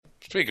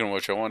Speaking of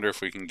which, I wonder if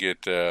we can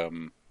get.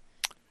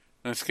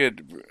 Let's get.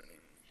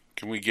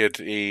 Can we get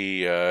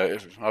a?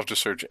 I'll have to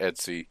search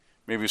Etsy.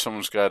 Maybe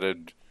someone's got a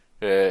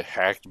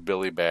hacked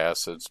Billy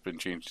Bass that's been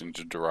changed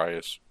into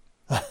Darius.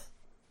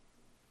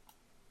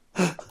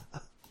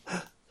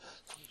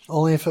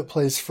 Only if it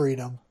plays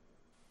Freedom.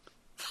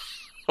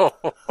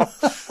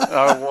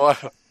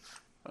 What?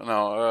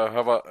 No. How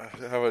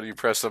about you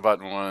press the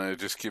button and it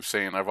just keeps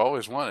saying, "I've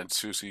always wanted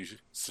sushi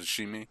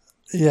sashimi."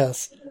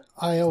 Yes,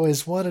 I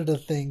always wanted a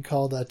thing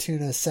called a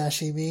tuna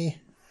sashimi.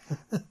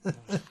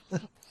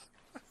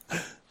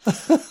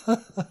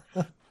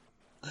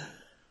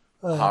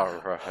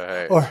 All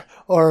right.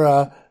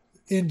 Or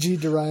in G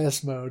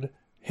Darius mode,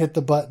 hit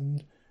the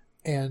button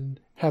and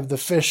have the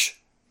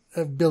fish,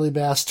 Billy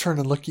Bass, turn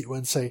and look at you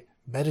and say,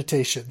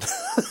 "Meditation."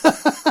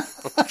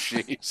 Oh,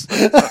 jeez.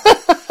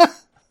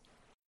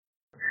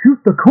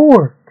 Shoot the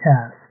Core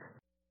Cast.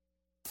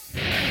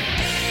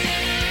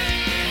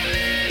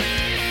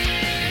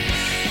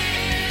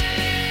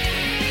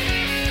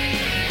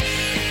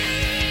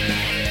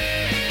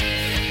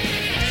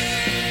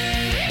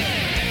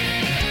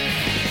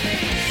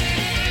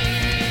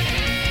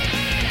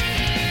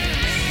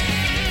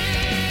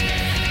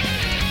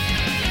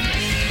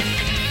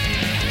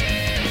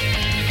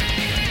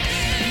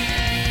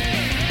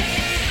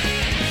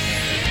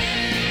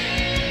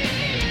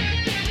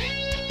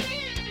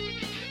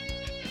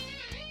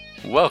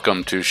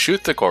 Welcome to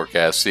Shoot the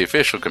Corecast, the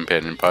official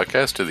companion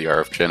podcast to the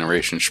RF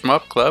Generation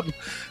Shmup Club.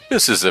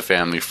 This is a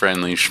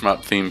family-friendly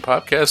shmup-themed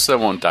podcast that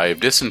won't die of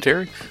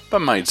dysentery,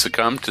 but might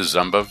succumb to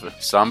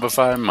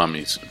zombified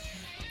mummies.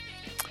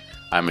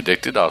 I'm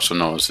Addicted, also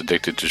known as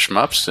Addicted to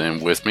Shmups,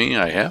 and with me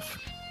I have...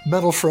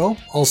 Metal Fro,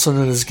 also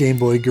known as Game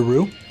Boy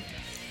Guru.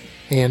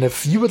 And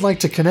if you would like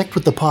to connect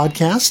with the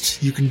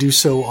podcast, you can do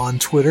so on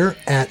Twitter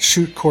at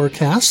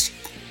ShootCoreCast.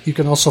 You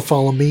can also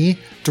follow me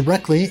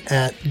directly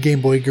at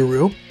Game Boy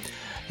Guru.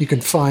 You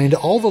can find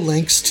all the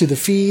links to the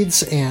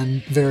feeds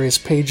and various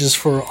pages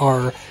for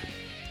our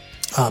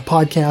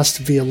podcast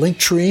via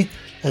Linktree,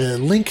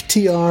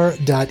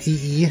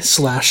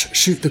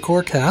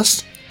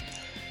 linktr.ee/shootthecorecast.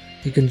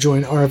 You can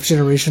join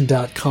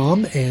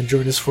rfgeneration.com and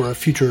join us for a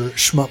future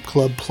Shmup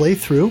Club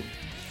playthrough.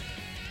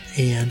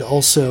 And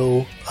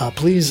also,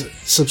 please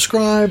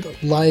subscribe,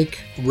 like,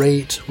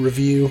 rate,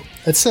 review,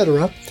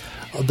 etc.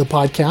 the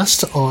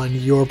podcast on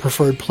your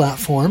preferred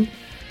platform.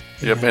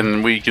 Yep,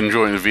 and we can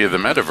join via the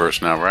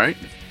metaverse now, right?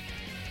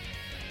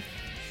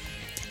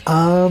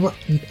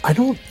 I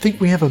don't think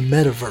we have a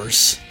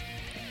metaverse.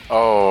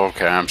 Oh,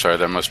 okay, I'm sorry,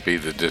 that must be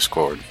the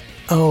Discord.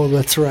 Oh,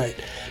 that's right.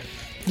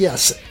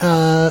 Yes,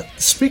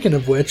 speaking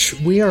of which,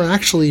 we are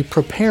actually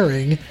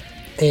preparing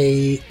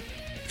a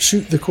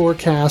Shoot the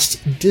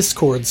Corecast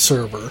Discord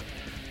server.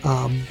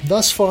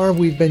 Thus far,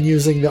 we've been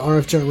using the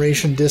RF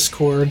Generation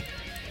Discord,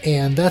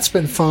 and that's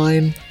been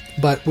fine,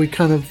 but we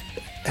kind of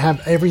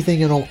have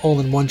everything all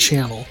in one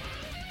channel,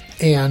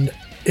 and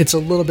it's a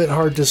little bit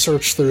hard to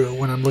search through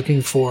when I'm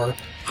looking for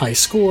high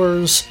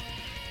scores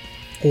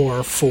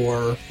or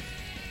for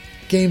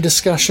game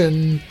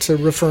discussion to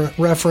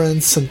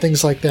reference and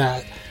things like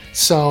that.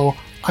 So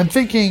I've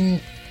been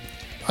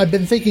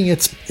thinking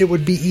it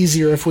would be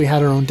easier if we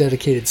had our own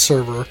dedicated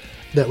server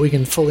that we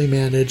can fully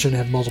manage and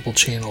have multiple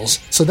channels.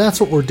 So that's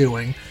what we're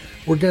doing.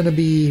 We're going to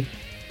be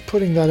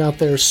putting that out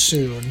there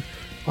soon.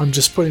 I'm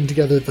just putting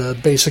together the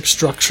basic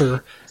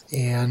structure,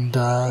 and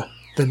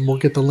then we'll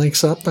get the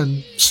links up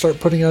and start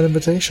putting out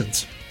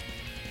invitations.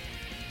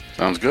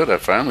 Sounds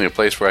good. Finally, a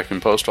place where I can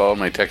post all of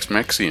my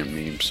Tex-Mexian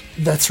memes.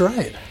 That's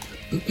right.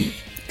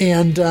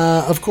 And,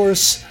 of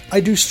course, I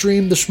do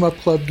stream the Shmup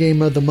Club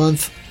Game of the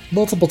Month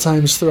multiple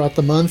times throughout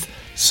the month,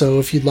 so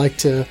if you'd like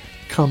to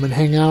come and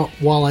hang out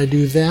while I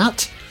do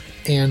that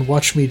and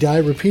watch me die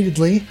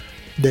repeatedly,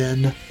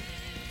 then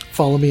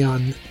follow me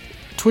on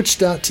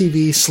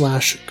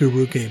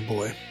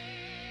twitch.tv/GuruGameBoy.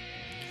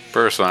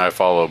 Personally, I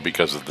follow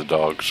because of the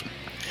dogs.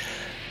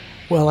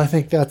 Well, I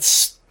think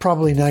that's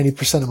probably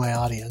 90% of my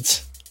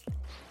audience.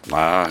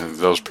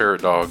 Those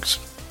parrot dogs.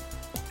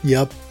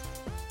 Yep.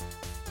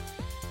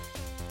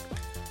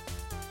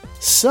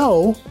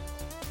 So,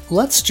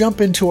 let's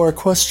jump into our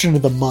question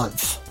of the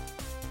month.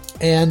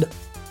 And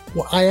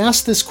I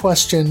asked this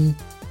question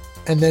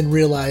and then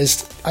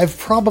realized I've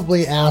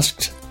probably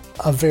asked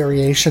a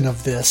variation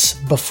of this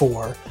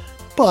before,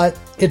 but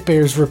it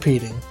bears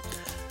repeating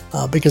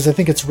because I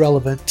think it's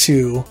relevant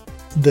to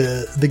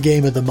the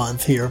game of the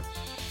month here.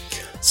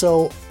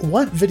 So,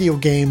 what video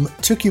game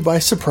took you by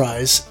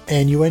surprise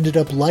and you ended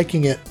up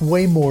liking it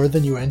way more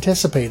than you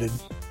anticipated?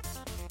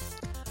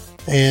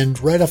 And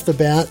right off the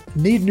bat,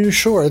 Need New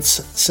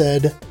Shorts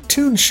said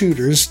Toon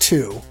Shooters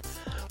 2.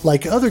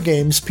 Like other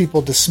games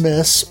people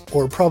dismiss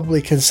or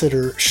probably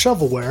consider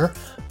shovelware,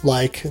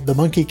 like The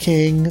Monkey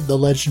King, The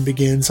Legend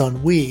Begins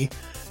on Wii,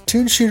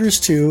 Toon Shooters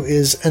 2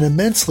 is an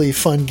immensely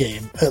fun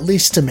game, at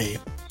least to me.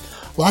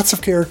 Lots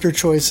of character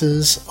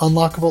choices,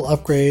 unlockable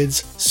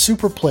upgrades,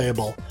 super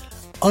playable,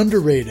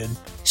 underrated,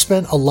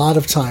 spent a lot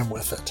of time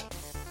with it.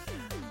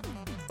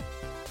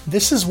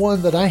 This is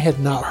one that I had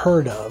not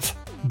heard of,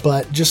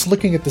 but just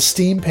looking at the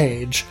Steam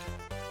page,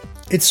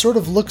 it sort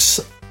of looks,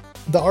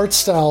 the art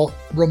style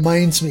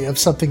reminds me of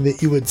something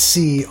that you would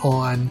see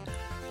on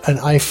an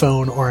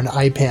iPhone or an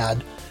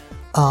iPad.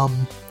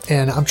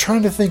 And I'm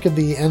trying to think of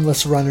the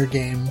Endless Runner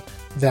game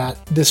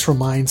that this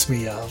reminds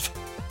me of,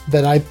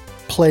 that I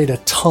played a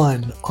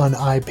ton on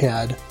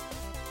iPad.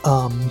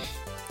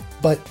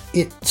 But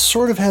it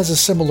sort of has a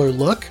similar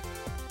look,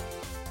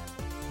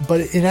 but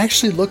it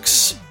actually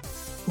looks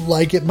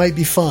like it might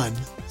be fun.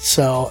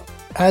 So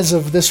as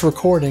of this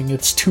recording,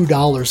 it's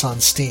 $2 on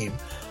Steam.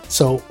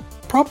 So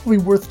probably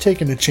worth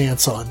taking a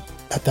chance on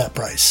at that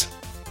price.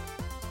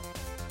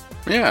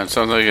 Yeah, it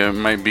sounds like it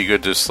might be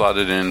good to slot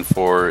it in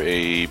for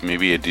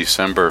maybe a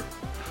December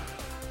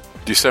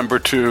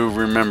to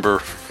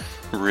remember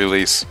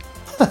release.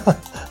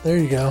 There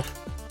you go.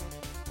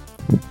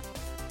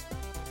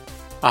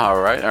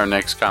 Alright, our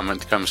next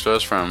comment comes to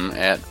us from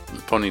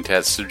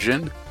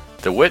 @PonyTatsujin.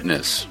 The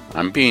Witness.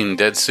 I'm being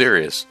dead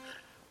serious.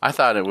 I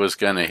thought it was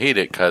going to hate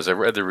it because I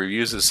read the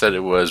reviews that said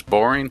it was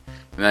boring,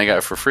 and I got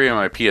it for free on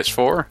my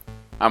PS4.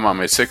 I'm on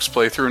my 6th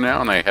playthrough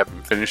now, and I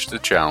haven't finished the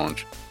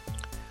challenge.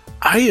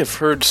 I have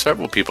heard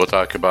several people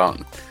talk about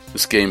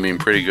this game being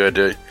pretty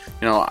good.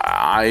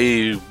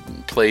 I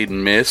played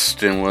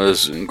Myst and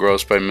was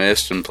engrossed by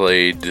Myst and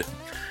played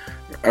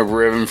a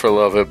Riven for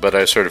love of it, but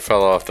I sort of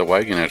fell off the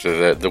wagon after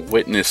that. The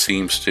Witness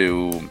seems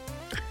to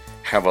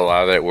have a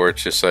lot of that where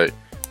it's just like,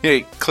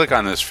 hey, click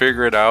on this,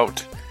 figure it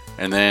out,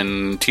 and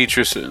then teach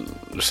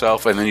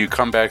yourself, and then you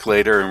come back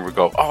later and we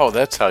go, oh,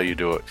 that's how you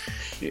do it.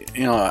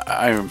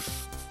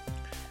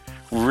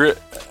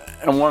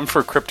 I'm one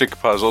for cryptic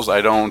puzzles.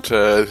 I don't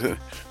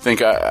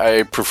think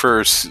I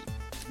prefer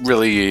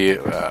really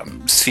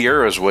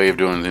Sierra's way of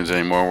doing things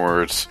anymore,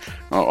 where it's,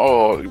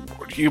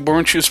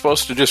 weren't you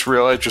supposed to just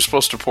realize you're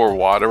supposed to pour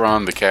water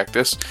on the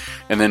cactus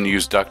and then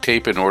use duct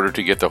tape in order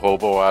to get the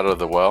hobo out of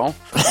the well?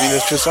 I mean,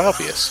 it's just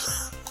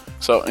obvious.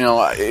 So,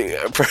 I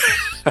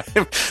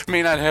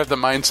may not have the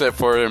mindset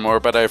for it anymore,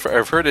 but I've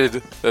heard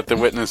that The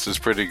Witness is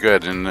pretty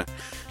good, and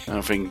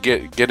if I can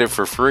get it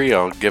for free,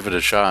 I'll give it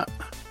a shot.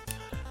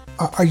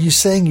 Are you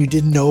saying you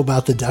didn't know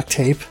about the duct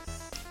tape?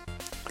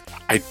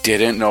 I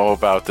didn't know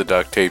about the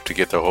duct tape to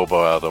get the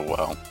hobo out of the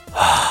well.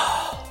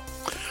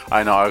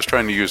 I know, I was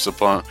trying to use the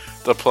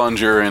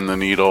plunger and the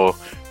needle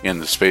and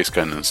the space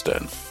gun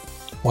instead.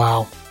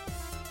 Wow.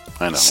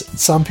 I know.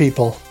 Some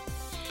people.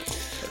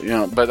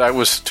 But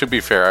to be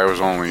fair, I was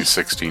only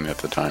 16 at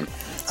the time.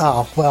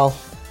 Oh, well,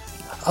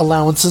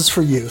 allowances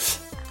for youth.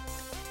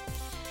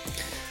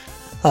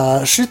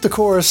 Shoot the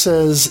Chorus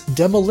says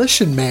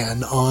Demolition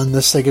Man on the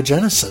Sega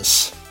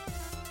Genesis.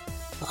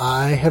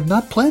 I have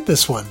not played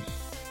this one.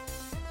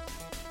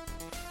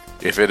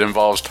 If it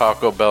involves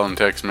Taco Bell and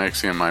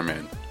Tex-Mexican, I'm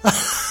in.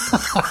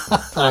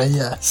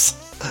 Yes.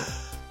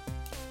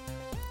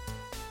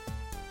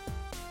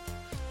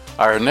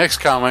 Our next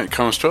comment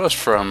comes to us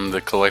from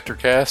the Collector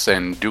Cast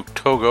and Duke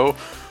Togo,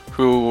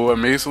 who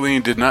amazingly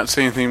did not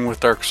say anything with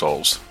Dark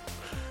Souls.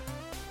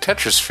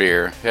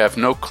 Tetrasphere, I have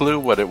no clue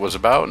what it was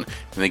about, and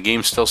the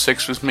game still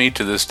sticks with me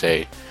to this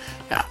day.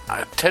 Yeah,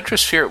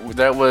 Tetrasphere,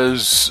 that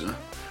was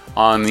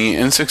on the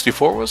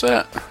N64, was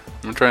that?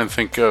 I'm trying to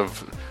think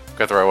of,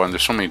 got the right one,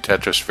 there's so many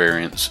Tetris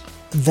variants.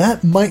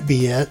 That might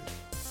be it.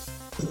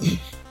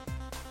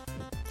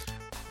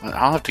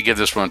 I'll have to give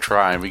this one a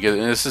try, because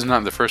this is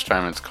not the first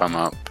time it's come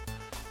up.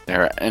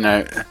 There's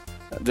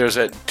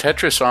that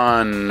Tetris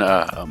on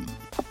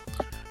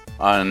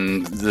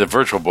the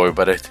Virtual Boy,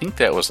 but I think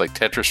that was like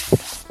Tetris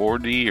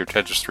 4D or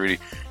Tetris 3D.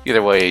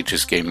 Either way, it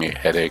just gave me a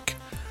headache.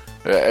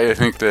 I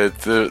think that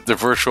the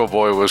Virtual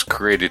Boy was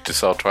created to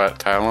sell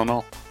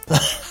Tylenol.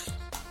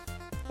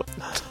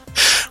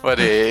 But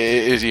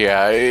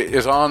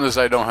as long as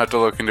I don't have to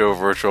look into a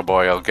Virtual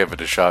Boy, I'll give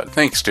it a shot.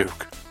 Thanks,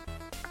 Duke.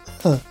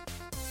 Huh.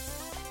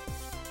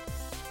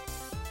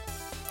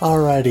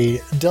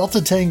 Alrighty,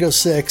 Delta Tango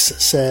 6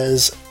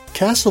 says,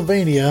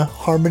 Castlevania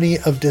Harmony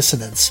of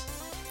Dissonance.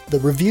 The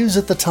reviews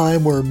at the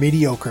time were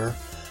mediocre.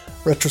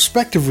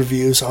 Retrospective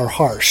reviews are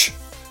harsh.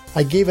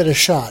 I gave it a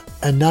shot,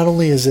 and not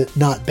only is it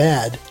not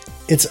bad,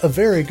 it's a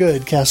very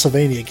good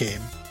Castlevania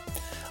game.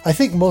 I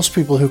think most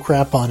people who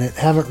crap on it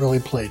haven't really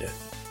played it.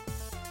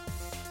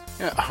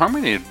 Yeah,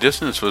 Harmony of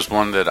Dissonance was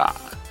one that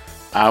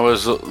I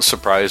was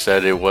surprised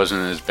that it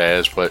wasn't as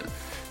bad as what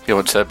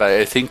people said, but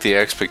I think the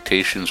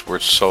expectations were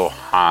so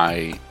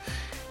high.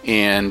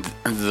 And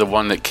the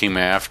one that came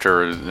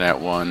after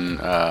that one,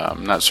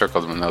 not Circle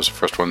of the Moon, that was the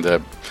first one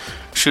that,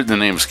 the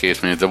name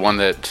escapes me, the one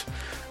that,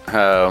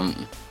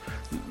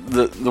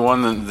 the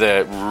one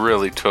that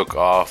really took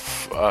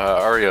off,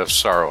 Aria of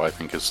Sorrow, I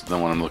think is the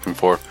one I'm looking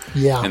for.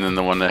 Yeah. And then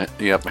the one that,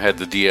 had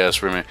the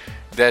DS remake.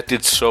 That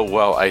did so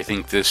well, I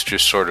think this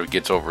just sort of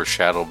gets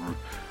overshadowed.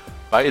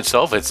 By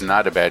itself, it's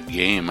not a bad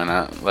game, and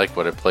I like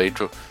what it played.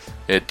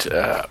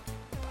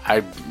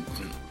 I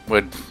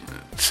would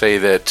say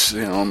that,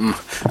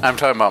 I'm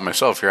talking about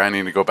myself here. I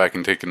need to go back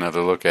and take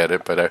another look at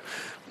it, but I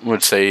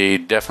would say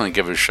definitely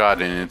give it a shot,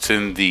 and it's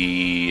in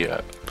the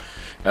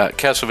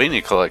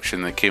Castlevania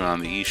collection that came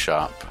on the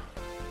eShop.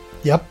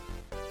 Yep.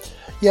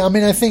 Yeah, I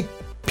mean, I think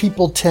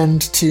people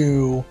tend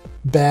to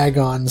bag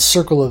on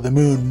Circle of the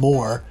Moon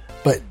more,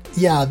 but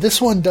yeah,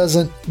 this one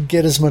doesn't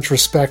get as much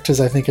respect as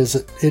I think as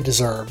it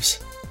deserves.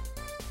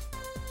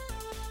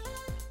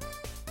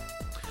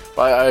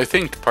 I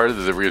think part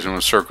of the reason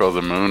with Circle of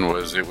the Moon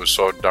was it was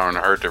so darn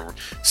hard to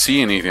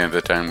see anything at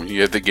the time.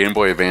 You had the Game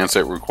Boy Advance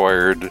that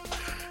required,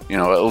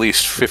 at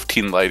least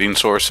 15 lighting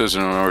sources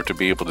in order to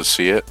be able to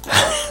see it.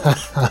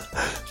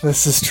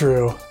 This is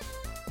true.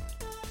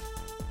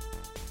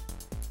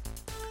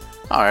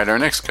 All right, our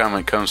next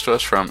comment comes to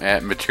us from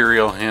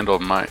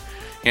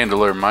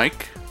 @MaterialHandler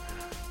Mike.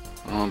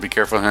 Oh, be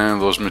careful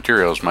handling those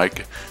materials,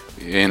 Mike.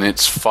 And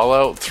it's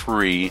Fallout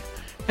 3.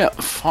 Yeah,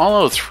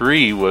 Fallout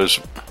 3 was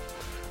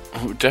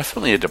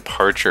definitely a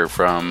departure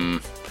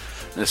from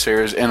the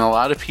series. And a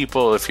lot of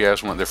people, if you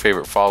ask them what their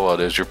favorite Fallout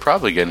is, you're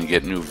probably going to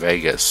get New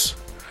Vegas.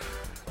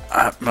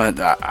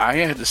 But I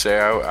had to say,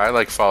 I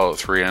like Fallout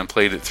 3. I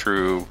played it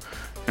through,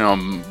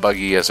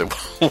 buggy as a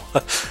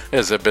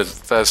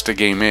Bethesda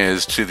game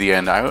is, to the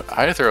end.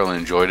 I thoroughly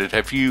enjoyed it.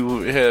 Have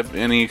you had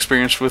any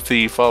experience with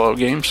the Fallout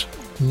games?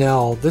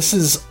 No, this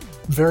is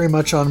very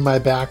much on my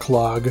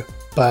backlog,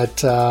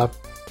 but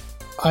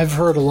I've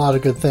heard a lot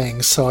of good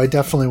things, so I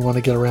definitely want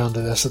to get around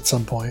to this at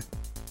some point.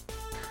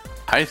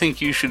 I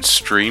think you should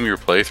stream your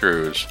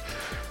playthroughs.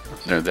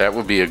 That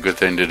would be a good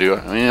thing to do.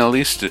 I mean, at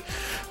least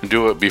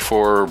do it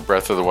before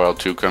Breath of the Wild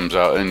 2 comes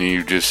out, and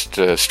you just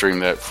stream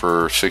that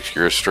for 6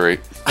 years straight.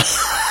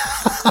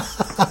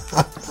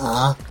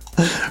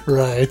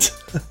 Right.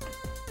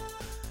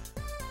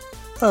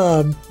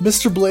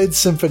 Mr. Blade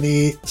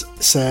Symphony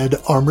said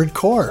Armored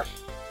Core.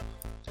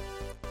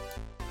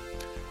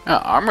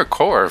 Armored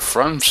Core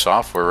from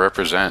Software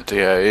represent.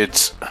 Yeah,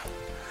 it's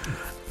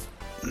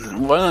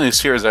one of these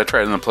series I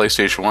tried on the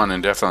PlayStation 1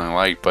 and definitely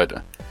liked,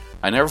 but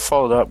I never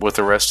followed up with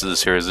the rest of the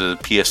series, the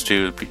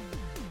PS2,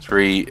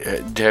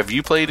 PS3. Have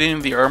you played any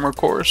of the Armored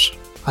Cores?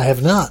 I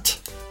have not.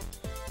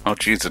 Oh,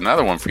 geez,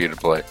 another one for you to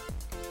play.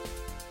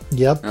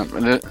 Yep.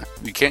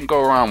 You can't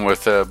go wrong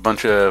with a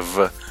bunch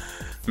of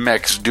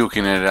mechs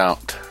duking it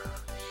out.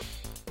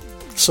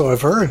 So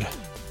I've heard.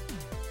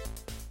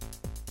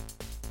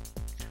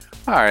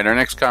 Alright, our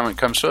next comment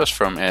comes to us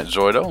from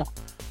 @Zoido.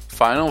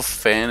 Final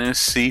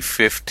Fantasy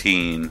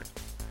 15.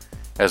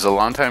 As a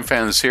longtime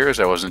fan of the series,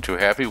 I wasn't too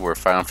happy where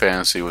Final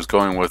Fantasy was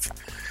going with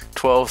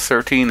 12,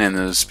 13, and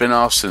the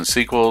spin-offs and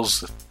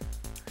sequels.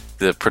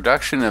 The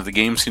production of the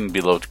game seemed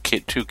to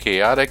be too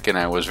chaotic, and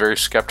I was very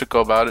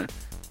skeptical about it.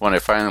 When I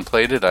finally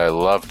played it, I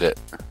loved it.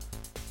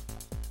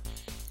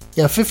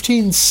 Yeah,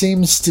 15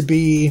 seems to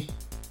be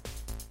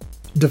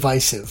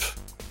divisive.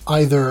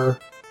 Either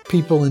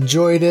people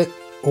enjoyed it,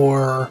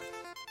 or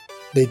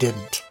they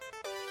didn't.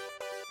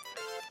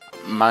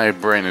 My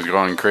brain is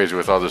going crazy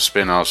with all the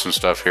spin-offs and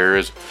stuff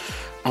here.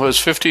 Was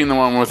 15 the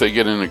one where they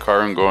get in the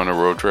car and go on a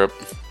road trip?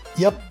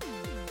 Yep.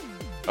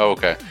 Oh,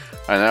 okay.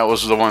 And that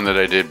was the one that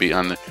I did beat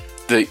on.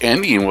 The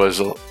ending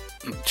was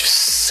just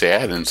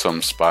sad in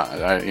some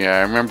spot.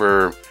 I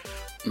remember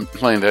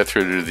playing that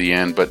through to the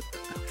end, but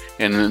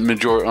and the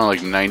majority,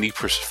 like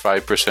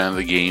 95% of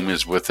the game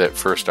is with that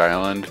first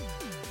island.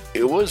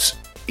 It was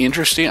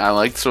interesting. I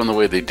liked some of the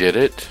way they did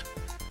it,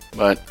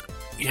 but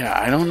yeah,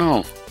 I don't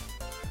know.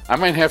 I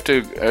might have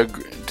to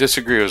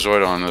disagree with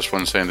Zoido on this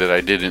one, saying that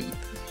I didn't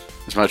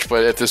as much,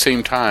 but at the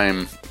same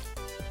time,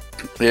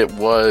 it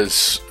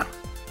was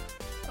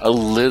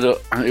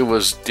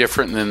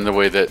different than the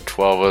way that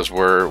 12 was,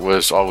 where it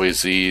was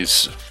always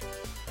these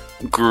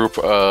group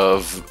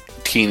of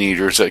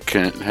teenagers that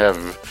can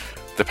have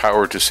the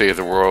power to save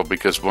the world,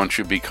 because once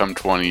you become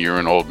 20, you're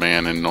an old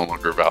man and no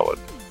longer valid.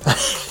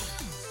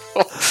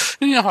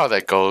 You know how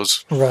that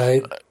goes.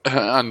 Right.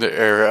 On the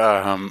air,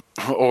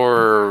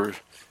 or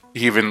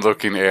even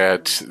looking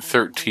at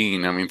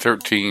 13. I mean,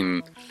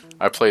 13,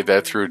 I played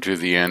that through to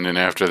the end, and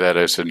after that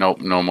I said, nope,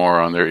 no more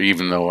on there,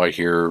 even though I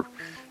hear,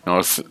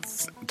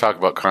 talk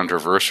about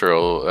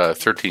controversial,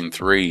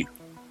 13.3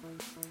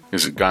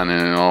 has gone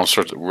in all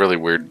sorts of really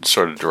weird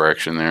sort of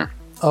direction there.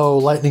 Oh,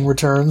 Lightning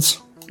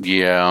Returns?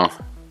 Yeah.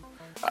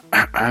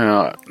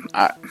 I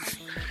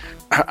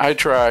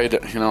tried,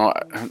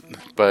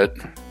 but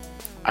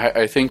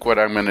I think what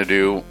I'm going to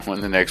do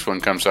when the next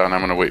one comes out, I'm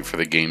going to wait for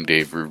the Game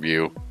Dave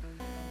review.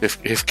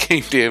 If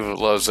Game Dave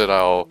loves it,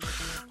 I'll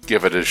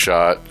give it a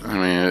shot. I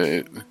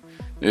mean,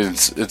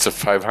 it's a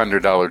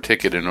 $500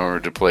 ticket in order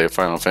to play a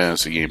Final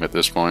Fantasy game at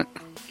this point.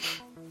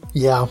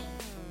 Yeah.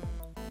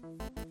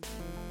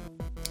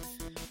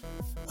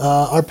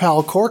 Our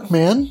pal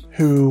Corkman,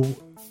 who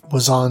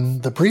was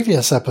on the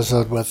previous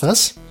episode with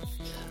us,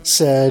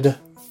 said,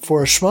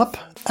 for a shmup,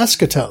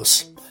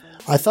 Eschatos.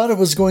 I thought it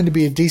was going to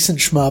be a decent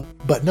shmup,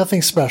 but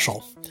nothing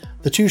special.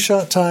 The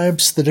two-shot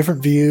types, the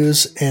different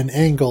views and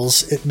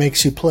angles it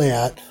makes you play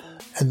at,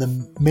 and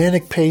the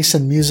manic pace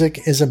and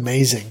music is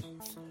amazing.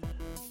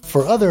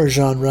 For other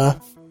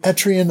genre,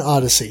 Etrian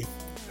Odyssey.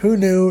 Who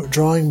knew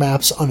drawing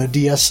maps on a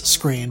DS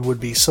screen would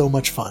be so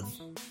much fun?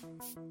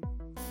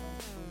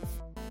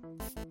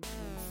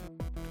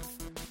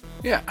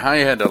 Yeah, I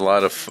had a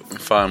lot of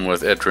fun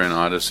with Etrian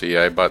Odyssey.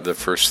 I bought the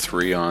first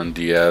 3 on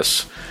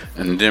DS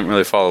and didn't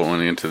really follow one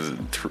into the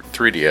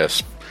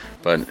 3DS,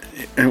 but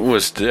it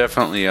was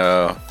definitely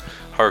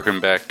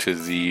harken back to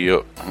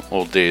the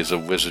old days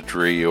of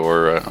Wizardry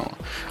or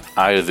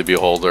Eye of the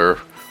Beholder.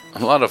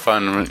 A lot of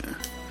fun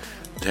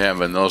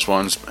having those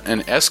ones.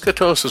 And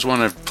Eschatos is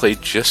one I've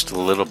played just a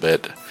little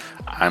bit.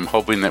 I'm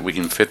hoping that we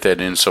can fit that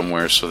in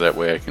somewhere so that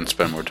way I can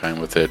spend more time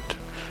with it.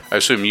 I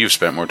assume you've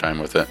spent more time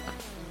with it.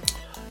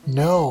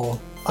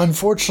 No,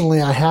 unfortunately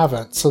I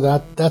haven't, so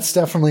that's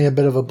definitely a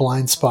bit of a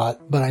blind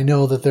spot, but I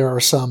know that there are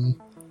some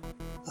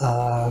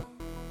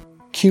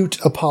cute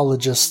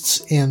apologists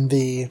in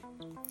the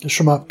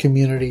shmup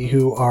community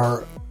who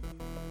are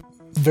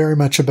very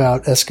much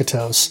about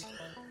Eschatos,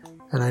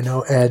 and I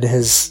know Ed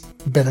has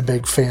been a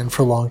big fan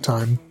for a long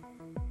time.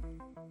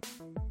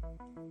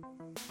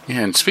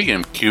 Yeah, and speaking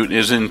of cute,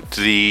 isn't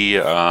the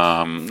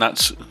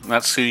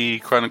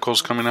Natsuki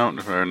Chronicles coming out,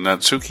 or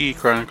Natsuki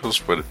Chronicles,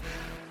 but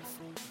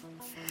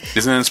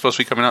isn't it supposed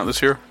to be coming out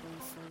this year?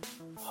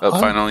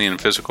 Finally in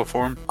physical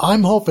form?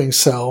 I'm hoping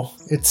so.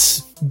 It's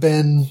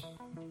been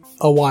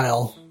a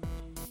while.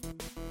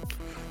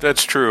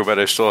 That's true, but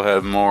I still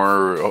have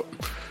more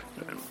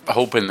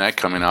hope in that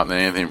coming out than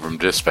anything from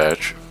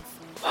Dispatch.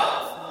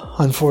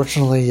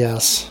 Unfortunately,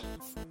 yes.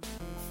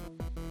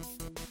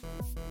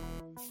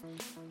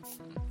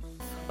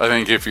 I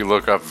think if you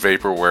look up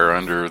vaporware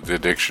under the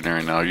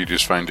dictionary now, you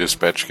just find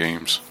Dispatch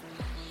games.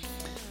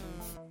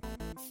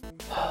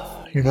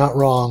 You're not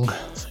wrong.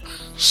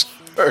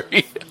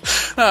 Sorry.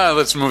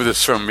 Let's move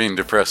this from being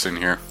depressing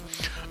here.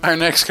 Our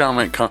next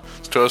comment comes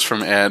to us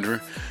from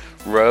Ad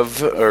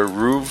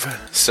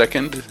Ruv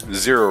Second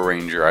Zero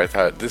Ranger. I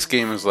thought this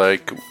game is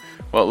like,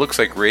 well, it looks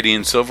like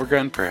Radiant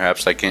Silvergun.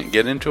 Perhaps I can't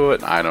get into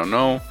it. I don't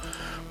know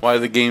why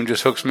the game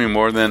just hooks me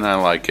more than I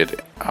like it.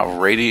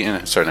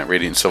 Radiant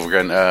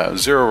Silvergun.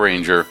 Zero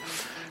Ranger.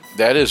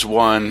 That is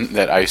one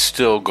that I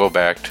still go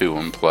back to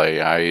and play.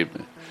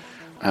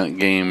 A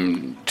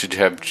game to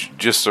have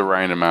just the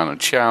right amount of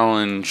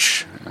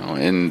challenge,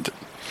 and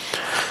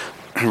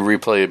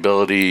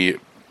replayability.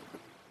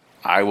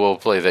 I will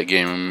play that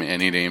game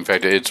any day. In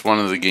fact, it's one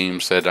of the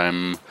games that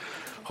I'm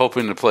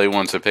hoping to play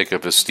once I pick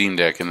up a Steam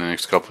Deck in the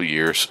next couple of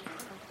years.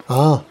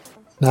 Ah,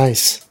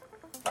 nice.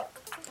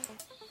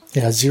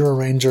 Yeah, Zero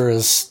Ranger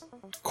is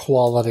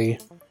quality.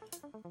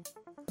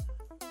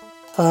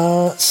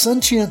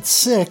 Sentient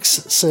 6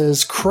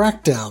 says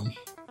Crackdown.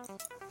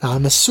 Now,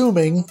 I'm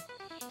assuming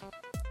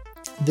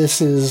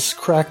this is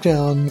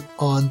Crackdown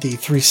on the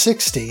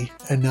 360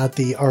 and not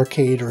the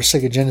arcade or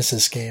Sega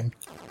Genesis game.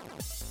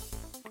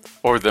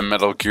 Or the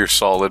Metal Gear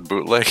Solid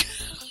bootleg.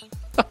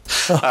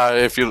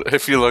 If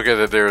you look at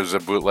it, there was a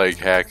bootleg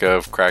hack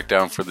of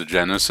Crackdown for the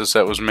Genesis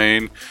that was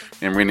made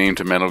and renamed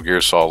to Metal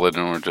Gear Solid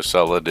in order to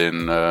sell it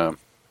in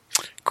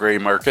gray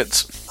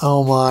markets.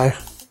 Oh my!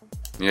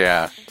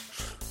 Yeah.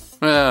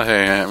 Well,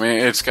 hey, I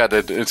mean, it's got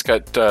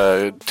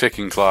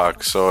ticking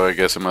clock, so I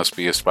guess it must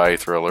be a spy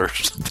thriller.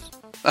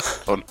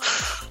 But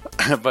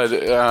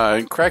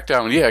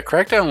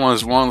Crackdown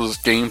was one of those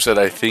games that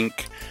I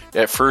think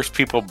at first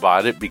people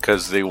bought it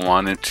because they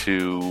wanted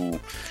to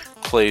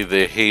play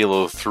the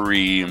Halo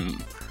 3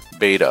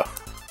 beta.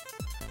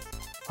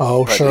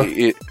 Oh, but sure.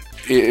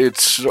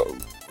 It's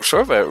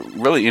sort of a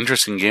really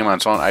interesting game on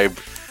its own. I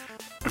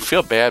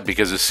feel bad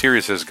because the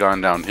series has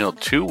gone downhill.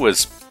 2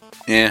 was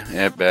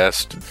at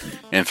best,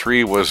 and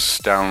 3 was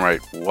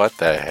downright what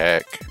the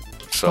heck.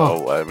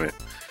 So, I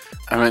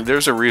mean,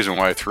 there's a reason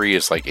why 3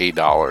 is like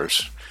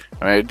 $8.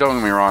 I mean, don't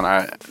get me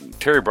wrong,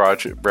 Terry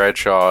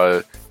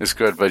Bradshaw is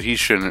good, but he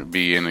shouldn't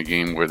be in a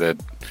game where that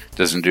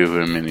doesn't do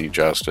him any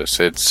justice.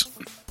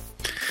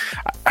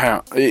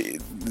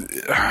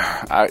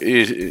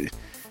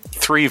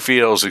 3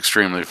 feels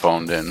extremely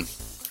phoned in.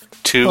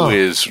 2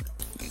 is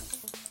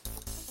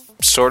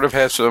sort of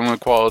has some of the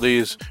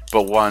qualities,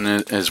 but 1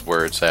 is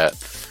where it's at.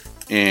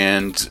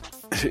 And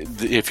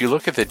if you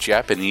look at the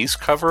Japanese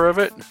cover of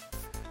it,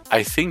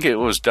 I think it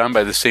was done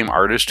by the same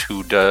artist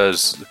who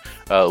does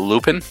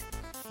Lupin.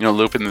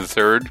 Lupin the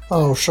Third.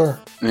 Oh, sure.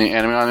 And the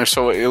anime on there.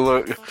 So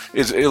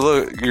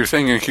you're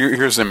thinking,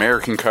 here's the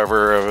American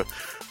cover of,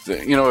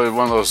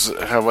 one of those.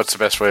 What's the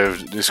best way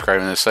of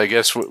describing this? I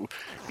guess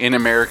in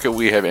America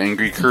we have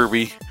Angry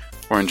Kirby,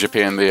 or in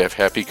Japan they have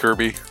Happy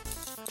Kirby.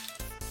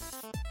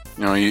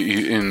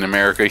 In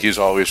America he's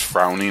always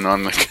frowning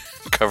on the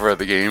cover of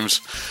the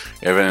games.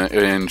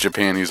 In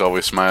Japan he's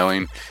always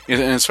smiling. And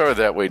it's sort of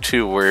that way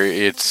too, where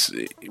it's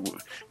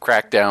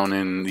Crackdown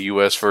in the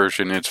US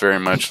version. It's very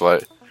much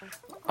like,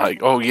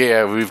 oh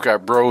yeah, we've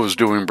got bros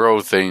doing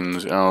bro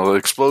things,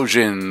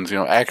 explosions,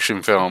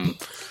 action film.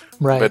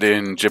 Right. But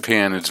in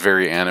Japan, it's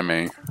very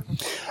anime.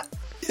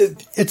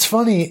 It's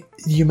funny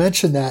you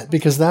mentioned that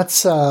because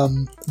that's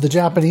the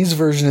Japanese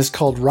version is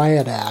called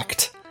Riot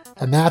Act,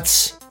 and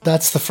that's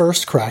the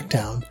first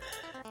Crackdown.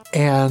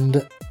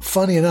 And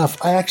funny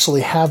enough, I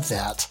actually have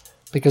that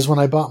because when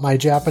I bought my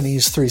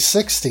Japanese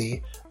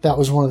 360, that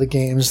was one of the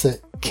games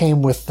that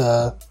came with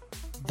the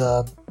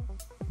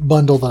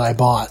bundle that I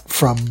bought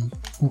from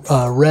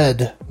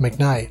Red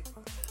McKnight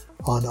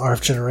on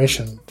RF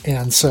Generation.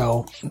 And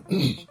so,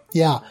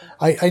 yeah,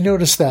 I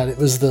noticed that. It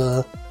was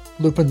the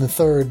Lupin the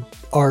Third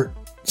art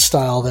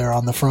style there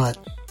on the front.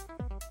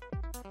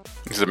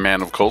 He's a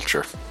man of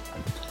culture.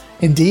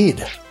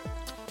 Indeed.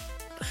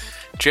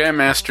 Jam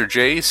Master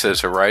J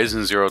says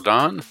Horizon Zero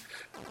Dawn.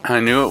 I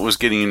knew it was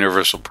getting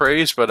universal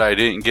praise, but I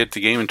didn't get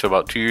the game until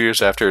about 2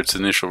 years after its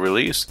initial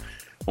release.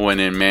 When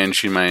in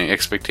managing my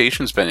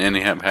expectations, but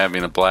ending up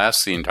having a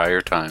blast the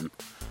entire time.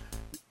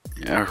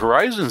 Yeah,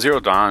 Horizon Zero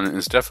Dawn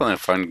is definitely a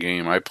fun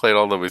game. I played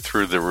all the way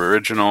through the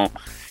original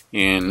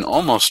and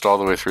almost all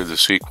the way through the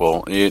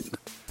sequel. It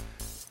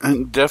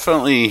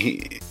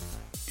definitely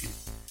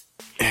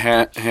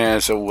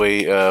has a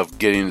way of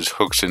getting its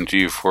hooks into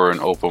you for an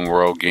open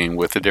world game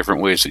with the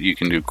different ways that you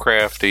can do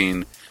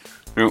crafting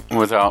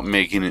without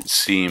making it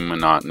seem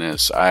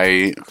monotonous.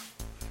 I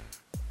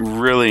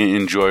really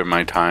enjoyed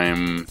my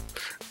time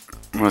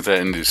with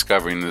that and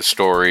discovering the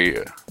story.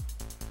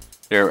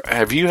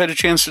 Have you had a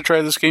chance to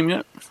try this game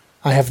yet?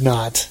 I have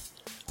not.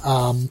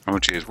 Oh,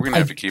 geez. We're going to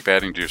have to keep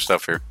adding to your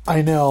stuff here.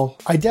 I know.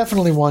 I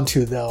definitely want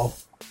to, though.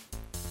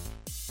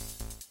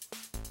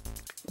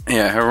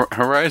 Yeah,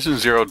 Horizon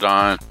Zero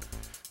Dawn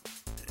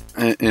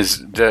is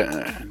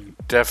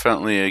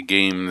definitely a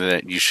game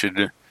that you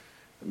should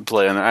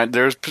play. And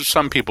there's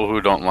some people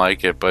who don't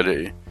like it, but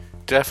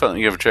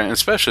definitely give it a try,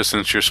 especially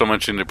since you're so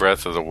much into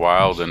Breath of the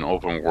Wild and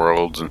open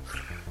worlds and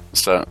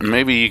stuff.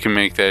 Maybe you can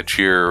make that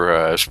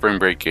your spring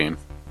break game.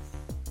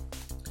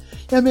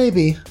 Yeah,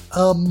 maybe.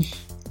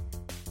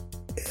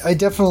 I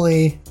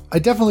definitely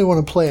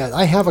want to play it.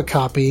 I have a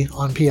copy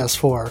on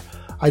PS4.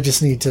 I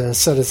just need to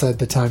set aside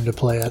the time to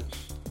play it.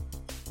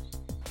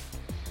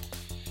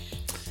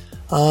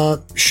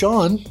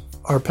 Sean,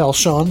 our pal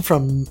Sean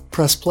from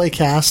Press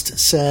Playcast,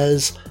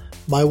 says,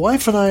 my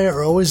wife and I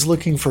are always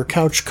looking for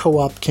couch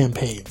co-op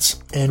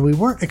campaigns, and we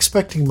weren't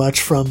expecting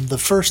much from the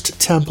first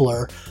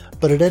Templar,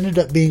 but it ended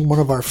up being one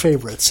of our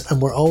favorites,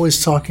 and we're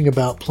always talking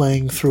about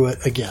playing through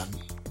it again.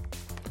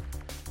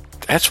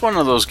 That's one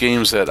of those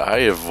games that I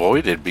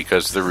avoided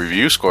because the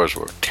review scores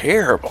were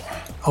terrible.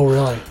 Oh,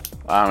 really?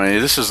 I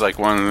mean, this is like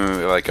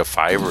a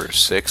 5 or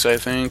 6, I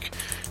think.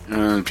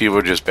 And people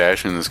are just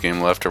bashing this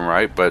game left and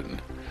right, but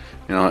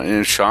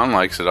if Sean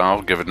likes it,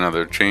 I'll give it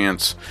another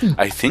chance.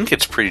 I think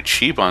it's pretty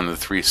cheap on the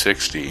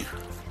 360.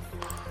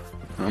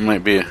 It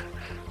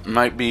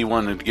might be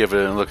one to give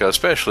it a look at,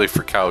 especially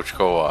for couch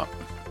co-op.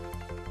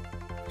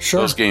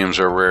 Sure. Those games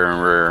are rare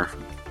and rare.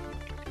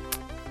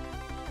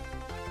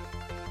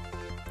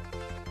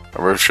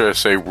 Or should I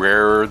say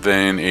rarer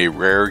than a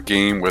rare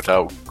game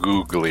without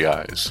googly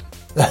eyes?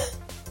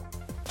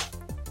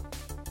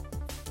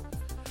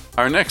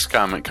 Our next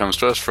comment comes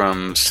to us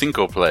from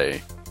Cinco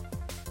Play.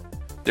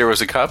 There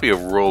was a copy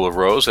of Roll of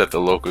Rose at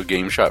the local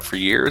game shop for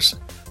years.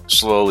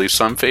 Slowly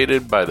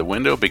sunfaded by the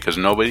window because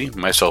nobody,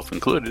 myself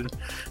included,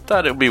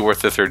 thought it would be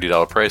worth the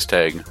 $30 price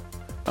tag.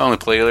 I only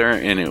played there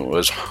and it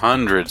was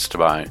hundreds to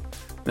buy.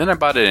 Then I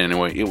bought it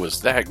anyway. It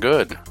was that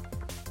good.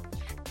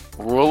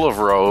 Roll of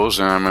Rose,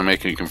 and I'm going to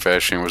make a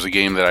confession, was a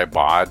game that I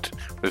bought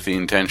with the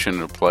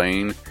intention of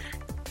playing.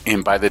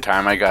 And by the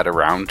time I got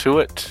around to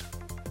it,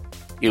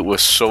 it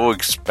was so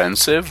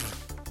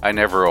expensive, I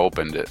never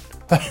opened it.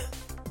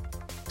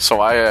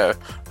 So I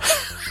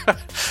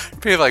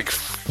paid like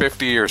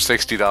 $50 or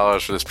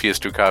 $60 for this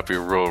PS2 copy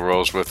of Roll of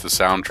Rose with the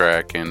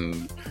soundtrack,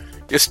 and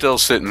it's still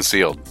sitting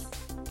sealed.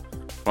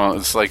 Well,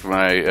 it's like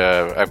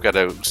I've got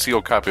a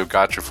sealed copy of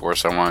Gotcha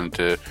Force I wanted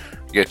to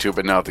get to,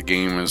 but now the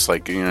game is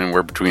like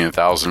we're between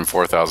 $1,000 and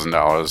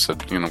 $4,000. So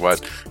you know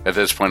what? At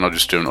this point, I'll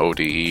just do an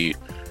ODE.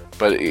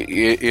 But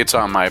it's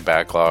on my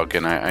backlog,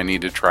 and I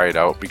need to try it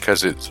out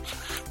because it's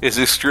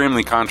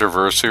extremely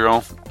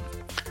controversial.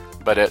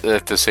 But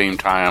at the same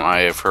time,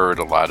 I have heard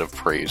a lot of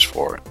praise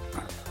for it.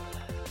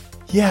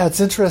 Yeah, it's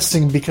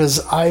interesting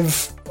because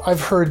I've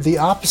heard the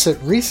opposite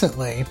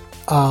recently.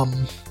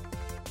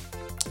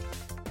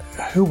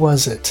 Who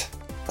was it?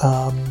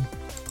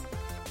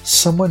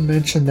 Someone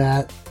mentioned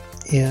that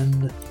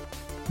in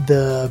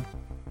the...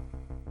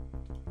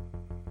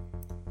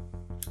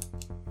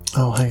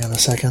 Oh, hang on a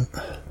second.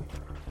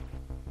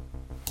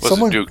 Was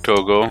it Duke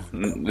Togo?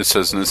 It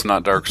says it's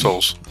not Dark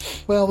Souls.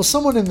 Well, it was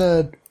someone in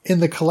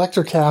the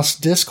Collector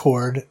Cast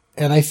Discord,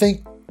 and I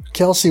think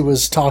Kelsey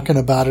was talking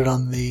about it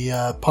on the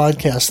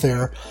podcast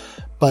there,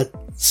 but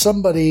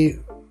somebody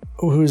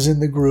who's in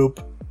the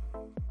group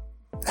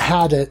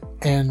had it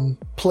and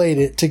played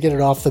it to get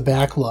it off the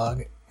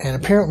backlog, and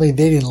apparently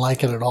they didn't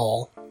like it at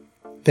all.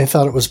 They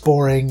thought it was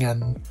boring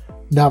and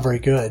not very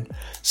good.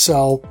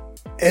 So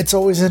it's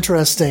always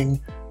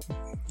interesting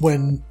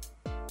when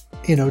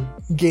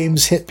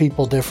games hit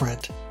people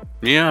different.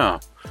 Yeah,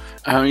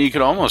 I mean, you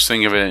could almost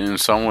think of it in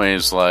some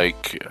ways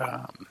like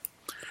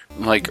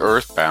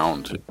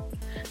Earthbound,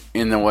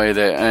 in the way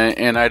that,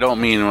 and I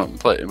don't mean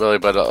really,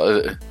 but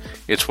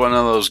it's one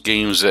of those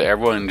games that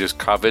everyone just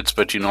covets,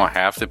 but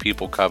half the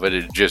people covet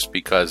it just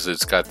because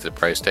it's got the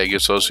price tag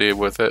associated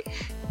with it.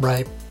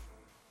 Right.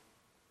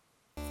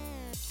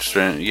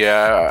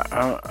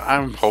 Yeah,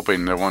 I'm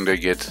hoping that one day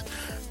gets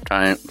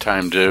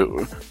time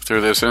to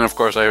through this. And of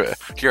course,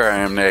 here I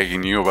am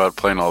nagging you about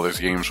playing all these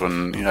games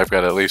when I've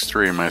got at least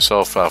 3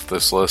 myself off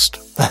this list.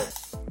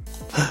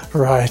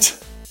 Right.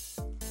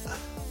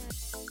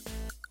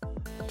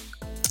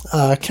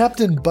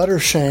 Captain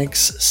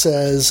Buttershanks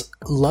says,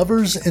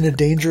 "Lovers in a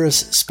Dangerous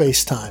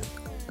Space-Time."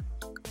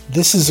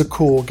 This is a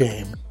cool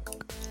game.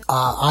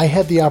 I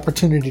had the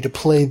opportunity to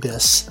play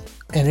this,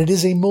 and it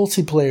is a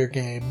multiplayer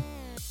game,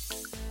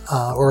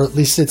 or at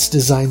least it's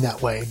designed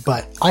that way.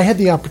 But I had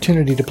the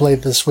opportunity to play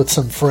this with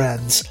some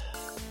friends.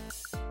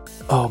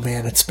 Oh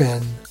man, it's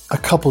been a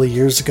couple of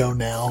years ago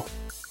now,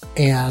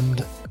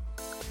 and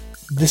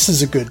this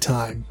is a good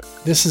time.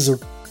 This is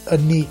a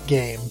neat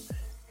game.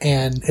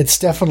 And it's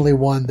definitely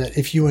one that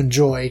if you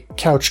enjoy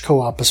couch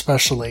co-op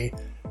especially,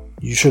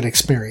 you should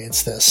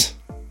experience this.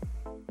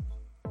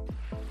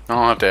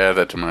 I'll have to add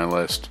that to my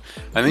list.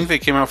 I think they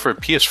came out for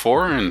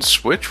PS4 and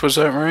Switch, was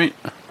that right?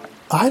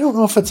 I don't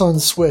know if it's on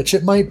Switch.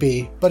 It might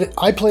be, but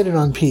I played it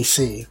on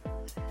PC.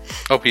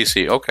 Oh,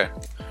 PC, okay.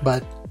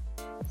 But,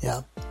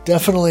 yeah,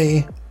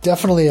 definitely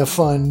a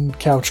fun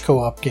couch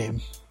co-op game.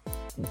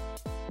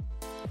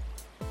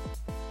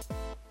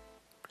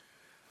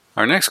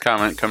 Our next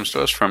comment comes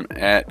to us from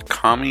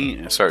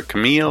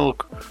Camille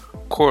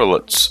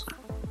Corlick.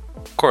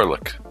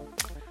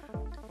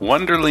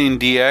 Wonderling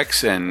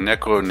DX and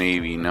Neko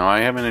Navy. Now, I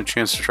haven't had a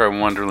chance to try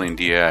Wonderling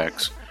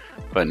DX,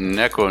 but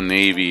Neko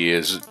Navy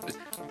is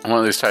one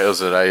of those titles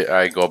that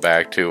I go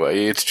back to.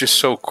 It's just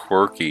so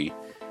quirky,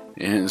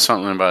 and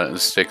something about it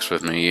sticks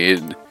with me.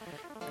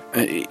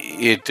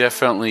 It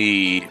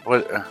definitely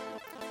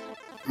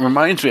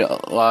reminds me a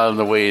lot of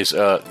the ways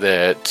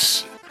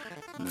that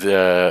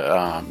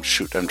the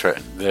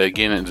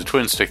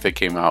twin stick that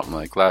came out in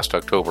like last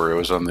October. It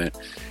was on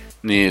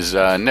these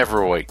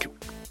Never Awake.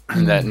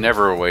 And that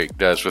Never Awake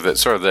does with it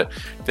sort of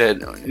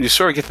that you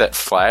sort of get that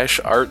Flash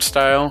art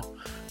style,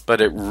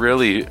 but it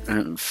really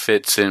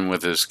fits in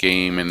with this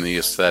game and the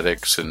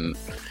aesthetics. And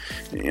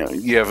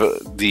you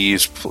have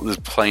these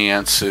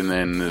plants, and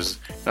then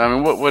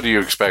what do you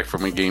expect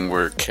from a game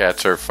where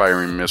cats are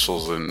firing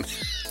missiles and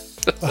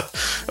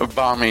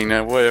bombing?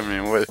 No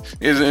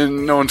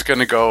one's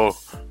gonna go,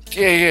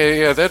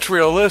 yeah, that's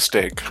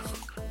realistic.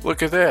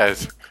 Look at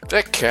that.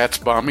 That cat's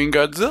bombing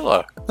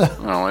Godzilla.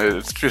 No,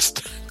 it's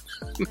just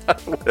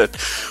not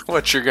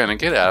what you're gonna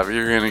get out of it.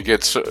 You're gonna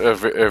get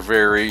a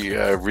very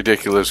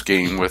ridiculous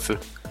game with a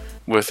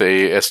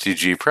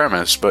SDG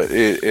premise, but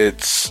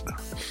it's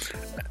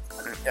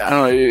I don't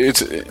know.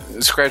 It's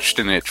scratched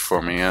an itch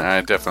for me, and I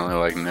definitely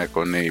like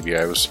Neko Navy.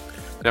 I was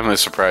definitely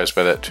surprised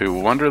by that too.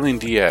 Wonderling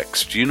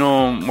DX. Do you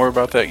know more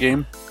about that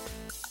game?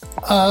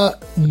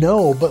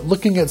 No, but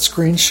looking at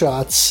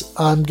screenshots,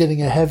 I'm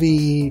getting a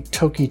heavy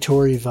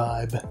Tokitori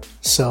vibe.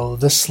 So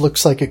this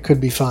looks like it could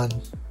be fun.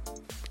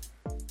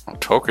 Oh,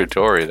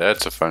 Tokitori,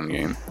 that's a fun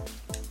game.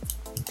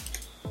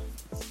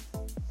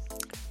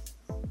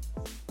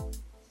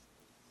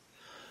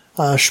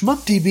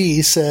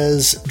 ShmuckDB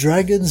says,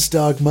 Dragon's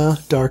Dogma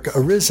Dark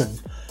Arisen.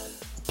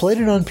 Played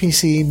it on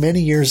PC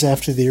many years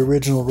after the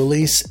original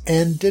release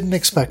and didn't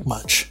expect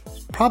much.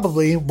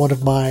 Probably one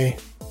of my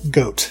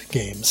GOAT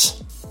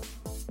games.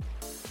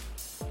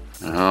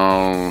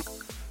 Oh,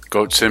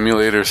 Goat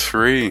Simulator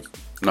 3.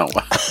 No.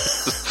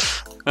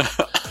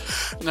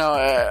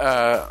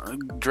 No,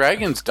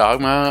 Dragon's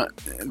Dogma,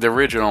 the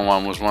original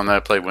one, was one that I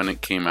played when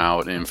it came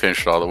out and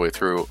finished all the way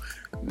through.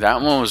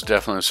 That one was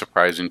definitely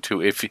surprising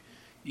too. If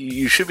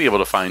you should be able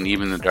to find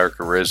even the Dark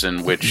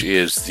Arisen, which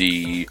is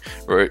the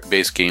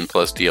base game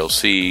plus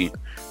DLC,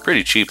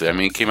 pretty cheaply. I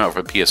mean, it came out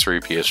for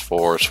PS3,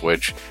 PS4,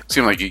 Switch. It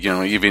seemed like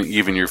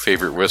even your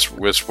favorite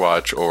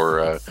wristwatch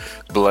or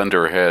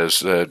blender has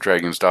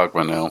Dragon's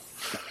Dogma now.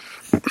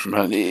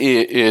 But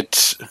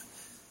it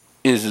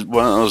is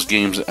one of those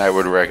games that I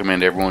would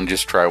recommend everyone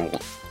just try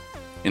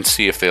and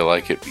see if they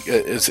like it.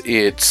 Because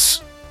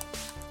it's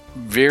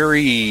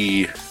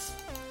very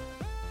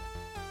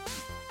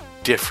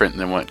different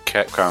than what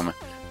Capcom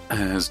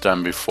has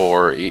done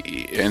before. And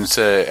it's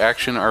an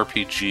action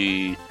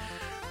RPG,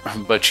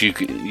 but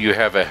you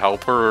have a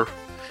helper,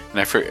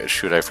 and I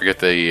forget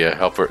the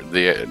helper,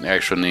 the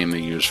actual name they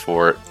use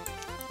for it,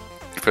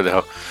 for the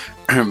help.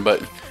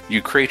 But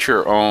you create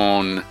your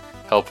own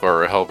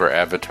helper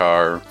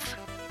avatar,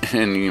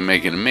 and you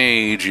make it a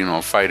mage,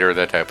 fighter,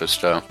 that type of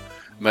stuff.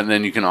 But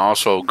then you can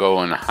also go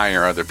and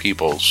hire other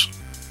people's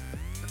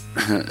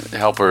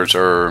helpers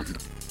or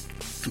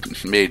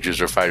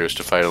mages or fighters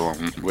to fight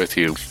along with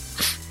you.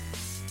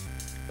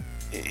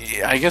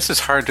 I guess it's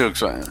hard to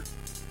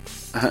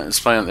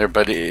explain it there,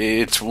 but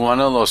it's one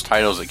of those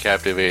titles that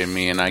captivated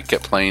me, and I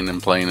kept playing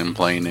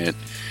it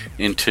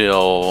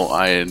until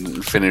I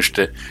had finished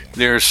it.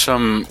 There's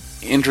some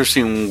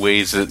interesting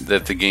ways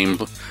that the game.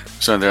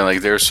 So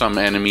there's some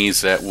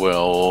enemies that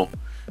will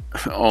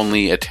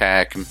only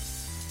attack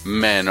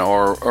men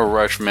or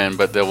rush men,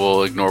 but they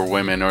will ignore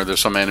women. Or there's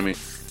some enemy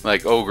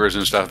like ogres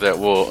and stuff that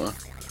will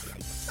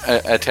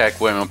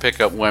attack women, pick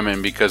up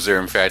women because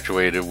they're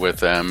infatuated with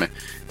them.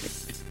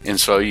 And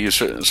so you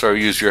sort of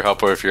use your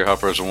helper, if your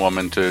helper is a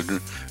woman,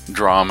 to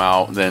draw them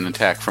out, then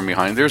attack from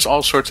behind. There's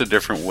all sorts of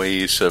different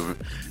ways of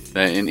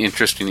and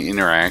interesting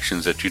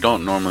interactions that you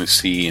don't normally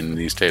see in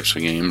these types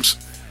of games.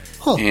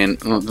 Huh. And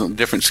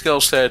different skill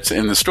sets.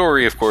 And the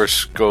story, of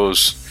course,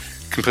 goes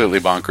completely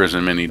bonkers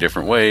in many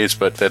different ways,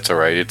 but that's all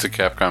right. It's a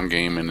Capcom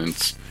game, and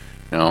it's,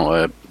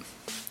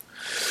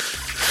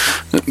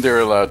 they're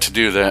allowed to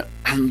do that.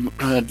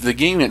 The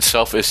game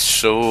itself is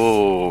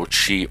so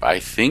cheap. I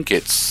think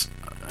it's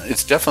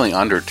definitely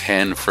under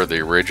 10 for the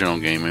original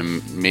game,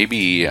 and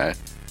maybe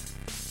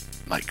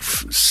like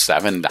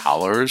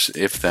 $7,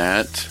 if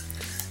that.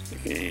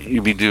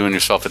 You'd be doing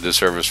yourself a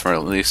disservice for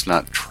at least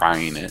not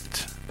trying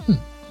it.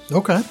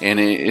 Okay. And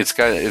it's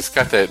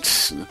got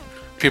that.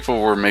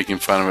 People were making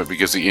fun of it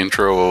because the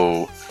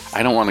intro,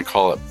 I don't want to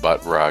call it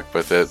butt rock,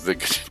 but the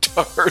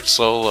guitar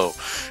solo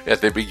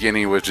at the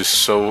beginning was just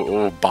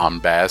so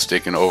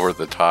bombastic and over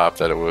the top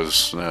that it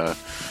was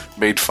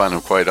made fun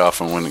of quite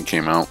often when it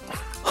came out.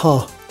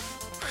 Huh.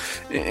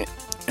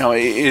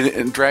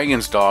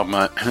 Dragon's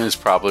Dogma is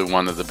probably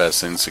one of the best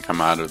things to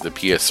come out of the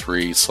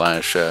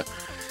PS3 /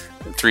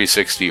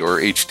 360 or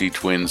HD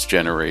Twins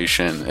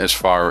generation as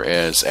far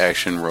as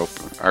action rope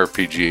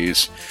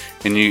RPGs.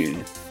 And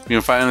you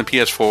can find it on the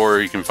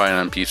PS4, you can find it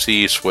on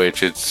PC,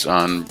 Switch. It's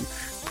on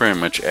pretty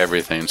much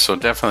everything. So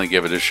definitely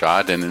give it a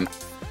shot. And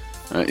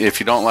if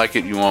you don't like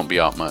it, you won't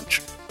be out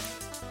much.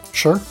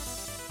 Sure.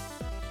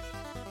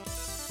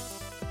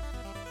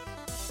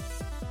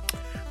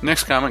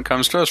 Next comment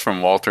comes to us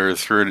from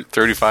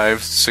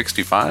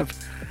Walter3565.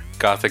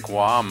 Gothic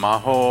wa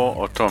maho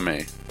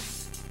otome.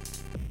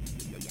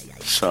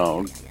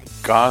 So,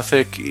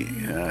 Gothic,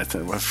 I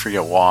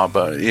forget wa,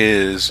 but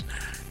is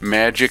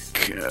magic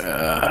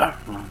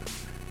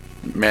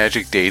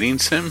dating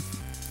sim?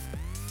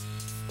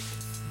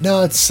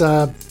 No, it's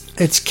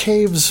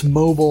Cave's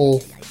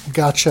mobile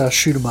gacha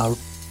shoot 'em up.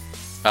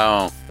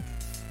 Oh.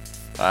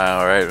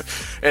 All right.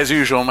 As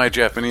usual, my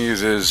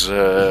Japanese is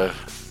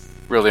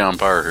really on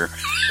par here.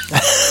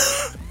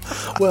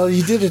 Well,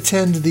 you did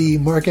attend the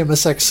Mark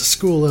MSX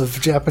School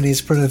of Japanese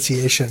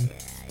Pronunciation.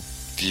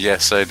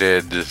 Yes, I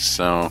did.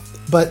 So,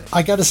 but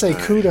I got to say,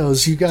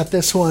 kudos. You got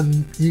this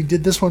one. You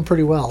did this one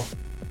pretty well.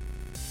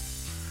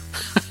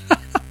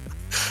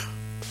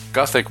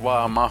 Gothic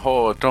wa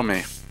maho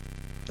otome.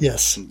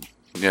 Yes.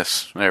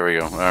 Yes, there we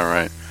go. All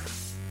right.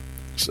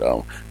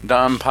 So,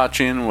 Don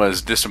Pachin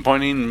was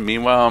disappointing.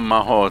 Meanwhile,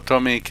 Maho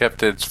Otome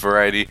kept its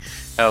variety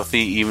healthy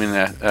even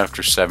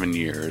after 7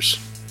 years.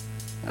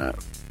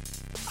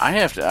 I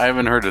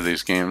haven't heard of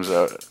these games.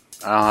 I'll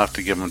have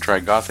to give them a try.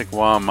 Gothic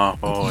wa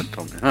Maho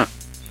Otome. Huh.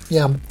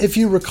 Yeah, if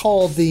you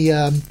recall the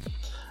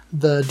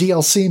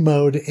DLC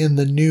mode in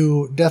the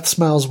new Death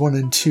Smiles 1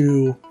 and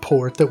 2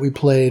 port that we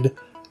played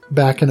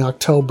back in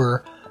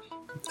October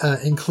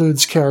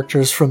includes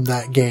characters from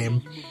that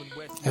game.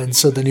 And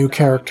so the new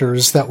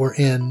characters that were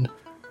in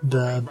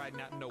the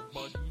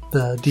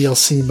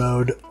DLC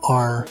mode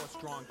are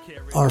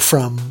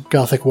from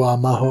Gothic wa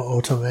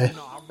Maho Otome.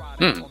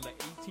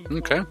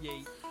 Okay.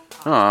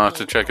 Oh, I'll have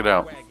to check it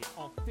out.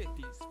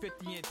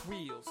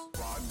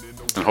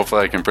 And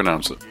hopefully I can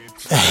pronounce it.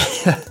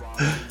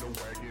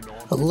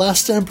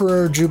 Last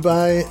Emperor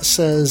Jubai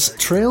says,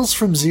 Trails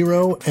from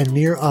Zero and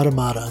Nier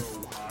Automata.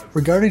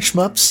 Regarding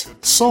shmups,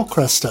 Sol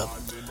Cresta.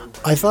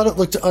 I thought it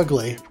looked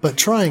ugly, but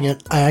trying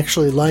it, I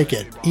actually like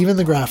it, even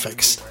the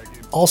graphics.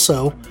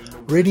 Also,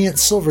 Radiant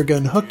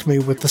Silvergun hooked me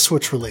with the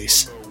Switch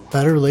release.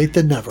 Better late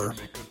than never.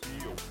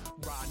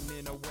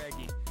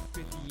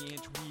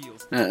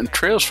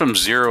 Trails from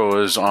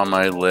Zero is on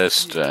my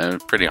list,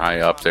 pretty high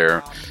up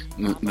there.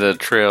 The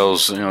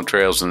trails,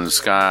 Trails in the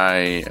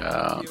Sky.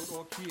 I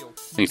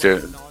think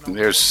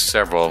there's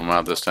several of them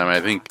out this time. I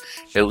think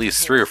at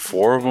least 3 or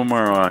 4 of them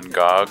are on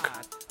GOG.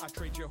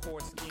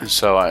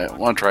 So I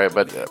want to try it,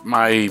 but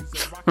my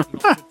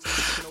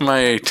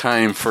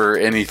time for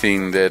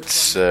anything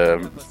that's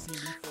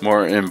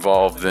more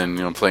involved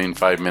than playing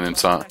 5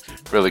 minutes on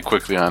really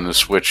quickly on the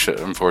Switch,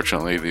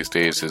 unfortunately these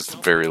days, is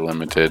very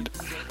limited.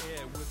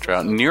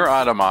 Nier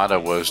Automata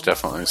was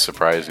definitely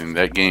surprising.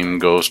 That game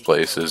goes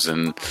places,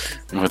 and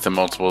with the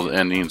multiple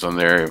endings on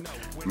there,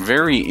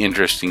 very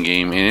interesting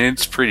game, and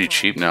it's pretty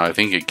cheap now. I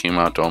think it came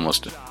out to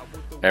almost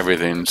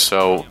everything.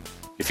 So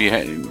if you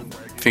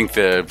think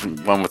the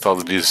one with all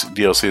the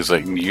DLC is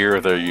like Year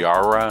of the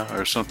Yara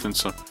or something,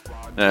 so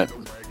that,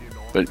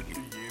 but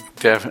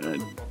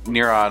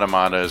Nier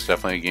Automata is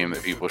definitely a game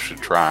that people should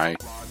try.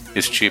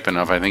 It's cheap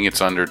enough. I think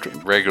it's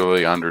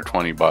regularly under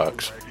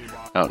 $20.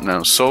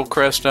 Now Sol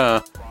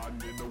Cresta,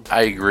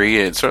 I agree.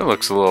 It sort of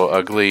looks a little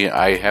ugly.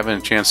 I haven't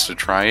a chance to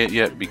try it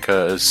yet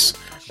because,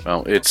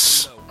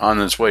 it's on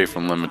its way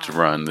from Limited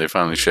Run. They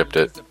finally shipped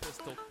it.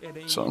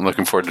 So I'm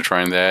looking forward to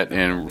trying that.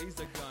 And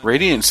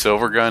Radiant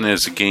Silvergun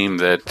is a game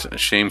that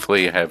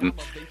shamefully I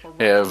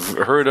have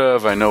heard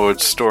of. I know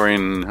its story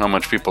and how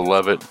much people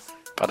love it,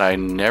 but I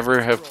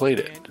never have played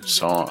it.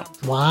 So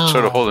wow.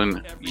 Sort of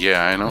holding...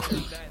 Yeah, I know.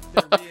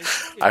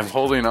 I'm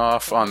holding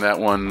off on that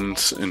one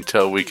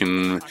until we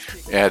can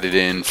add it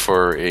in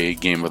for a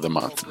game of the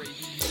month.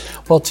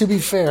 Well, to be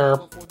fair,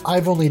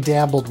 I've only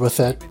dabbled with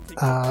it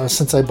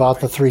since I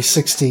bought the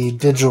 360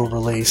 digital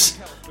release.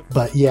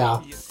 But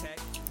yeah,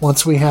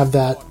 once we have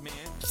that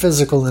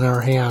physical in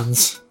our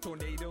hands,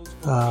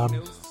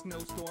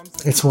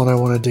 it's one I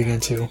want to dig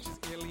into.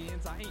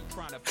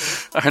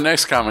 Our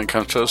next comment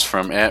comes to us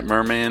from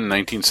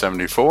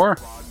 @Merman1974,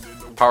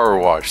 Power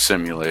Wash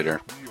Simulator.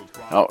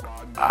 Now,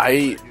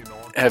 I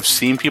have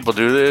seen people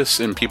do this,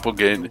 and people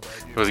get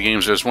with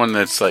games. There's one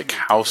that's like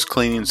house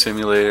cleaning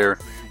simulator,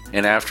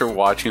 and after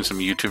watching some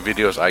YouTube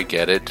videos, I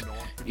get it.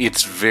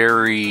 It's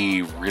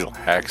very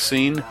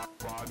relaxing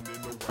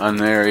on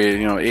there.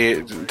 You know,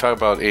 talk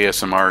about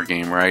ASMR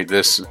game, right?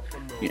 This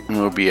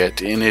will be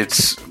it, and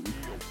it's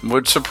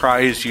would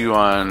surprise you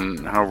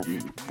on how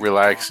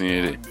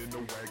relaxing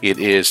it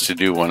is to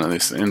do one of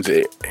these things.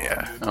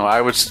 Yeah,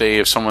 I would say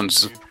if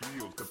someone's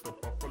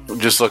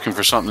just looking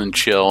for something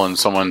chill and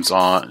someone's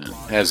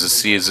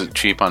sees it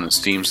cheap on the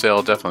Steam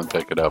sale, definitely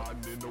pick it up.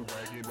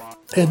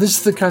 And this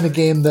is the kind of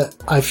game that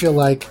I feel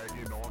like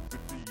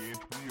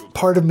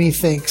part of me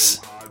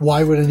thinks,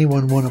 why would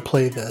anyone want to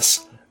play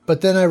this?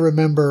 But then I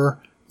remember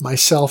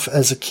myself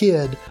as a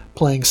kid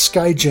playing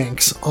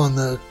Skyjinx on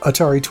the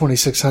Atari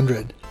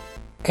 2600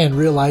 and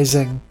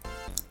realizing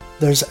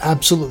there's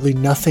absolutely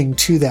nothing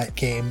to that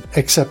game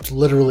except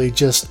literally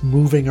just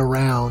moving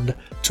around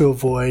to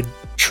avoid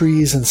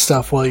trees and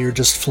stuff while you're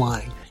just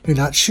flying. You're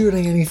not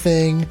shooting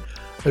anything.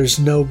 There's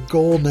no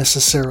goal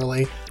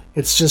necessarily.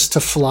 It's just to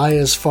fly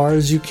as far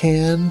as you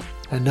can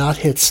and not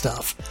hit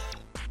stuff.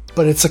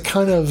 But it's a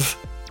kind of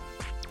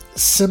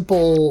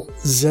simple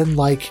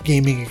Zen-like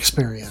gaming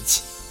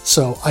experience.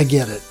 So I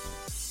get it.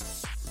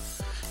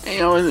 You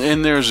know,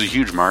 and there's a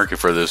huge market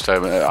for this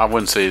type. I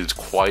wouldn't say it's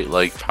quite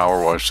like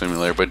Power Wash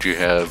Simulator, but you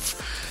have,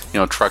 you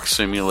know, Truck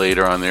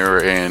Simulator on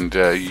there, and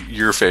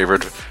your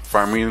favorite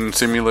Farming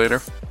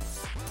Simulator.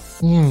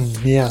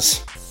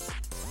 Yes.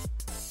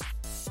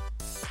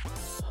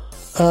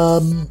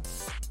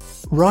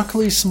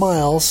 Rockley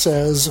Smile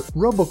says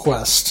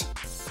RoboQuest.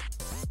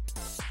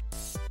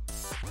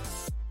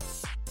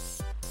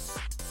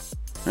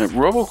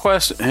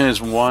 RoboQuest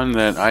is one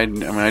that I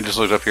just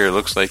looked up here. It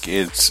looks like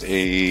it's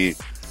a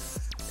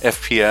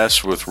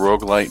FPS with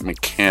roguelite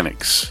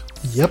mechanics.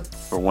 Yep.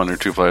 For 1 or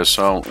 2 players.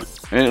 So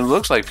it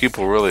looks like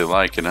people really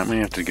like it. I may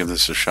have to give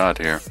this a shot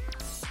here.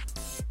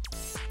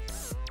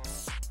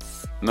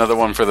 Another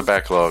one for the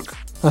backlog.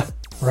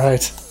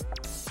 Right.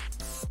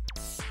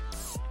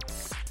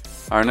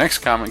 Our next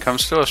comment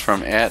comes to us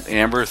from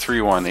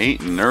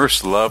 @Amber318,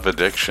 Nurse Love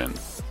Addiction.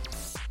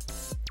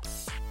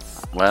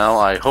 Well,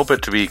 I hope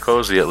it to be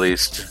cozy at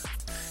least.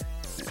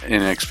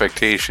 In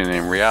expectation.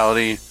 In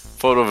reality,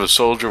 photo of a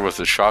soldier with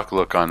a shocked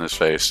look on his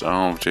face.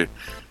 Oh, gee.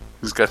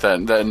 He's got that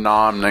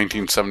Nam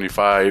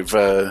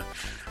 1975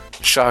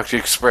 shocked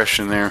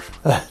expression there.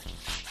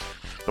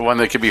 The one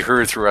that could be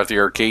heard throughout the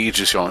arcade,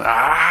 just going,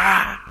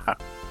 ah!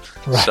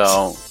 Right.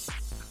 So,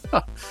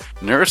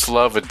 Nurse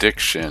Love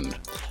Addiction.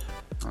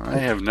 I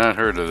have not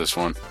heard of this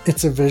one.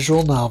 It's a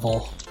visual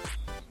novel.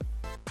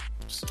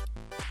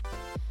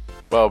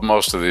 Well,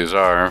 most of these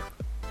are.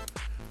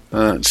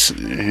 Let's see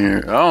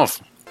here. Oh,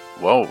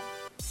 whoa.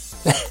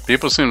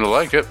 People seem to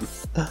like it.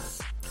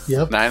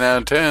 Yep. 9 out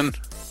of 10.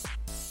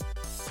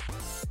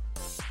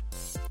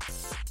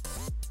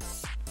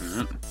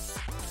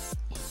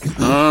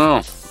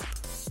 Oh.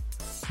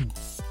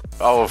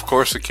 Oh, of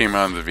course it came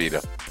out on the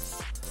Vita.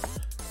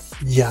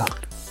 Yeah.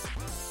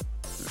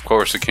 Of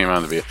course it came out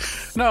on the Vita.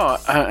 No,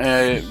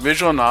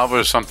 visual novel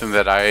is something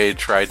that I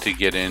tried to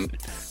get in,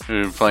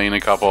 playing a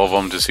couple of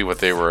them to see what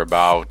they were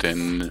about.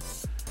 And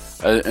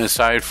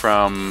aside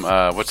from,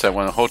 what's that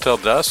one? Hotel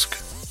Dusk?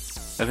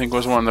 I think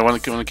was the one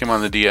that came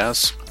on the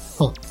DS.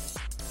 Huh.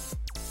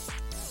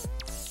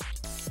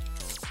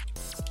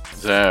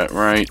 Is that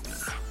right?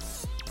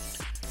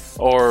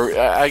 Or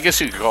I guess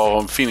you could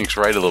call Phoenix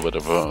Wright a little bit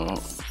of a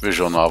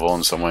visual novel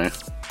in some way.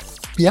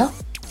 Yeah.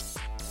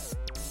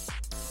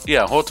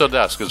 Yeah, Hotel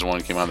Dusk is the one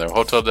that came out there.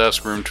 Hotel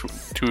Dusk, Room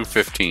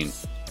 215.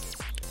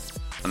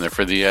 And they're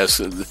for the S.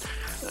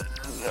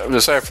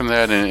 Aside from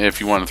that, and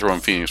if you want to throw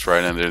in Phoenix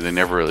Wright in there, they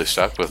never really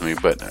stuck with me.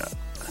 But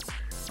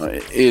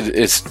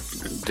it's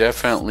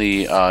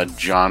definitely a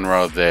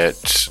genre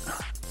that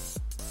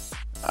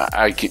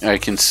I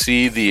can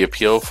see the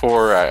appeal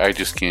for. I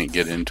just can't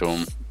get into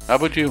them. How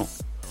about you?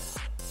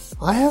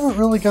 I haven't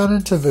really got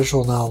into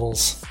visual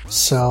novels,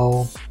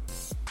 so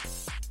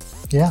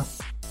yeah.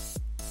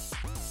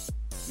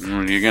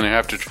 You're gonna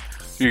have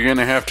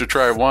to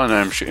try one.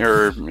 I'm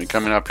sure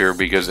coming up here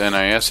because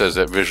NIS has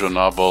that visual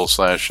novel /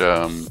 what's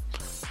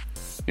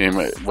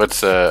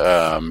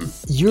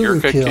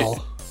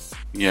Yurikil.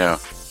 Yeah.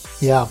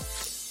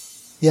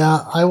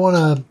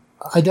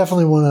 I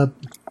definitely want to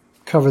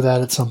cover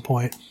that at some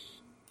point.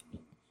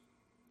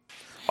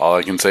 All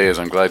I can say is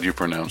I'm glad you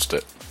pronounced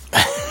it.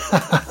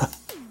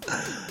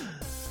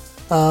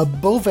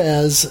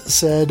 Bovaz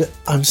said,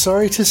 I'm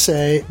sorry to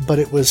say, but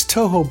it was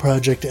Toho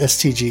Project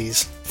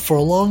STGs. For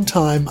a long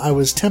time, I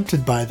was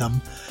tempted by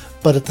them,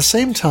 but at the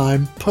same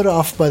time, put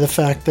off by the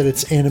fact that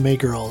it's anime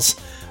girls.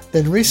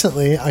 Then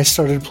recently, I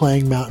started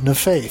playing Mountain of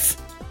Faith,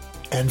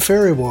 and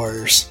Fairy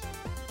Warriors,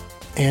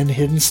 and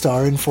Hidden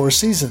Star in Four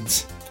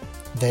Seasons.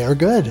 They are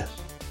good.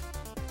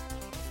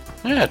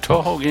 Yeah,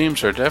 Toho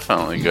games are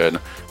definitely good.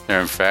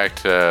 They're, in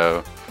fact,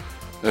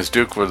 as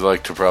Duke would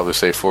like to probably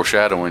say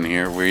foreshadowing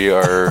here, we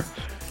are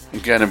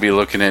going to be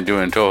looking at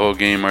doing a Toho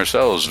game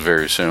ourselves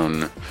very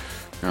soon.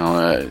 You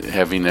know,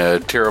 having a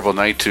terrible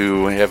night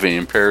to have an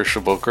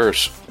imperishable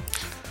curse.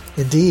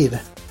 Indeed.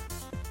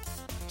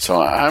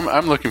 So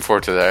I'm looking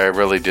forward to that. I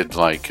really did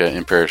like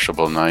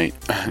Imperishable Night,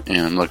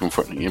 and I'm looking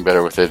forward to getting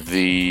better with it.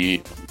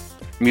 The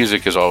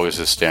music is always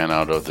a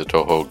standout of the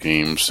Toho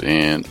games,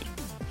 and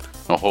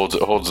it holds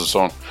its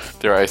own.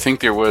 I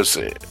think there was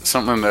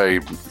something that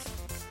I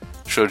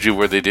showed you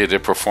where they did a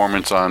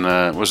performance on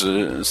was it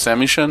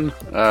Samishin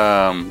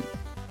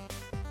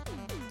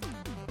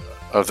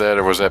of that,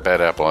 or was that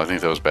Bad Apple? I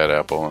think that was Bad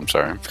Apple. I'm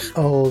sorry.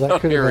 Oh,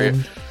 that could have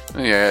been.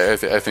 Yeah,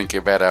 I think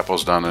Bad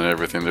Apple's done and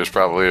everything. There's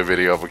probably a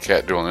video of a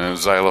cat doing a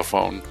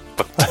xylophone.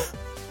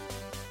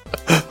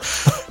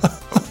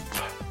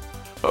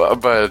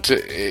 But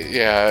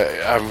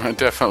yeah, I'm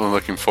definitely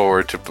looking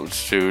forward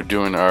to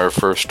doing our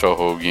first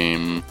Toho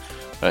game,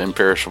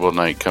 Imperishable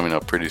Night, coming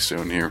up pretty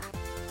soon here.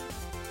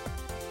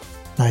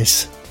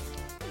 Nice.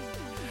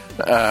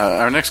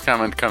 Our next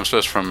comment comes to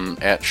us from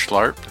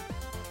 @Schlarp.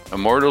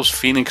 Immortals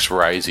Phoenix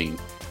Rising.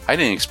 I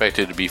didn't expect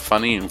it to be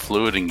funny and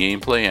fluid in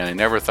gameplay, and I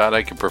never thought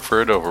I could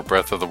prefer it over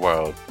Breath of the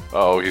Wild.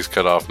 Oh, he's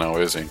cut off now,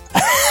 is he?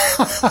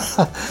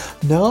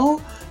 No.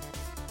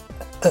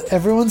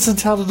 Everyone's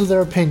entitled to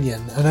their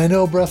opinion, and I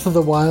know Breath of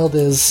the Wild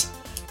is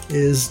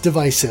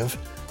divisive.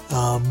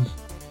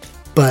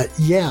 But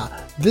yeah,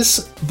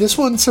 this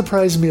one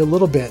surprised me a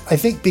little bit. I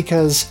think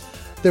because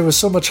there was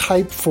so much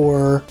hype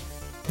for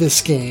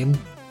this game,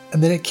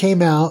 and then it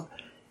came out,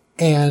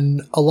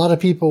 and a lot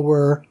of people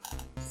were,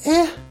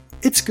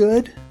 it's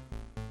good.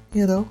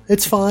 You know,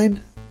 it's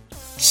fine.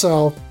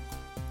 So,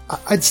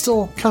 I'd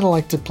still kind of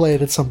like to play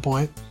it at some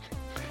point.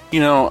 You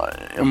know,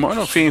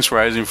 Immortal Phoenix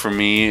Rising for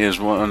me is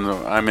one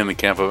I'm in the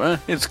camp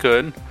of, it's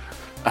good.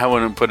 I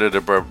wouldn't put it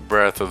above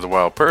Breath of the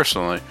Wild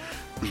personally.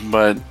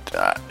 But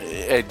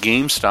at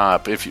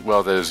GameStop, if you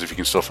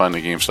can still find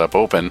the GameStop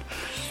open,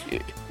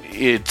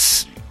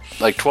 it's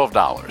like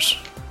 $12.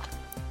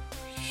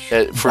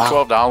 For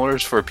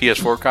 $12 for a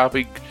PS4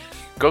 copy,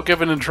 go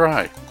give it a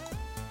try.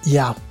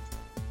 Yeah,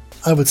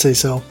 I would say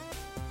so.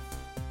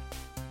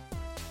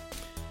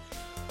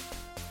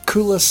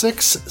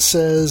 Kula6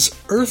 says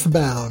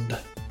Earthbound.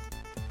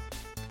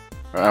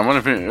 I wonder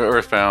if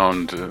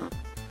Earthbound.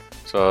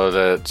 So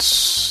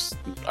that's.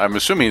 I'm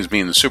assuming it's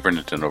being the Super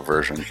Nintendo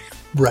version.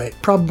 Right.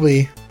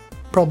 Probably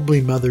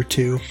Mother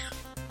 2.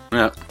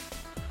 Yeah.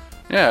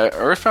 Yeah,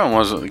 Earthbound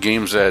was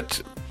games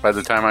that by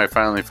the time I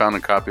finally found a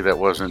copy that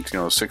wasn't,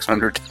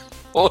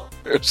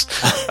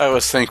 $600, I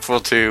was thankful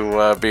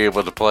to be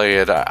able to play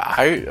it.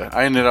 I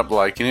ended up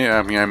liking it.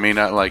 I mean, I may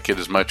not like it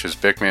as much as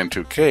Pikmin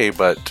 2K,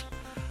 but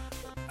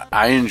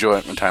I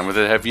enjoy my time with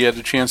it. Have you had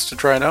a chance to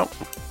try it out?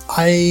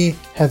 I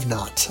have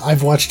not.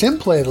 I've watched him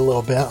play it a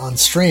little bit on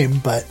stream,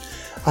 but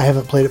I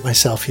haven't played it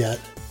myself yet.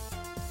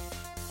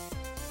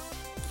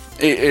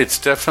 It's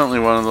definitely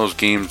one of those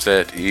games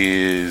that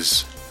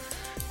is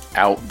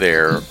out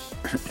there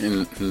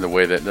in the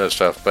way that does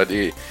stuff, but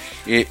it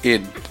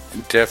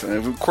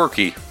definitely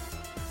quirky.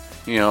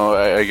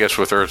 I guess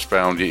with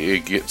Earthbound,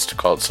 it gets to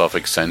call itself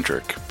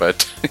eccentric,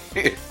 but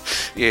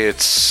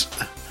it's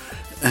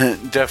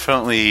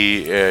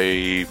definitely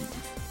a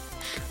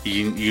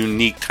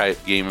unique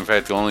type game. In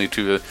fact, the only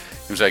two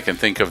games I can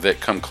think of that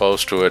come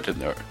close to it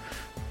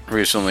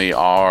recently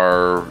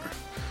are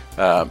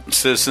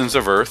Citizens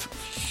of Earth,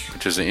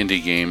 which is an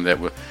indie game that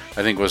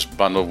I think was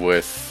bundled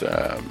with.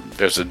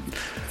 There's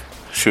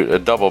a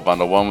double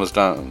bundle. One was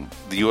done.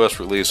 The U.S.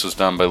 release was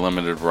done by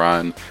Limited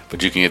Run,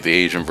 but you can get the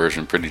Asian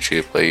version pretty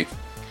cheaply.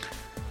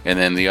 And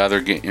then the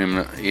other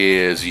game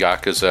is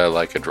Yakuza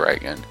Like a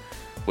Dragon,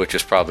 which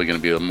is probably going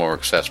to be more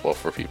accessible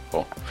for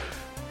people.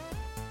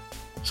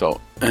 So,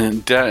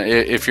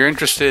 if you're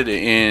interested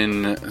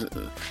in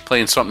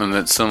playing something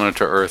that's similar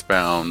to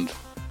Earthbound,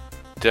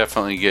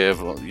 definitely give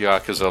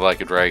Yakuza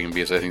Like a Dragon,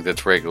 because I think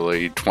that's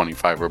regularly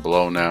 $25 or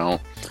below now.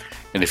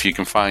 And if you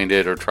can find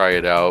it or try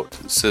it out,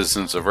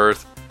 Citizens of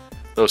Earth.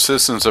 Though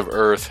Citizens of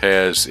Earth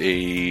has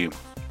a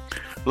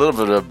little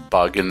bit of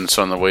bug in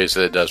some of the ways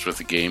that it does with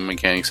the game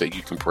mechanics, that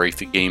you can break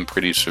the game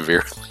pretty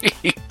severely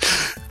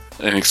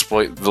and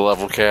exploit the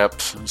level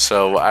caps.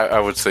 So I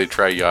would say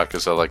try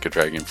Yakuza Like a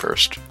Dragon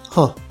first.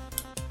 Huh.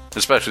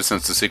 Especially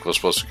since the sequel is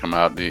supposed to come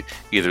out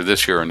either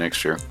this year or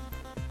next year.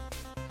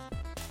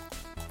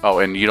 Oh,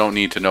 and you don't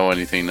need to know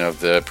anything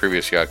of the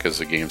previous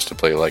Yakuza games to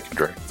play Like a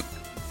Dragon.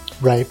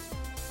 Right.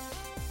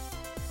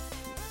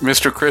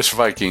 Mr. Chris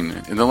Viking.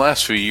 In the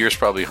last few years,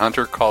 probably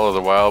Hunter, Call of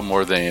the Wild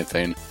more than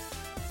anything.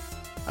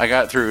 I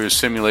got through his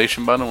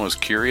simulation bundle and was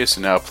curious,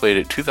 and now played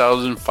it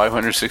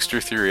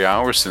 2,563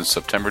 hours since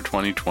September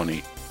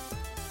 2020.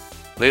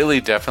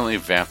 Lately, definitely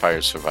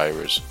Vampire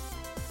Survivors.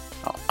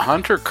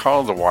 Hunter,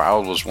 Call of the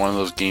Wild was one of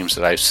those games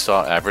that I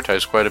saw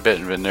advertised quite a bit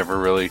and never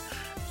really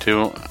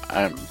to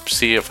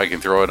see if I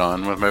can throw it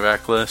on with my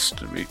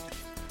backlist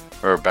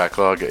or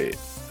backlog. It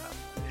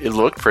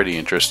looked pretty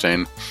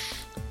interesting.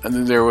 And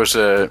then there was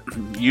a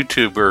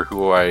YouTuber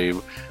who I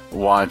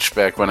watched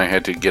back when I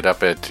had to get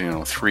up at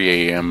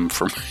 3 a.m.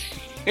 for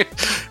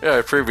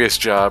my previous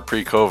job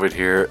pre-COVID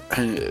here,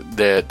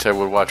 that I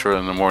would watch her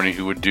in the morning,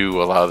 who would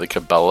do a lot of the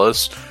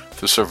Cabela's,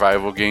 the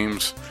survival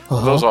games.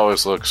 Uh-huh. Those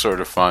always look sort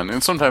of fun,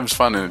 and sometimes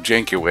fun in a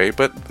janky way,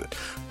 but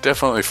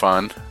definitely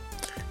fun.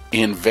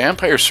 And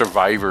Vampire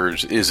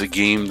Survivors is a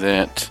game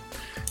that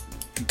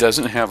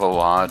doesn't have a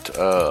lot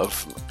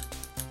of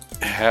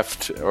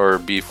heft or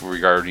beef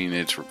regarding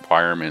its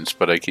requirements,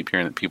 but I keep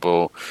hearing that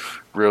people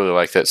really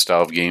like that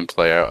style of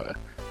gameplay.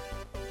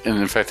 And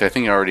in fact, I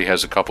think it already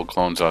has a couple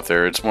clones out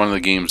there. It's one of the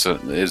games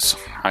that is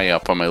high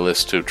up on my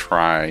list to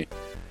try.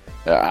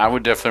 I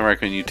would definitely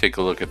recommend you take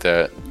a look at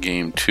that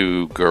game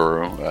too,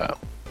 Guru.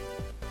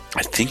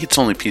 I think it's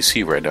only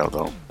PC right now,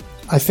 though.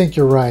 I think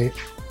you're right.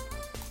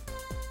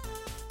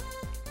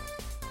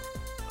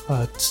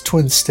 It's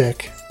twin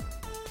stick.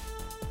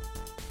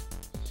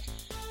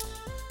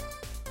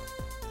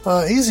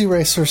 Easy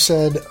Racer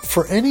said,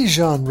 for any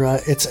genre,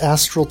 it's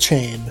Astral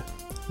Chain.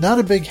 Not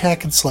a big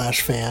hack and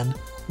slash fan.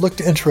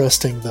 Looked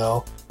interesting,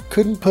 though.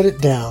 Couldn't put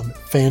it down.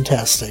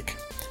 Fantastic.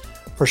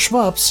 For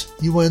shmups,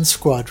 UN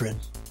Squadron.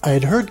 I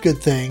had heard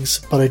good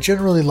things, but I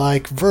generally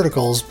like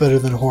verticals better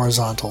than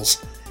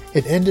horizontals.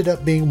 It ended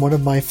up being one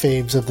of my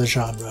faves of the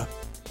genre.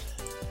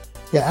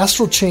 Yeah,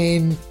 Astral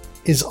Chain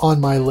is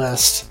on my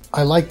list.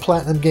 I like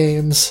Platinum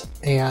games,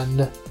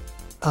 and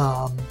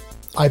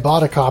I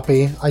bought a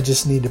copy. I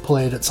just need to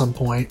play it at some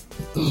point.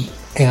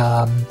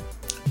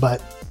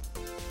 But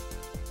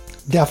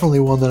definitely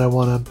one that I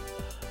want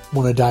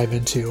to dive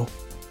into.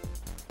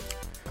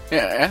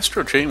 Yeah,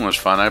 Astral Chain was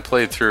fun. I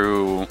played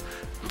through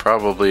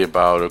probably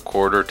about a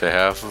quarter to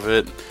half of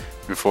it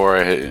before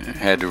I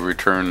had to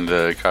return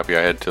the copy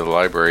I had to the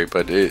library,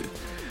 but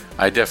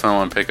I definitely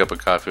want to pick up a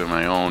copy of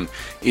my own.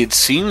 It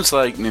seems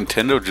like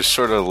Nintendo just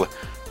sort of...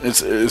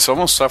 It's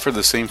almost suffered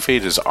the same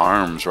fate as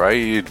ARMS, right?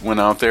 It went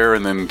out there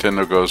and then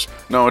Nintendo goes,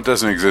 no, it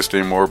doesn't exist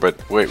anymore,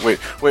 but wait,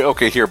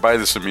 okay, here, buy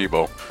this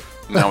amiibo.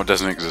 Now it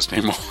doesn't exist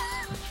anymore.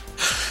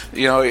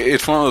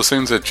 It's one of those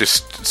things that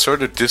just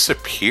sort of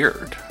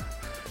disappeared.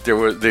 They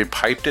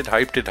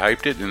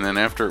hyped it, and then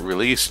after it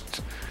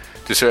released,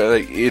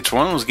 it's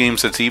one of those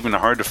games that's even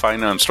hard to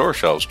find on store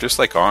shelves, just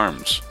like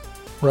ARMS.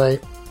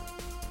 Right.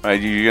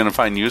 You're going to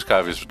find used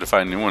copies to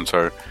find new ones.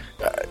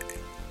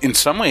 In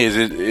some ways,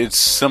 it's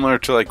similar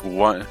to like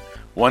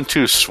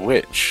 1-2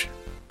 Switch.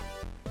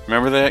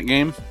 Remember that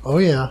game? Oh,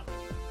 yeah.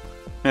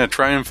 Yeah,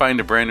 try and find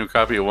a brand new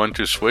copy of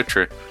 1-2 Switch.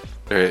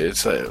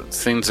 It's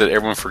things that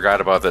everyone forgot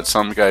about that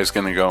some guy's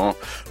going to go,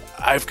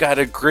 I've got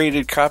a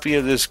graded copy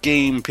of this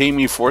game, pay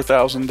me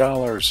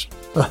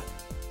 $4,000.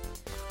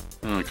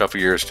 In a couple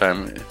years'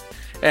 time.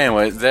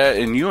 Anyway, that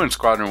and UN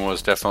Squadron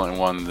was definitely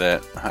one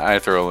that I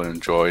thoroughly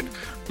enjoyed.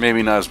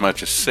 Maybe not as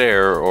much as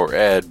Sarah or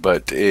Ed,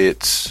 but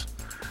it's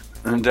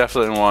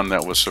definitely one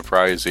that was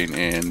surprising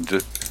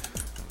and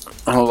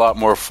a lot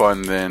more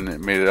fun than it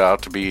made it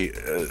out to be,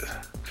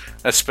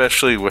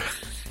 especially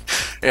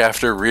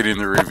after reading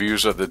the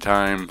reviews at the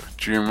time.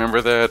 Do you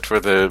remember that, for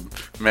the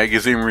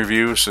magazine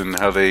reviews and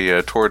how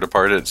they tore it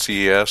apart at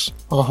CES?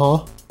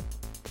 Uh-huh.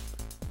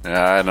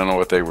 Yeah, I don't know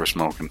what they were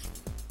smoking.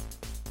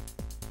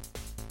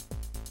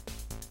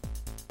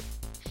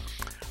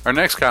 Our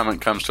next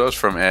comment comes to us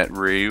from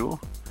 @Ryu.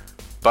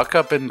 Buck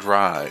Up and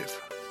Drive.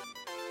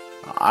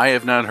 I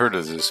have not heard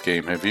of this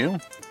game, have you?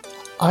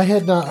 I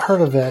had not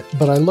heard of it,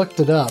 but I looked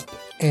it up,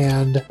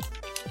 and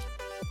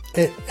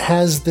it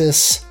has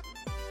this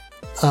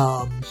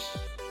art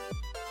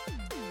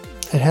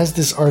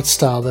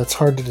style that's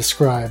hard to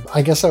describe.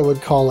 I guess I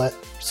would call it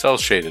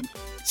cel-shaded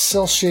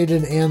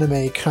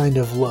anime kind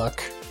of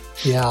look.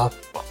 Yeah.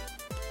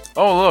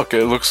 Oh, look,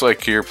 it looks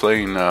like you're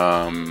playing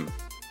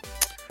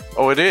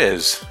oh, it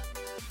is.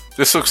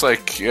 This looks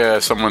like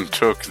someone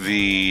took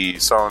the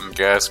song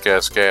Gas,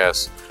 Gas,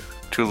 Gas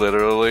too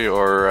literally,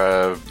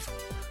 or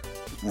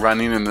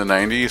running in the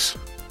 90s.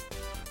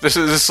 This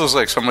looks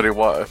like somebody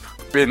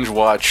binge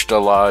watched a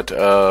lot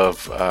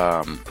of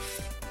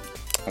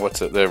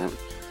the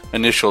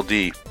Initial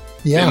D.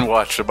 Yeah. Binge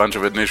watched a bunch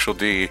of Initial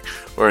D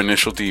or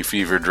Initial D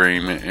Fever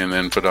Dream, and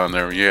then put on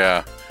there.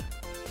 Yeah,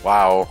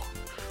 wow,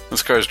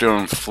 this car's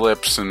doing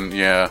flips, and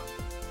yeah,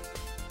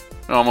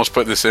 I almost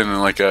put this in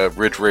like a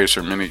Ridge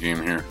Racer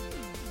minigame here.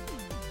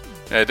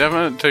 Yeah,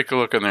 definitely take a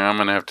look in there. I'm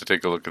gonna have to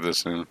take a look at this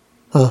soon.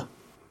 Huh.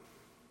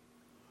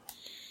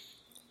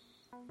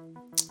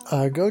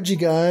 Goji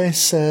Guy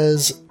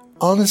says,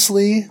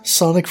 honestly,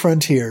 Sonic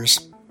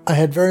Frontiers. I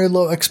had very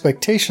low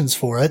expectations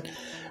for it,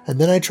 and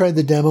then I tried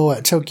the demo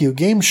at Tokyo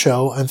Game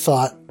Show and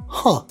thought,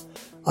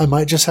 I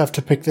might just have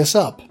to pick this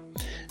up.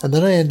 And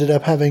then I ended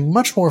up having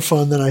much more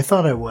fun than I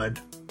thought I would,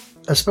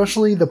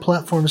 especially the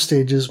platform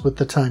stages with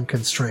the time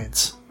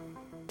constraints.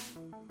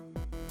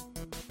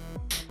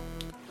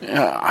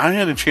 Yeah, I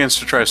had a chance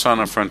to try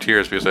Sonic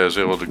Frontiers because I was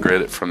able to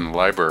grade it from the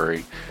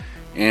library,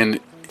 and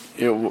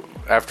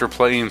after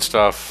playing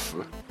stuff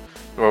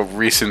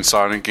recent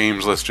Sonic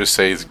games, let's just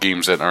say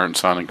games that aren't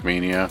Sonic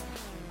Mania,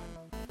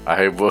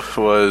 I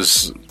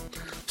was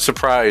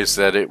surprised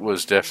that it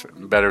was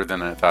better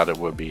than I thought it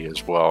would be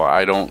as well.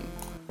 I don't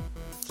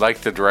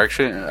like the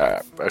direction.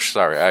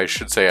 I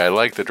should say I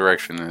like the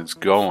direction it's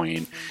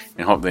going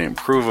and hope they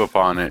improve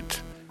upon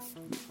it.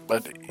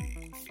 But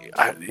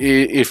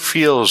it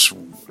feels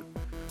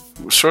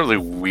sort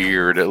of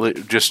weird,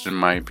 just in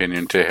my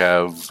opinion, to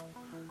have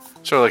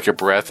sort of like a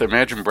Breath.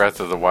 Imagine Breath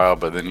of the Wild,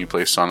 but then you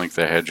play Sonic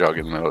the Hedgehog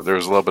in the middle. There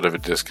was a little bit of a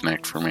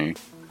disconnect for me.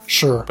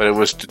 Sure. But it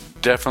was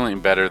definitely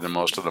better than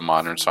most of the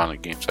modern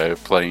Sonic games I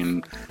have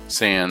played.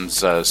 Sans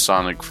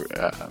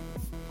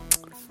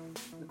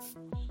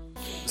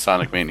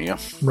Sonic Mania.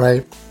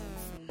 Right.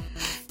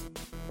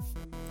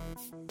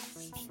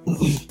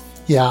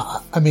 Yeah,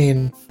 I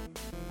mean,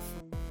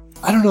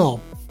 I don't know.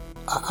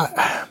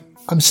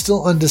 I'm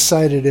still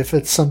undecided if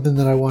it's something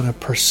that I want to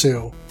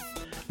pursue.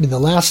 I mean, the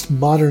last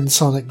modern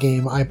Sonic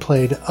game I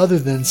played other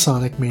than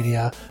Sonic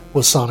Mania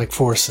was Sonic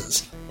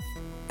Forces.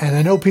 And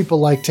I know people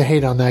like to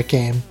hate on that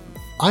game.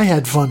 I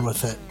had fun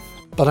with it,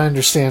 but I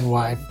understand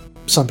why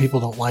some people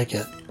don't like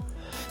it.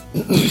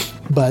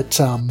 But,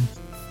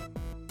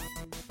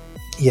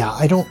 yeah,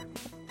 I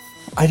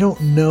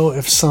don't know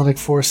if Sonic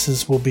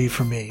Forces will be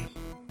for me.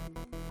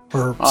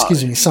 Or,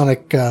 excuse me,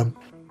 Sonic...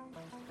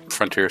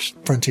 Frontiers.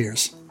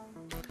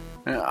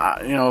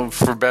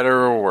 For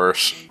better or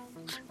worse,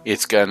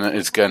 it's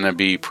gonna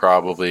be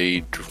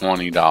probably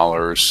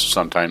 $20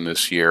 sometime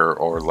this year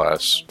or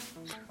less.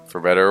 For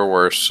better or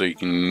worse, so you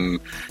can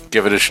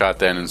give it a shot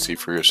then and see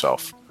for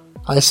yourself.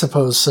 I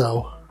suppose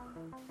so.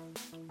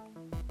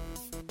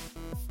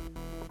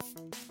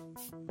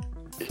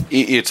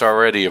 It's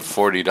already a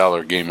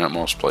 $40 game at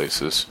most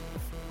places.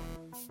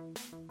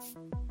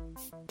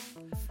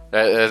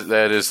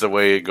 That is the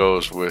way it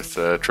goes with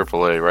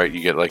AAA, right?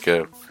 You get like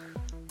a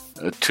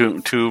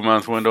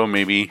 2-month window,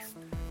 maybe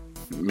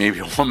a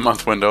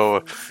 1-month window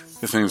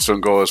if things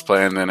don't go as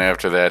planned. Then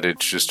after that,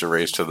 it's just a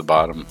race to the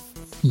bottom.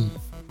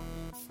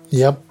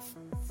 Yep.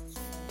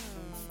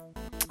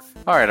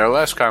 All right, our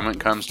last comment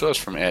comes to us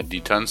from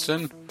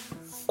 @DTunston.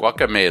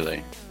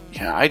 Guacamelee.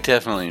 Yeah, I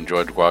definitely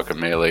enjoyed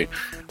Guacamelee.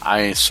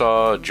 I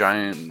saw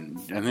I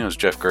think it was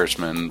Jeff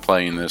Gerstmann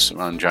playing this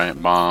on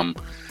Giant Bomb.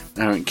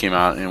 And it came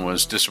out and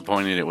was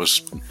disappointed it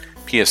was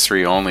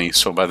PS3 only.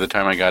 So by the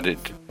time I got it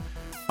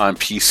on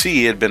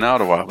PC, it had been out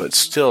a while. But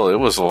still, it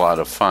was a lot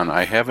of fun.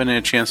 I haven't had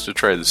a chance to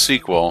try the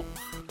sequel,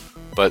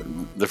 but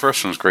the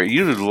first one was great.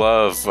 You'd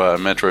love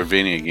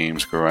Metroidvania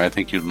games, Guru. I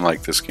think you'd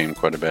like this game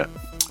quite a bit.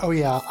 Oh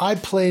yeah, I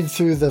played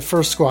through the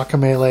first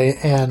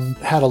Guacamelee and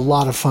had a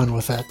lot of fun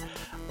with it.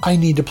 I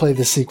need to play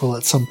the sequel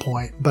at some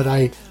point, but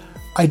I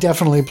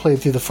definitely played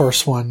through the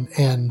first one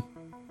and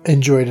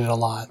enjoyed it a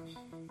lot.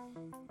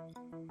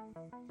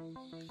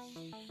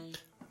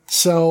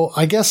 So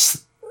I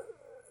guess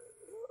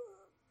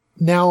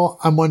now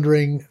I'm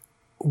wondering,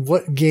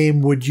 what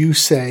game would you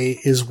say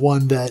is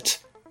one that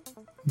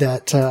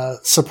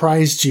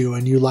surprised you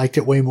and you liked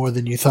it way more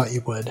than you thought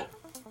you would?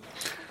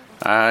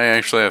 I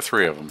actually have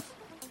 3 of them.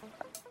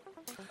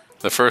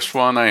 The first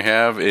one I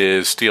have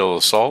is Steel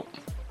Assault.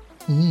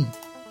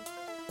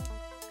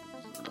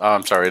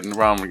 I'm sorry,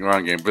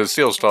 wrong game. But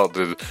Steel Assault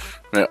did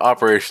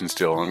Operation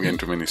Steel. I'm getting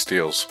too many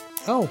steals.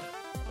 Oh,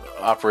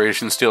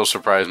 Operation Steel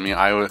surprised me.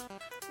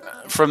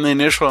 From the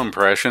initial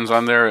impressions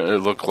on there, it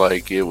looked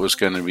like it was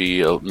going to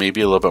be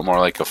maybe a little bit more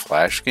like a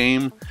Flash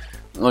game.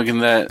 Looking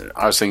at that,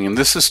 I was thinking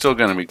this is still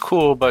going to be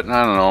cool, but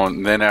I don't know.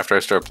 And then after I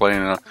started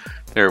playing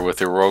there with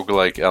the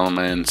roguelike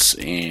elements,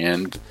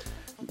 and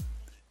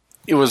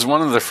it was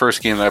one of the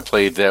first games I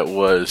played that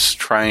was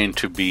trying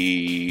to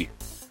be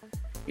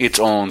its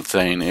own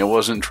thing. It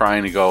wasn't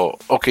trying to go,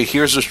 okay,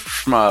 here's a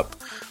shmup,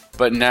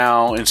 but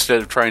now instead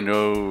of trying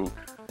to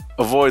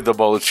avoid the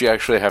bullets, you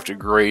actually have to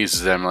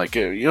graze them. Like,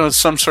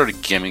 some sort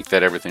of gimmick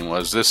that everything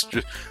was. This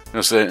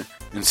just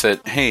said,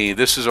 hey,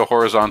 this is a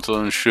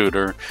horizontal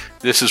shooter.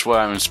 This is what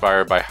I'm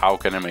inspired by. How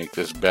can I make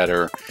this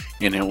better?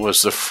 And it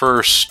was the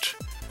first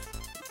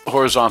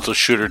horizontal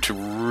shooter to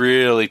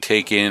really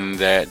take in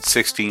that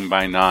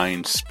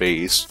 16:9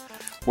 space,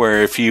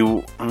 where if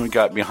you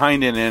got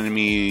behind an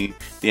enemy,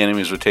 the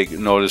enemies would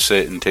notice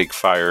it and take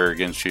fire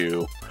against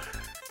you.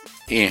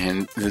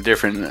 And the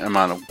different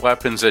amount of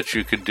weapons that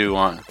you could do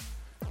on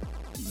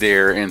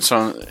there, and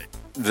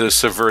the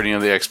subverting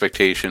of the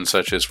expectations,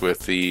 such as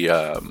with the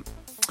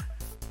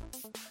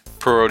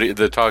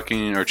the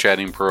talking or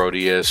chatting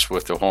Parodius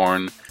with the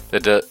horn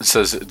that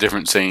says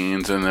different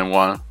sayings, and then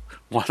one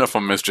of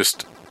them is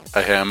just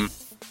a hem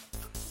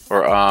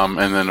or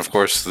and then of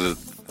course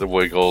the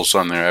Wiggles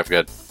on there. I've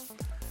got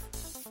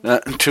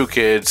 2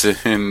 kids,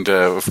 and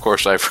of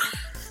course I've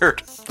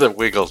heard the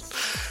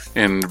Wiggles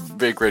in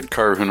Big Red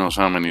Car who knows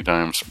how many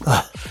times.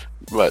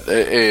 But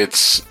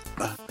it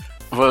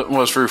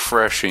was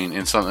refreshing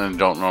and something I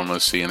don't normally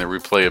see, and the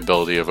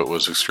replayability of it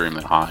was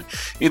extremely high.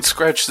 It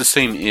scratched the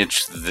same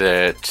itch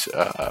that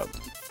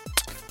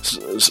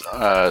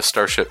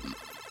Starship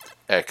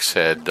X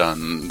had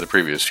done the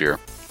previous year.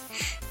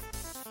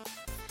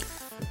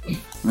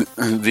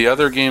 The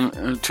other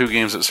two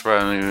games that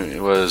surprised me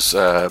was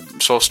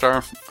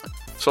Soulstar.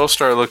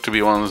 Soulstar looked to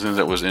be one of the things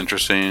that was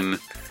interesting.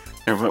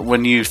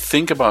 When you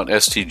think about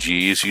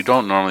STGs, you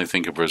don't normally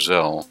think of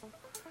Brazil.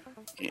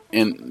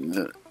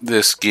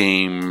 This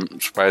game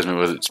surprised me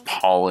with its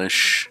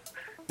polish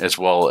as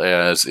well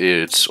as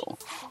its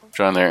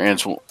genre there, and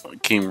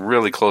it came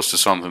really close to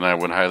something I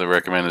would highly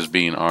recommend as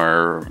being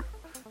our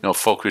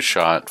focus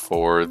shot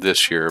for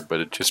this year, but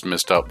it just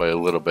missed out by a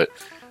little bit.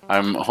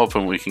 I'm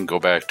hoping we can go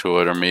back to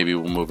it, or maybe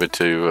we'll move it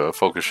to a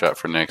focus shot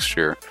for next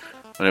year.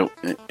 But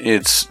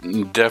it's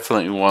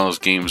definitely one of those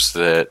games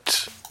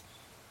that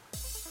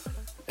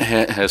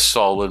has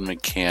solid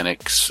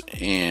mechanics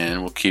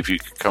and will keep you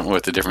coming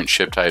with the different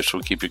ship types.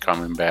 Will keep you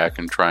coming back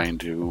and trying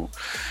to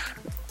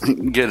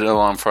get it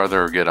along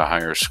farther or get a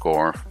higher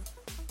score.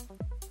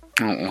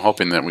 I'm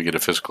hoping that we get a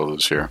physical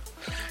this year.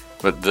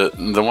 But the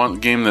one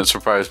game that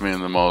surprised me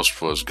the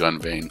most was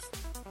Gunvein.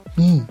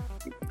 And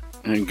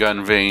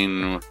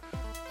Gunvein,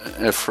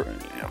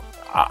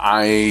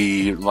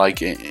 I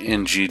like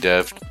NG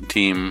Dev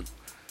team,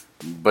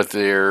 but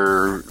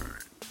their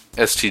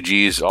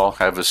STGs all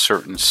have a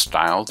certain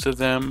style to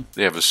them.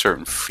 They have a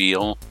certain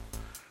feel.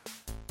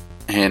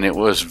 And it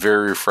was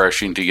very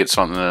refreshing to get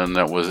something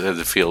that had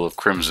the feel of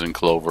Crimson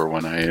Clover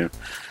when I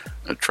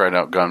tried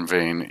out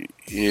Gunvein.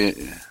 It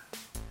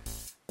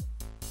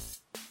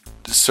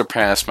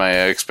surpassed my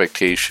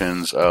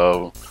expectations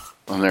on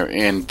their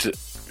end.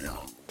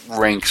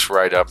 Ranks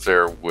right up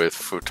there with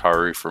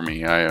Futari for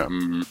me. I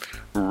am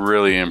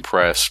really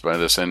impressed by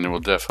this, and we'll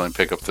definitely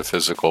pick up the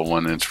physical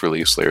when it's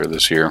released later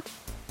this year.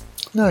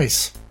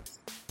 Nice.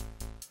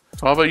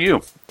 How about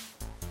you?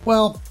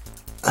 Well,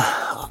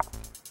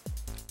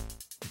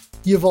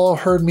 you've all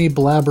heard me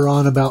blabber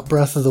on about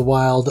Breath of the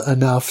Wild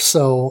enough,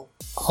 so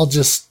I'll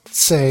just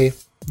say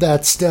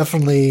that's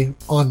definitely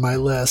on my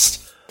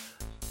list.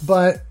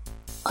 But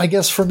I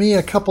guess for me,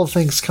 a couple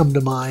things come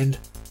to mind.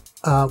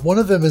 One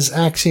of them is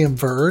Axiom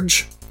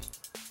Verge.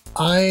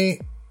 I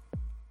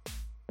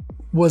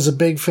was a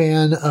big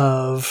fan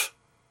of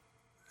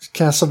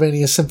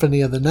Castlevania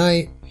Symphony of the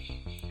Night,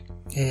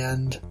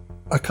 and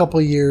a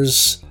couple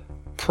years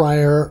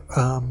prior,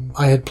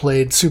 I had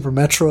played Super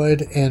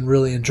Metroid and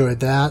really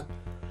enjoyed that.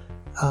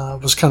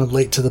 Was kind of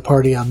late to the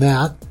party on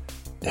that.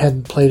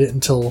 Hadn't played it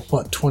until,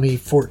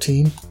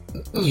 2014?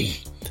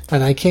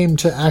 And I came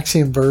to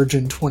Axiom Verge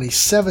in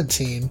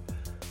 2017,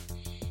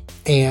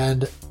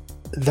 and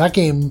that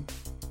game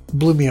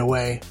blew me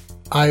away.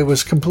 I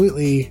was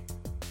completely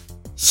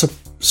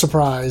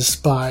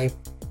surprised by,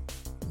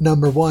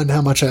 number one,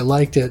 how much I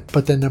liked it,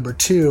 but then number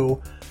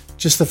two,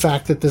 just the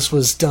fact that this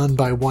was done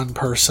by one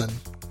person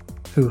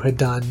who had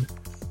done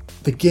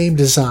the game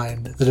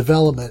design, the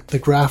development, the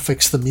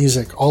graphics, the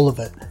music, all of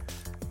it.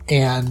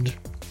 And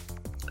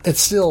it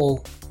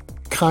still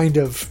kind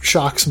of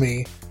shocks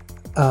me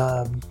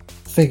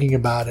thinking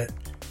about it.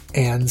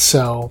 And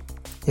so,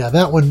 yeah,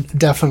 that one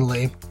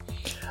definitely.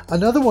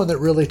 Another one that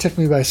really took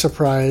me by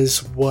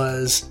surprise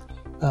was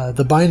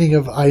The Binding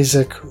of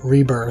Isaac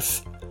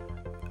Rebirth.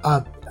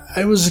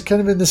 I was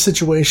kind of in this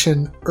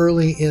situation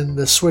early in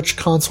the Switch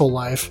console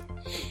life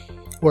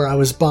where I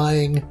was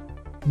buying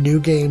new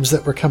games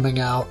that were coming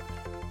out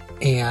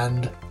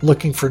and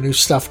looking for new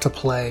stuff to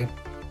play.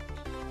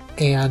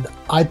 And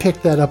I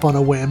picked that up on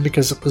a whim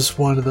because it was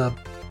one of the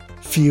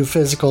few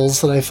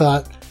physicals that I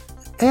thought,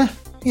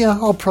 yeah,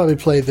 I'll probably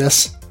play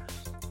this.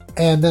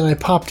 And then I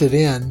popped it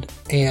in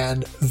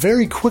and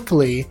very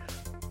quickly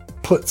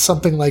put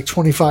something like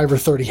 25 or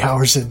 30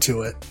 hours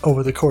into it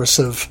over the course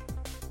of,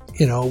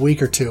 a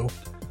week or two.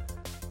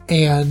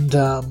 And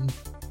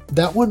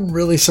that one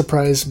really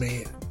surprised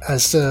me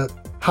as to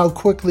how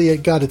quickly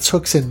it got its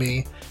hooks in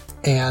me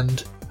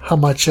and how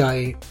much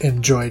I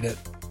enjoyed it.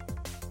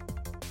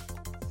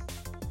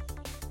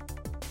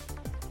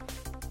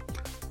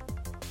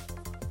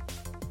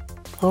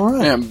 All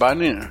right.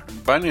 Yeah,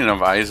 Binding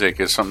of Isaac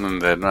is something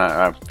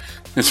that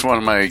it's one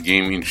of my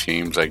gaming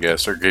shames, I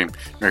guess, or game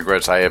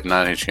regrets. I have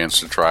not had a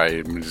chance to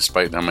try,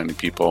 despite how many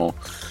people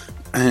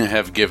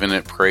have given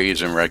it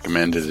praise and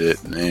recommended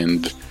it.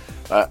 And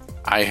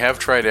I have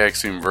tried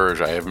Axiom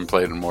Verge. I haven't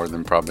played it more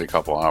than probably a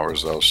couple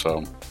hours, though,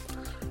 so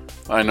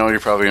I know you're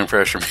probably going to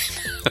pressure me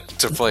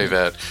to play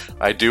that.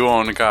 I do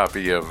own a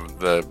copy of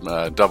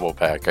the double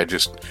pack. I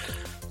just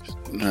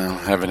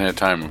haven't had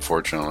time,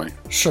 unfortunately.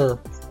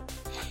 Sure.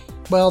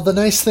 Well, the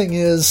nice thing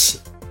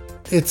is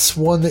it's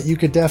one that you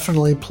could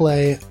definitely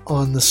play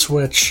on the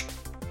Switch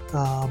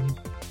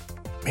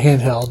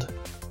handheld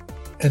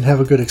and have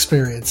a good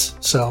experience.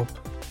 So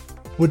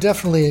would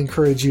definitely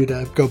encourage you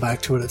to go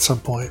back to it at some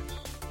point.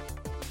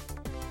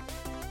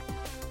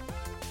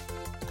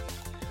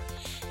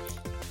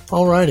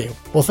 Alrighty.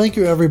 Well, thank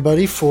you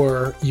everybody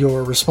for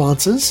your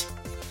responses.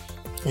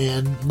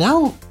 And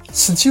now,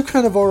 since you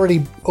kind of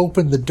already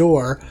opened the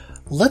door,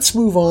 let's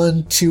move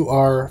on to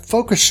our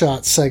Focus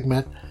Shot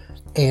segment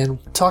and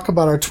talk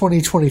about our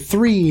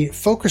 2023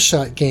 Focus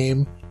Shot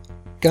game,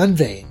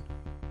 Gunvein.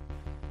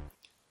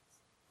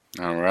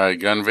 All right,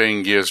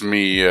 Gunvein gives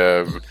me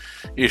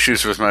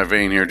issues with my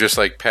vein here, just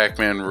like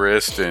Pac-Man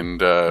wrist and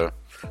there's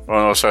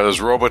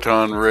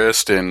Roboton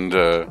wrist and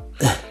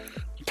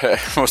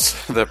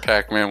what's the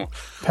Pac-Man?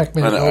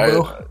 Pac-Man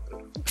elbow.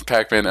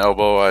 Pac-Man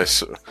elbow. I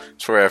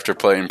swear, after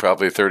playing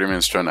probably 30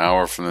 minutes to an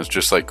hour from this,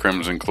 just like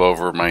Crimson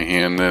Clover, my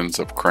hand ends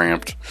up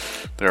cramped.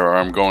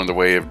 I'm going the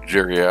way of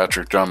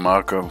geriatric John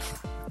Mako.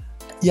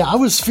 Yeah, I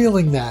was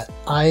feeling that.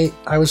 I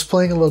was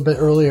playing a little bit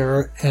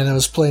earlier, and I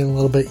was playing a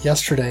little bit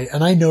yesterday,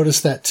 and I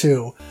noticed that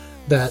too.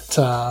 That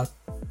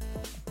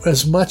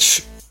as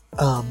much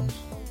kind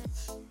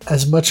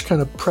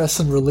of press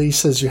and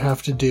release as you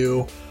have to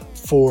do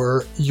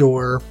for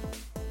your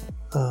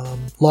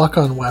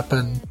lock-on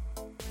weapon,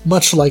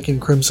 much like in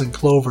Crimson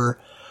Clover,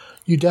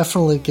 you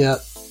definitely get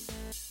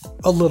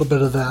a little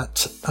bit of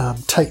that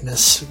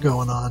tightness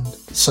going on.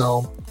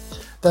 So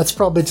that's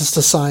probably just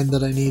a sign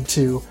that I need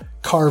to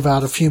carve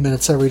out a few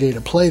minutes every day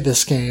to play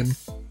this game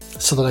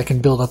so that I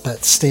can build up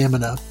that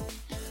stamina.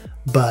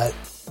 But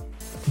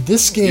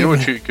this game... You know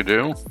what you could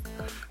do?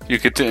 You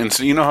could,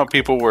 you know how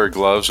people wear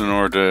gloves in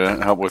order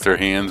to help with their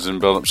hands and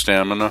build up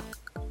stamina?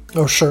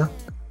 Oh, sure.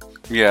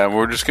 Yeah,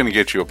 we're just going to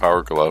get you a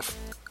power glove.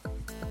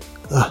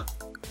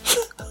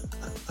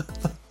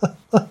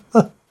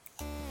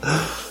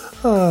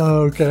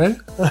 Okay.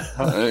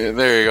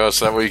 There you go.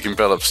 So that way you can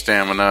build up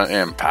stamina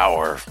and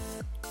power.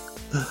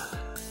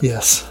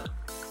 Yes.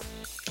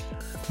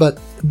 But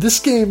this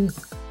game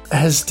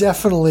has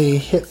definitely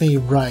hit me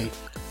right.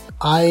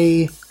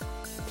 I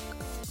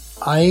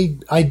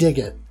dig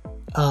it.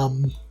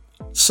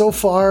 So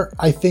far,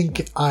 I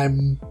think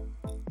I'm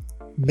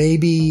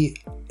maybe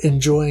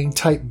enjoying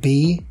Type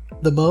B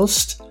the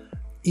most,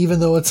 even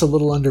though it's a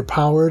little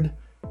underpowered.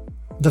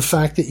 The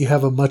fact that you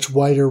have a much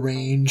wider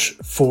range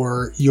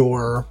for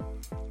your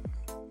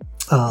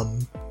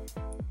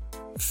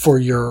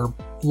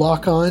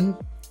lock-on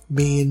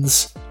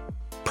means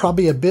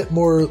probably a bit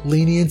more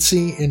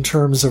leniency in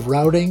terms of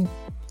routing.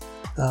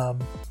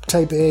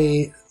 Type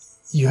A,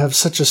 you have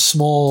such a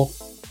small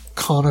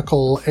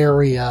conical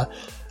area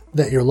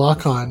that your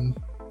lock-on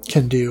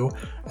can do,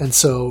 and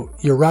so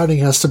your routing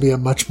has to be a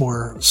much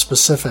more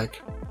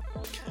specific.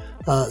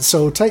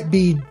 So Type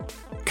B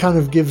kind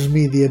of gives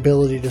me the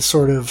ability to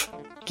sort of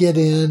get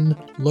in,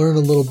 learn a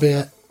little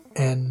bit,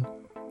 and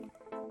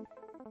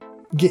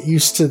get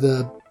used to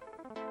the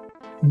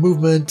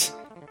movement,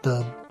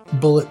 the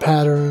bullet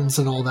patterns,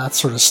 and all that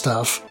sort of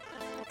stuff.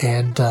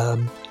 And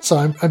so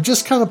I'm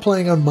just kind of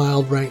playing on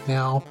mild right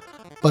now,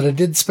 but I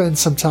did spend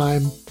some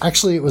time.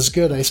 Actually, it was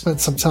good. I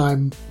spent some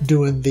time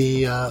doing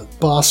the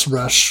boss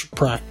rush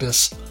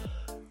practice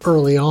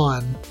early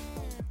on,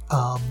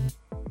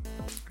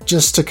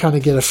 just to kind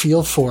of get a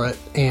feel for it.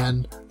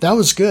 And that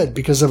was good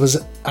because I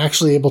was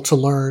actually able to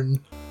learn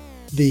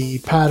the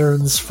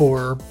patterns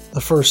for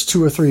the first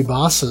 2 or 3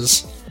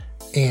 bosses,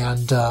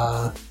 and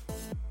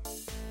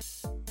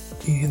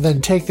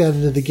then take that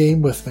into the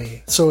game with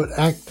me. So it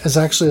has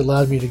actually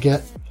allowed me to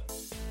get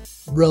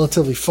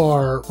relatively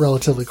far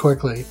relatively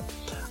quickly.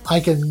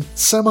 I can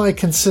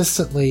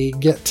semi-consistently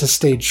get to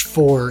stage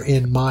 4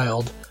 in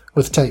mild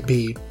with Type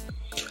B.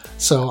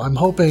 So I'm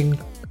hoping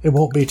it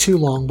won't be too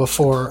long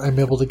before I'm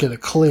able to get a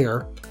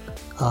clear.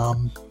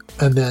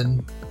 And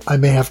then I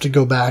may have to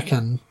go back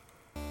and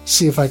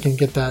see if I can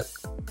get that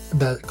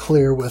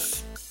clear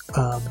with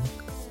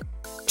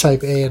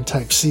Type A and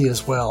Type C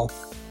as well.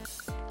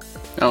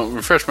 Now,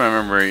 refresh my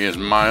memory, is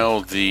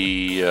mild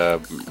the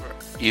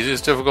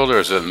easiest difficulty, or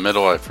is it the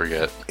middle? I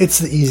forget. It's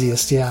the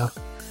easiest, yeah.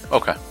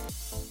 Okay.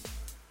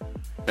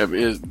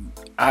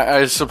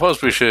 I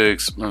suppose we should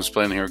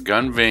explain here.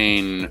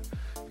 Gunvein,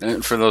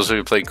 for those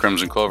who play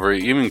Crimson Clover,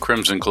 even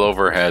Crimson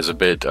Clover has a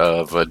bit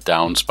of a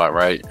down spot,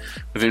 right?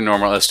 With your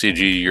normal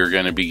STG, you're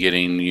going to be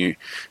getting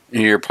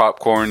your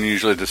popcorn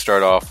usually to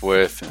start off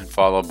with,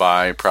 followed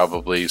by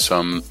probably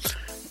some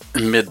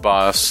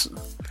mid-boss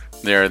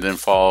there, then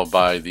followed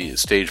by the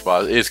stage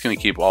boss. It's going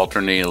to keep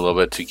alternating a little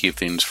bit to keep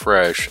things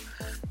fresh.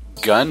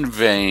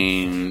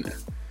 Gunvein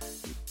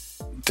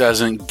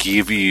doesn't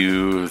give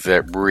you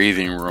that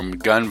breathing room.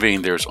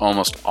 Gunvein, there's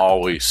almost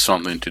always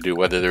something to do,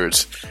 whether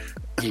it's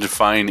to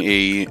find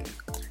a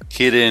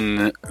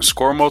hidden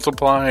score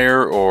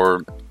multiplier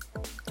or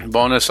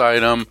bonus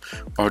item,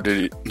 or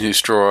to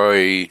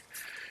destroy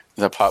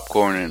the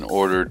popcorn in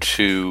order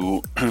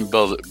to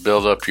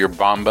build up your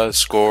bomba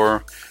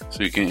score.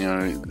 So you can,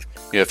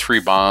 you have 3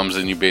 bombs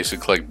and you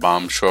basically collect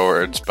bomb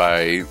shards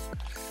by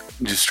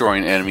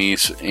destroying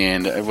enemies.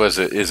 And is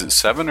it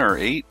 7 or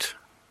 8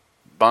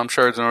 bomb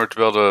shards in order to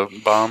build a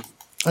bomb?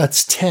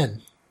 That's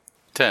 10.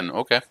 10,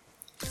 okay.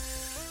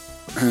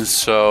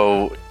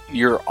 So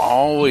you're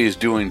always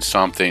doing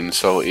something,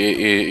 so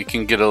it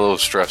can get a little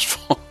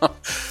stressful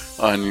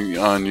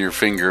on your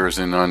fingers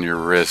and on your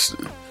wrist.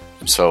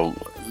 So,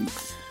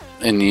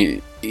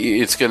 and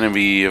it's going to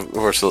be, of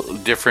course,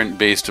 different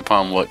based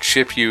upon what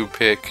ship you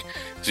pick.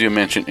 As you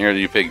mentioned earlier,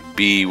 you pick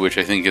B, which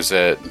I think is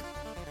that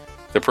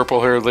the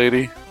purple-haired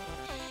lady.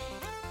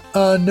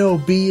 No,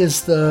 B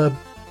is the.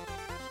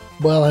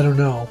 Well, I don't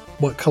know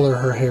what color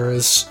her hair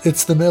is.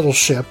 It's the middle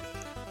ship.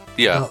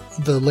 Yeah,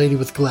 the lady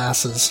with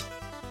glasses.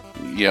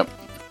 Yep.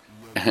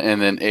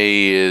 And then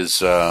A is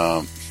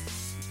the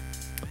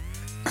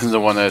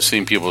one that I've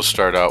seen people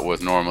start out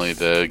with normally,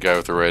 the guy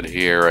with the red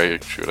hair. I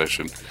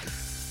should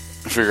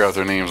figure out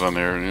their names on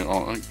there. You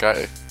know,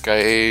 guy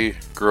A,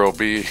 girl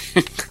B,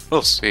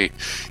 girl C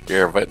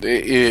here. But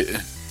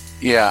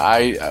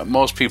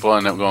most people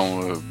end up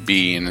going with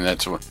B, and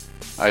that's what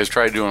I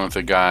tried doing with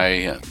the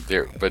guy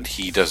there. But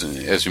he doesn't,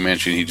 as you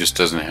mentioned, he just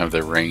doesn't have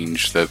the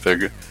range that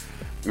the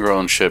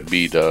girl in ship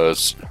B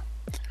does.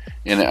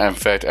 And in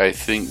fact, I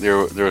think there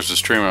was a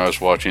stream I was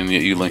watching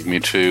that you linked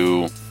me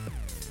to,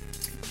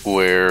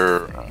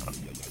 where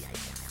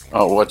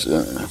was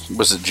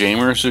it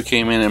Jamers who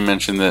came in and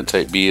mentioned that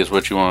Type B is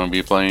what you want to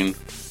be playing?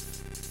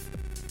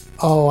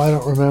 Oh, I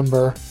don't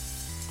remember.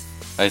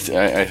 I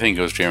think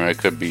it was Jamers. I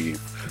could be,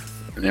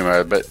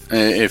 but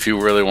if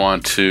you really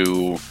want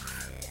to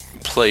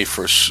play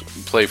for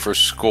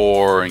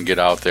score and get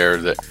out there,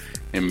 that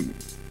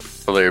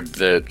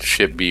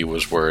Ship B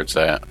was where it's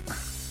at.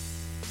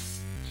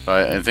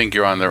 I think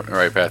you're on the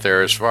right path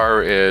there. As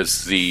far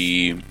as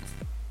the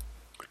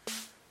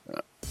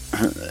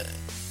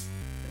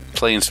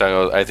playing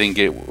style, I think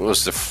it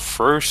was the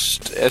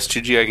first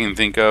STG I can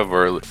think of,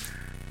 or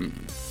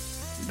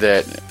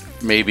that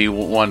maybe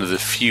one of the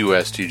few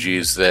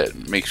STGs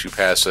that makes you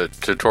pass a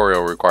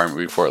tutorial requirement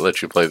before it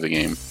lets you play the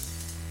game.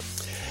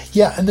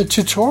 Yeah, and the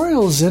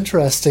tutorial is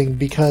interesting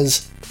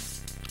because,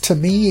 to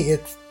me,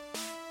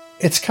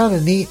 it's kind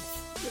of neat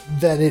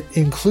that it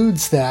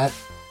includes that.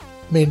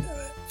 I mean,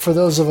 for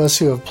those of us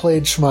who have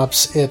played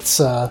shmups, it's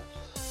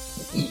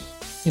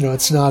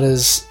it's not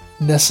as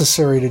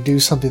necessary to do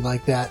something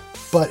like that,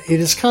 but it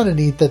is kind of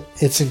neat that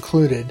it's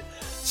included,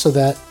 so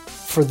that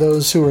for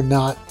those who are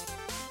not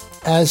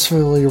as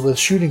familiar with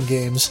shooting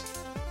games,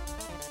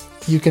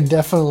 you can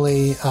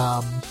definitely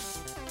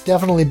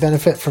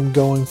benefit from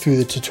going through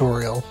the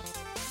tutorial.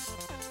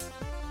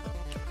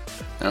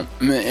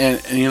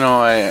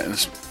 And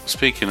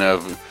speaking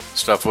of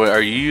stuff,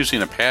 are you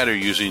using a pad or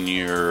using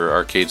your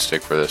arcade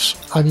stick for this?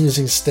 I'm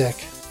using stick.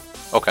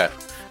 Okay.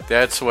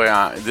 That's the way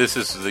this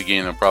is the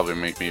game that'll probably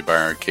make me buy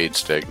an arcade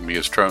stick,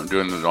 because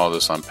doing all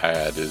this on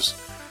pad is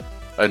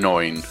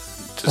annoying,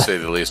 to say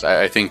the least.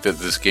 I think that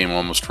this game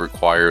almost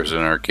requires an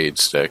arcade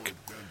stick.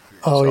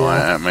 Oh, so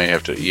yeah. I may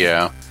have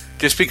to,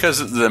 just because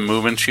of the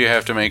movements you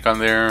have to make on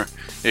there.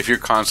 If you're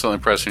constantly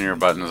pressing your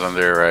buttons on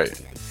there, right,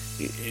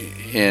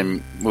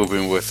 and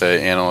moving with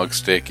an analog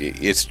stick,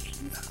 it's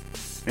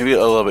maybe a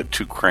little bit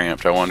too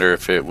cramped. I wonder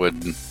if it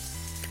would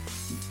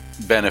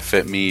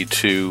benefit me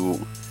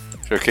to...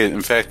 Okay,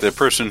 in fact, the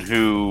person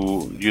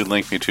who you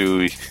linked me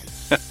to,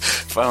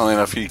 funnily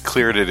enough, he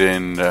cleared it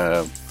in,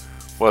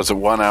 was it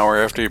 1 hour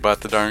after he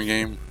bought the darn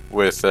game?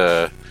 With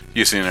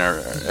using our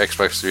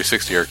Xbox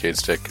 360 arcade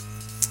stick.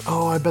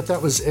 Oh, I bet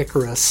that was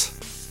Icarus.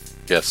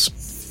 Yes.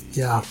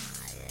 Yeah.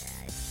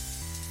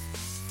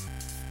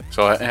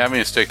 So having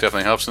a stick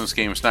definitely helps in this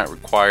game. It's not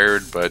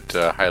required, but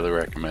highly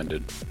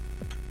recommended.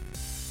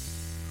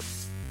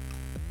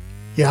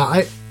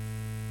 Yeah,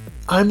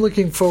 I'm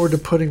looking forward to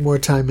putting more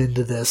time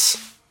into this,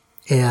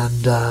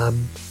 and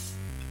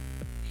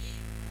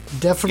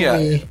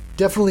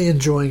definitely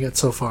enjoying it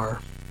so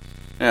far.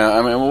 Yeah,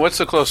 I mean, what's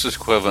the closest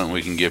equivalent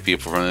we can give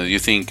people from it? Do you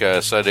think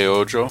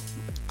Sadeojo?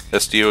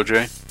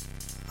 SDOJ?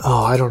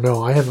 Oh, I don't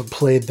know. I haven't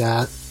played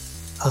that.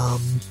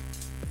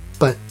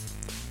 But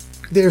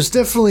there's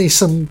definitely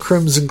some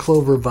Crimson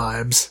Clover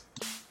vibes.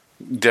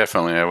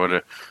 Definitely, I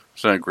would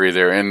agree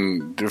there.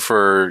 And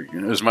for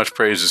as much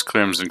praise as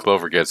Crimson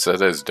Clover gets,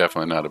 that is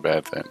definitely not a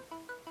bad thing.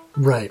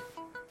 Right.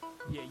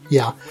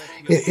 Yeah.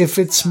 If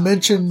it's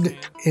mentioned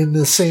in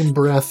the same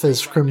breath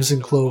as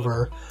Crimson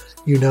Clover,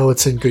 you know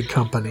it's in good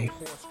company.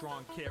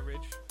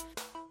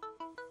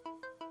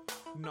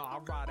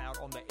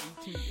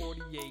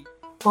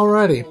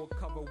 Alrighty.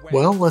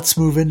 Well, let's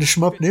move into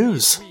Shmup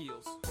News.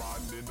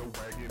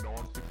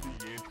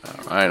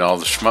 Alright, all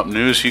the Shmup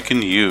News you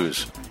can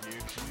use.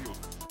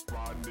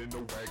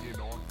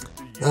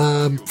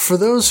 For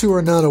those who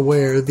are not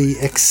aware, the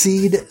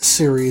Exceed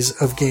series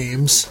of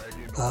games,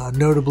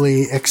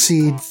 notably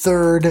Exceed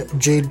 3rd,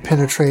 Jade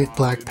Penetrate,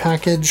 Black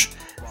Package,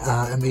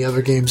 and the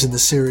other games in the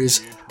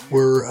series,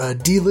 were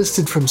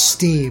delisted from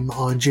Steam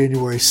on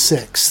January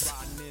 6th,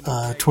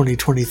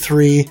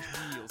 2023,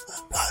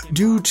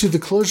 due to the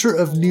closure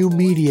of New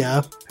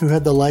Media, who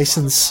had the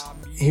license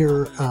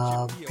here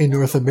in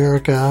North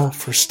America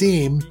for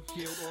Steam,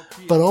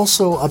 but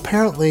also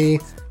apparently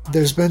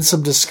there's been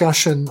some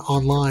discussion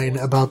online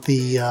about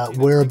the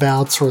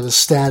whereabouts or the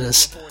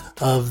status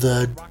of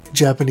the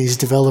Japanese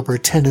developer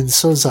Tenon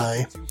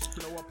Sozai.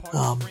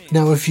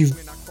 Now, if you've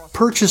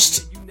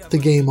purchased the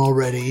game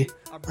already,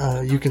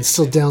 you can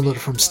still download it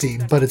from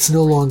Steam, but it's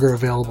no longer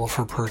available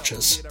for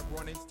purchase.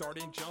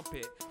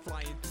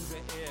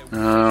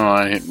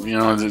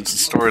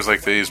 Stories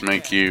like these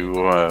make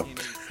you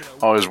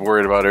always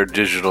worried about our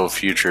digital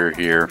future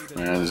here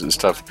and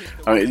stuff.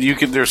 I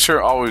mean, there's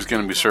always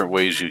going to be certain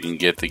ways you can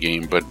get the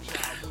game, but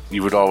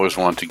you would always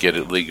want to get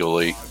it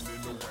legally.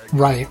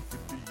 Right.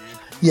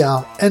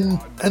 Yeah, and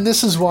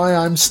this is why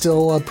I'm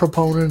still a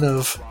proponent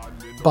of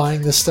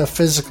buying this stuff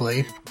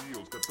physically,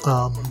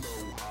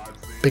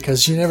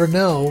 because you never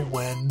know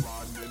when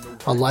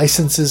a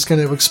license is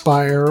going to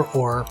expire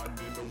or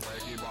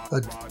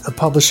a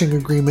publishing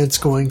agreement's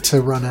going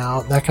to run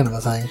out, that kind of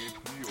a thing.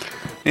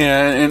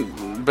 Yeah,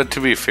 but to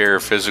be fair,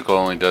 physical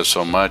only does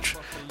so much.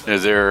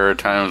 There are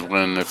times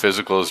when the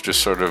physical is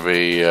just sort of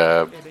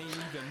a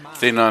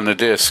thing on the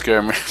disc. I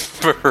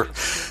remember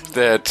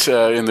that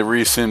in the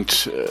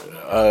recent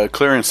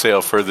clearance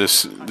sale for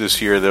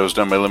this year that was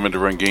done by Limited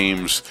Run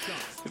Games,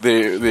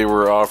 they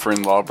were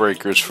offering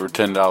Lawbreakers for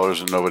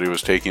 $10 and nobody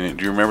was taking it.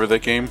 Do you remember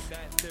that game?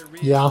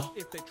 Yeah.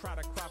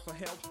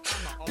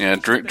 Yeah,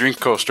 drink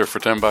coaster for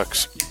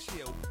 $10.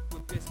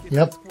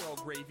 Yep.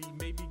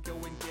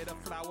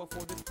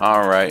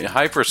 Alright,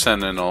 Hyper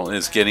Sentinel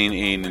is getting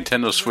a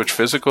Nintendo Switch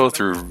physical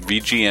through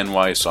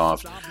VGNY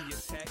Soft.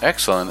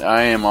 Excellent.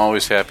 I am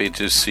always happy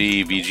to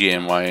see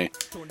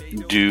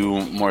VGNY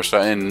do more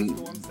stuff, and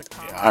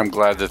I'm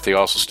glad that they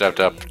also stepped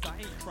up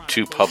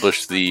to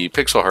publish the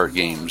Pixel Heart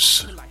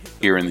games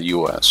here in the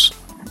US.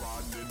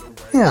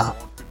 Yeah.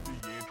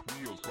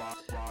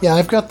 Yeah,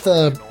 I've got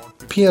the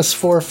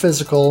PS4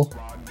 physical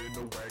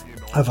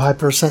of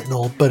Hyper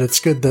Sentinel, but it's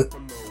good that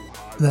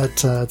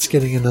it's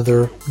getting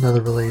another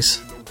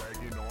release.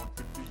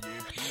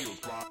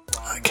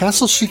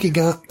 Castle of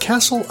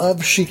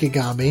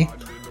Shikigami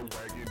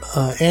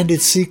and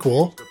its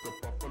sequel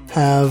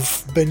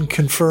have been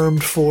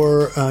confirmed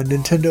for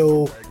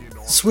Nintendo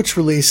Switch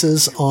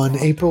releases on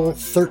April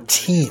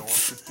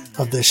 13th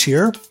of this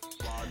year,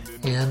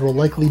 and will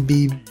likely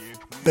be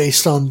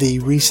based on the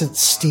recent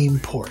Steam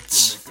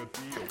ports.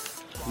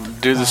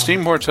 Do the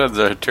Steam ports have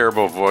the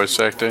terrible voice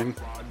acting?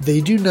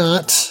 They do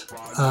not.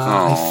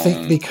 I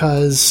think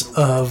because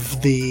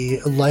of the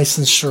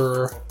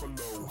licensure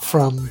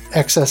from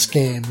XS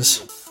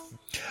Games,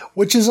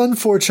 which is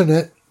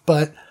unfortunate,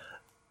 but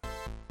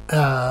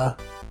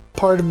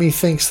part of me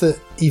thinks that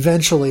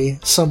eventually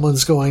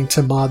someone's going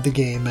to mod the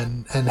game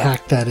and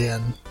hack that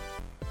in.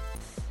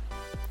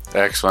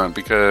 Excellent,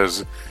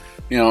 because,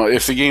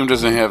 if the game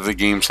doesn't have the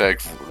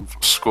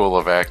GameSack school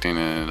of acting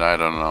in it, I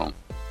don't know.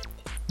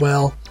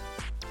 Well,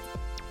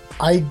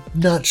 I'm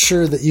not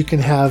sure that you can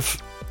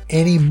have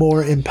any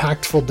more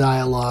impactful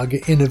dialogue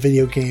in a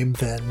video game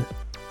than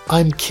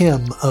 "I'm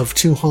Kim of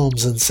 2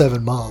 Homes and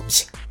 7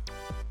 Moms."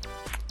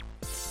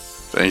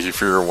 Thank you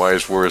for your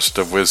wise words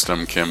of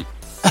wisdom, Kim.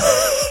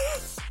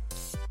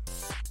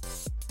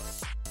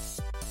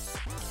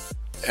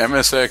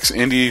 MSX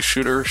indie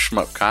shooter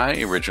Shmup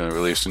Kai, originally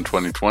released in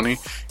 2020,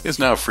 is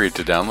now free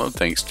to download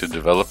thanks to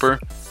developer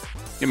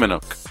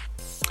Imanok.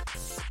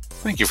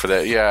 Thank you for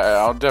that. Yeah,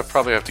 I'll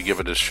probably have to give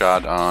it a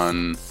shot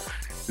on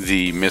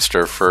the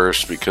Mister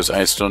first, because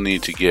I still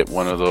need to get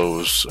one of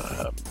those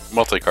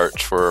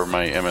multi-carts for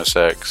my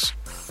MSX.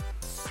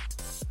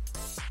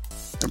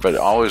 But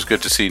always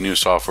good to see new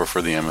software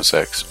for the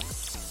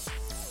MSX.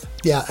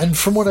 Yeah, and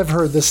from what I've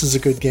heard, this is a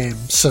good game,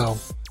 so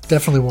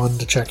definitely one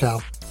to check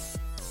out.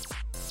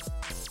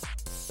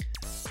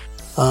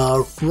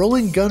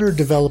 Rolling Gunner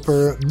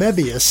developer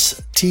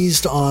Mebius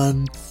teased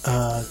on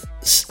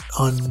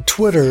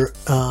Twitter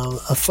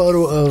a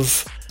photo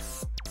of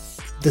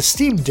the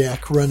Steam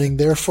Deck running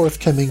their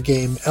forthcoming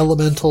game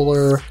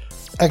Elementaler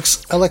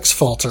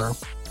Elexfalter,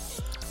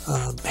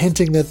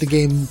 hinting that the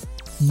game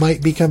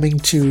might be coming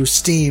to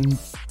Steam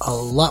a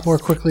lot more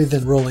quickly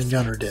than Rolling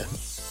Gunner did.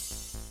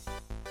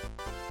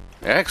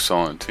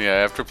 Excellent. Yeah,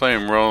 after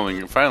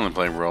finally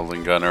playing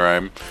Rolling Gunner,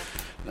 I'm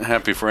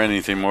happy for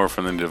anything more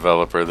from the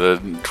developer.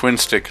 The twin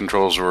stick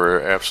controls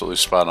were absolutely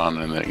spot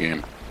on in that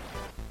game.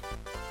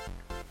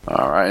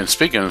 Alright, and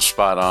speaking of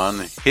spot on,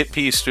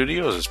 HitP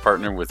Studios is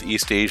partnered with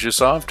East Asia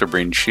Soft to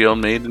bring Shield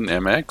Maiden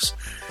MX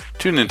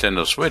to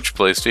Nintendo Switch,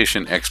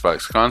 PlayStation,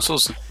 Xbox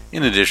consoles,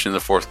 in addition to the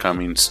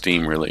forthcoming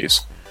Steam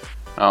release.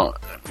 Now,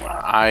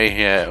 I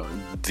had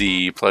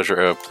the pleasure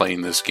of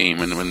playing this game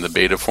in the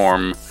beta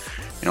form.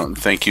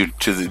 Thank you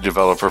to the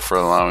developer for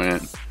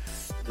allowing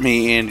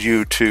me and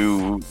you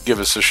to give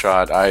us a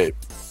shot. I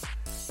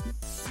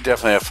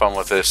definitely have fun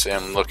with this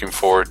and looking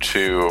forward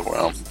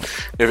to,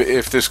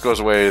 if this goes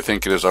away, I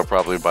think it is, I'll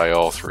probably buy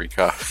all 3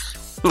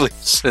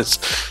 releases,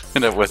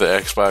 end up with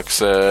an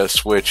Xbox,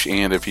 Switch,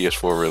 and a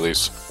PS4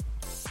 release.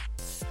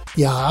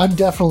 Yeah, I'm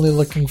definitely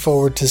looking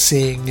forward to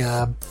seeing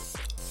a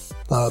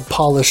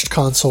polished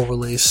console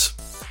release,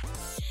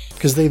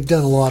 because they've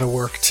done a lot of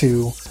work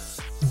to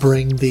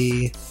bring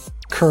the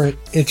current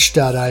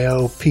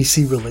itch.io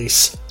PC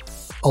release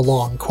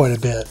along quite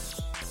a bit.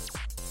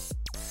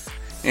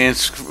 And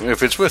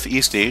if it's with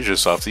East Asia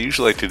Soft, they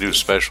usually like to do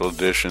special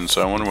editions,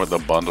 so I wonder what they'll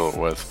bundle it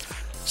with.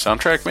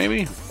 Soundtrack,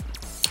 maybe?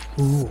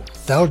 Ooh,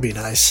 that would be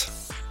nice.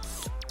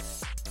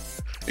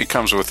 It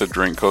comes with a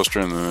drink coaster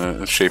in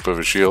the shape of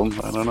a shield.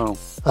 I don't know.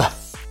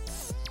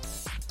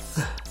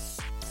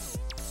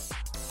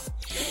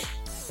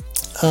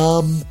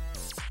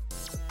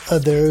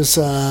 There's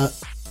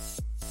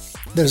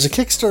a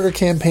Kickstarter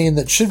campaign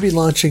that should be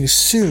launching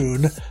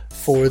soon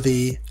for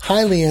the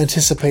highly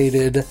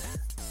anticipated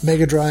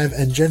Mega Drive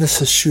and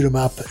Genesis shoot 'em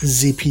up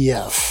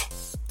ZPF.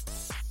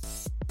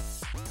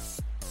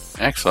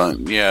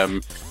 Excellent. Yeah,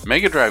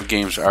 Mega Drive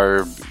games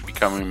are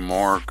becoming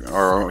more,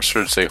 or I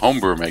should say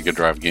homebrew Mega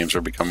Drive games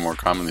are becoming more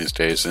common these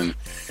days, and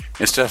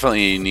it's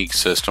definitely a unique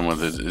system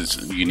with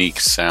its unique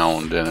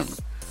sound. And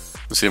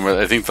let's see,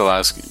 I think the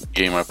last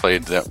game I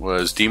played that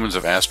was Demons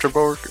of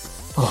Astroborg.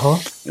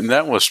 And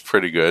that was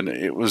pretty good.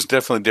 It was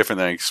definitely different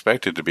than I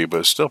expected it to be, but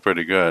it's still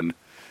pretty good.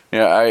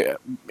 Yeah,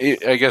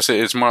 I guess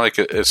it's more like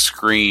a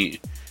screen.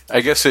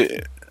 I guess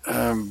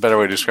better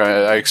way to describe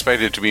it, I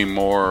expected it to be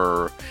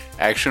more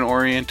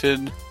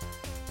action-oriented,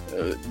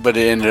 but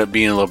it ended up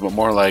being a little bit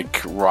more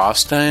like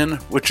Rostan,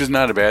 which is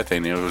not a bad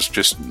thing. It was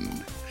just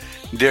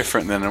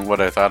different than what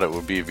I thought it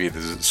would be via the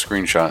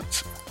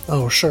screenshots.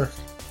 Oh, sure.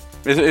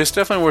 It's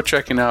definitely worth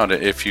checking out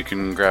if you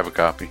can grab a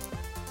copy.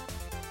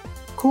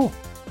 Cool.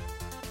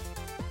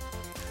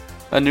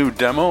 A new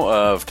demo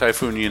of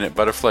Typhoon Unit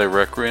Butterfly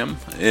Requiem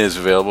is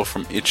available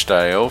from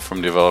itch.io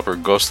from developer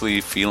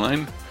Ghostly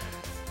Feline.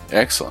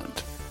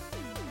 Excellent.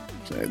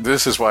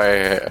 This is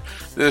why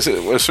as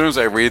soon as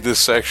I read this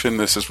section,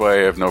 this is why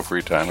I have no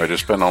free time. I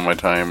just spend all my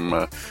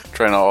time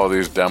trying out all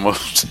these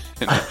demos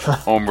in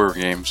homebrew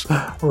games.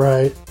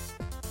 Right.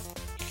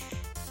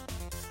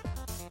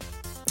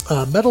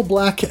 Metal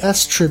Black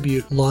S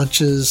Tribute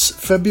launches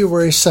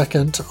February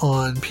 2nd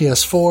on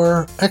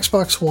PS4,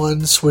 Xbox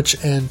One, Switch,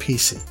 and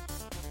PC.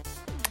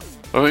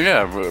 Oh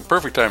yeah,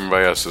 perfect timing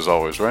by us as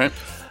always, right?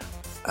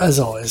 As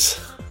always.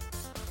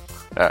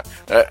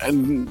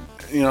 And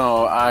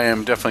I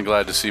am definitely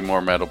glad to see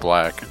more Metal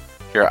Black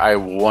here. I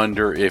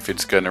wonder if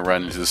it's going to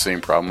run into the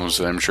same problems.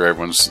 I'm sure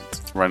everyone's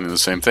running the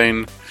same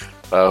thing.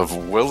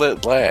 Of will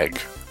it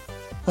lag?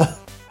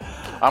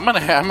 I'm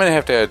gonna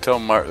have to tell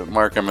Mark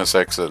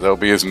MSX that that'll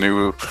be his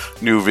new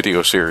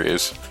video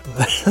series.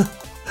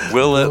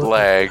 Will it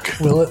lag?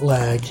 Will it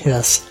lag?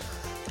 Yes.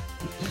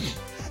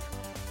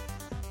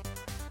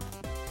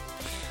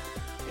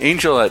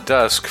 Angel at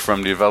Dusk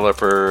from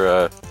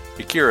developer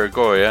Akira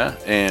Goya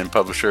and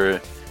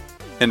publisher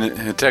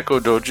Hidetaka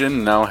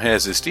Dojin now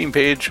has a Steam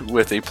page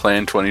with a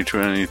planned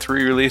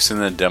 2023 release and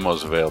the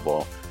demos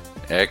available.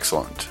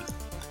 Excellent.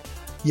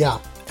 Yeah,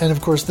 and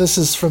of course this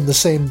is from the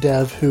same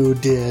dev who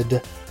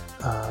did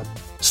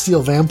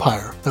Steel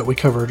Vampire that we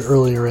covered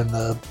earlier in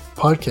the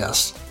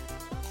podcast.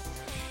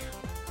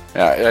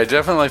 Yeah, I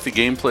definitely like the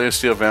gameplay of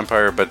Steel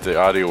Vampire, but the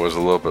audio was a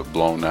little bit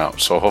blown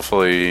out, so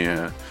hopefully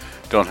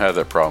don't have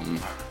that problem.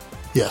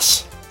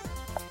 Yes.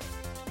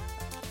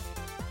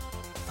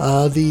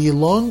 The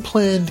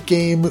long-planned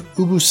game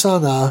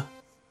Ubusana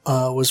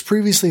was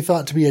previously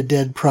thought to be a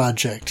dead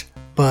project,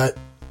 but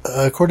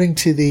according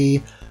to the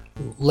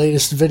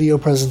latest video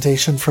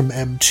presentation from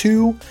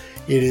M2,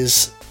 it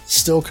is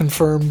still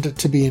confirmed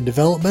to be in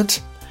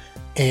development,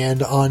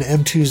 and on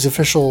M2's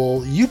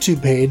official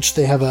YouTube page,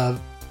 they have a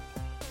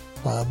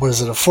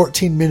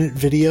 14-minute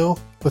video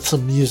with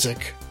some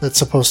music that's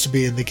supposed to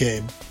be in the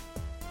game.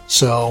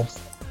 So,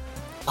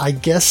 I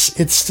guess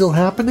it's still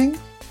happening?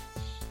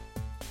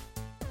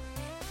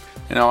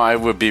 I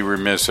would be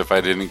remiss if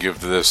I didn't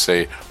give this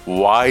a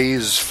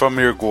wise from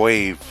your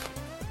grave.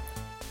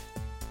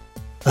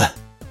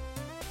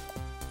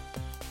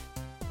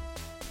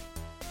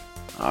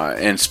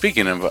 And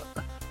speaking of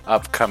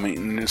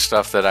upcoming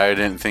stuff that I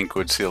didn't think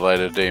would see the light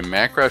of day,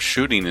 Macross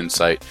Shooting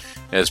Insight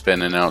has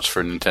been announced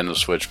for Nintendo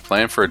Switch,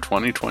 planned for a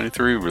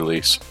 2023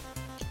 release.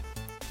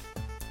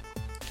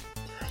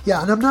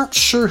 Yeah, and I'm not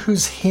sure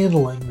who's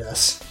handling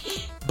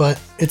this, but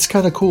it's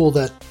kind of cool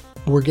that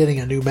we're getting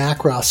a new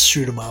Macross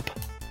shoot 'em up.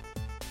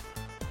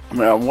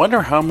 I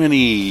wonder how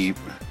many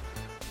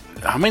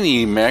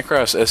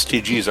Macross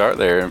STGs are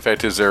there. In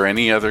fact, is there a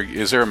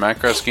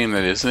Macross game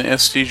that isn't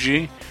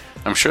STG?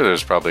 I'm sure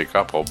there's probably a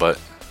couple, but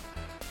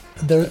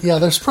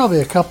there's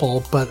probably a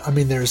couple, but I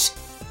mean, there's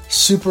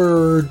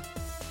Super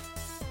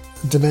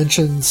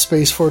Dimension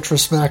Space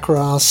Fortress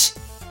Macross,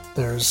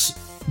 there's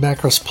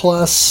Macross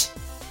Plus,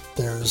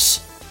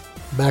 there's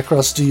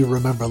Macross Do You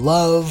Remember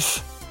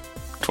Love?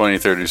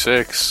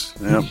 2036,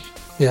 yep.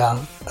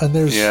 Yeah, and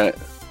there's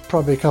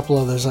probably a couple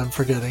others I'm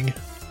forgetting.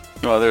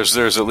 Well, there's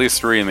at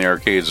least 3 in the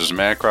arcades. There's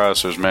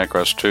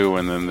Macross 2,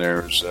 and then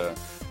there's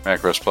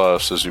Macross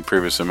Plus, as you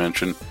previously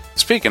mentioned.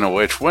 Speaking of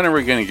which, when are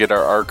we going to get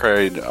our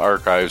Archives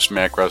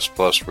Macross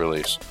Plus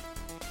release?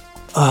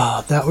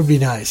 That would be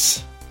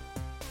nice.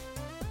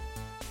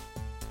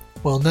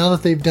 Well, now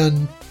that they've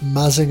done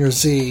Mazinger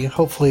Z,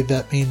 hopefully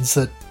that means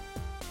that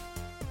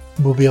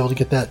we'll be able to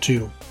get that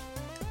too.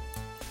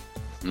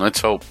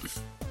 Let's hope.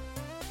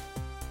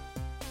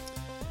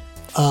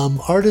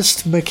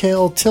 Artist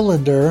Mikhail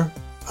Tillander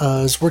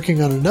is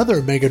working on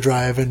another Mega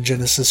Drive and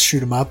Genesis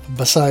shoot 'em up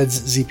besides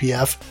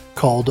ZPF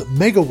called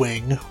Mega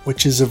Wing,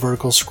 which is a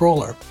vertical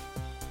scroller.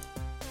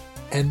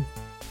 And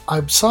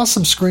I saw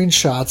some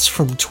screenshots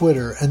from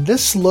Twitter, and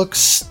this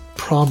looks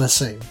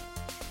promising.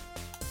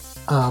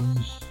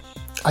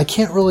 I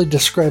can't really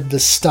describe the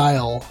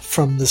style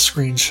from the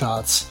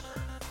screenshots,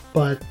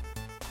 but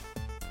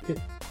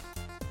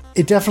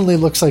it definitely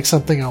looks like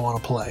something I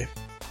want to play.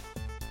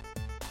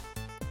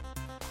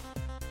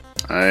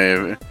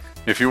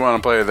 If you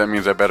want to play it, that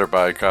means I better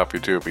buy a copy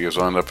too, because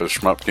I'll end up as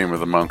Shmup Game of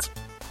the Month.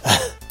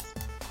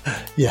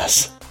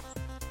 Yes.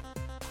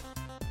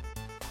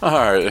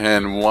 Alright,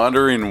 and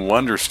Wandering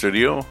Wonder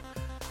Studio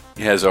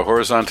has a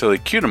horizontally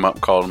cute 'em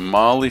up called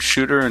Molly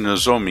Shooter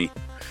Nozomi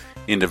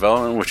in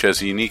development, which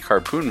has a unique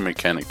harpoon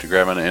mechanic to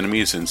grab on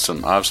enemies and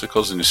some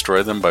obstacles and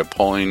destroy them by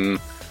pulling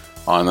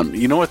on them.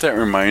 You know what that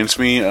reminds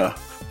me? A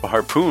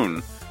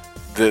harpoon.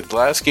 The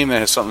last game that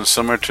has something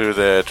similar to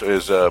that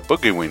is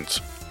Boogie Wings.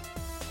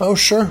 Oh,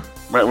 sure.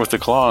 Right, with the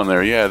claw in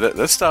there. Yeah,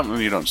 that's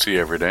something you don't see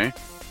every day.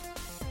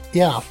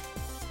 Yeah.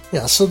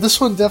 Yeah, so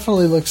this one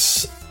definitely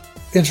looks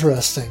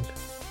interesting.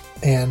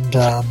 And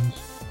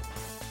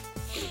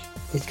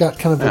it's got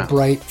kind of a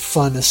bright,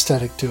 fun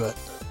aesthetic to it.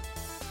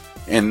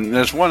 And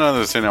there's one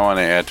other thing I want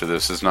to add to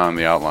this. It's not on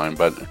the outline,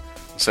 but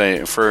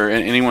say for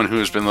anyone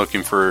who's been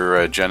looking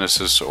for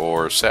Genesis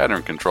or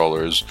Saturn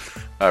controllers,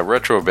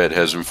 Retrobit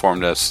has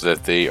informed us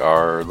that they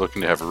are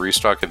looking to have a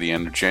restock at the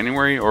end of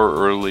January or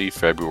early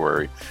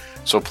February.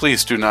 So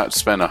please do not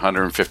spend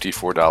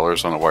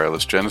 $154 on a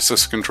wireless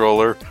Genesis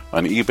controller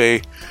on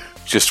eBay.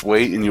 Just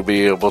wait and you'll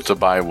be able to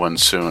buy one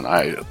soon.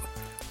 I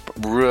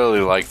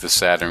really like the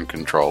Saturn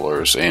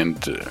controllers, and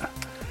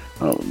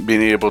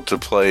being able to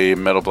play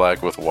Metal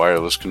Black with a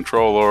wireless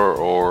controller,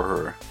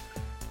 or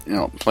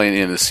playing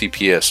in the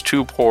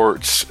CPS2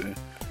 ports.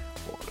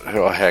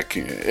 Heck,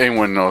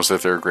 anyone knows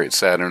that there are great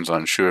Saturns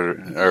on shooter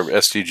or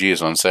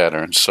STGs on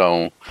Saturn.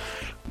 So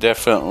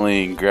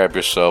definitely grab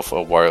yourself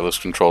a wireless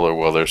controller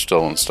while they're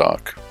still in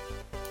stock.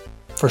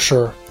 For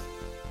sure.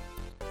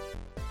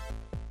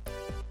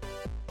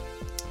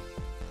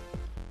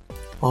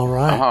 All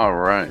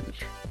right.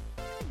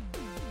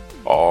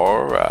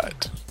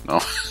 No.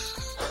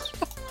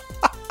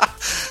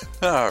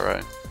 All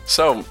right.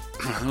 So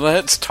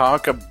let's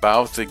talk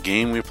about the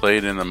game we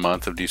played in the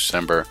month of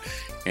December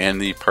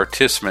and the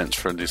participants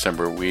for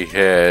December. We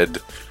had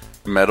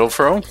Metal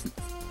Fro,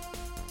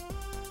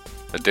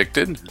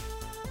 Addicted,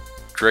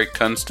 Drake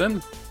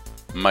Tungsten,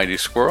 Mighty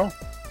Squirrel,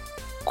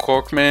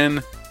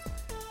 Corkman,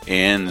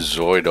 and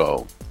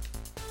Zoido.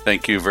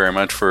 Thank you very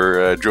much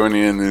for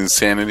joining in the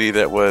insanity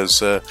that was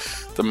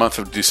the month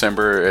of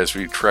December as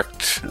we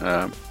trekked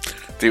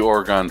the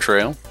Oregon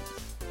Trail.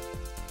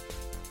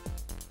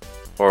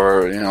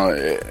 Or,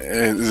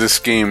 this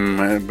game,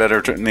 a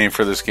better name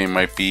for this game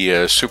might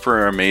be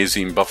Super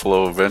Amazing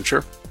Buffalo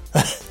Adventure.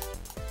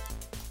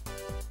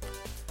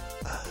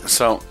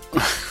 So,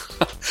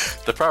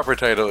 the proper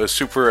title is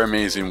Super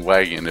Amazing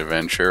Wagon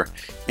Adventure,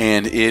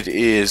 and it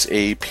is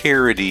a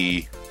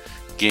parody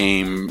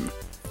game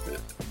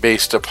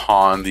based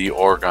upon the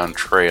Oregon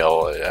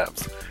Trail.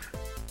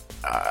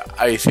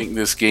 I think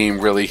this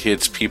game really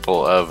hits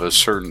people of a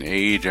certain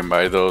age, and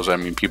by those I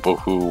mean people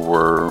who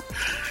were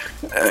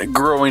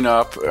growing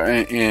up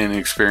and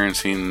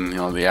experiencing,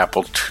 the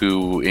Apple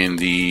II in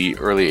the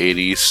early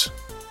 80s.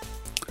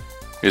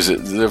 Is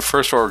it the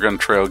first Oregon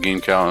Trail game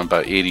came out in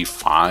about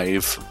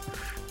 85?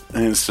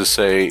 Is to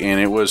say, and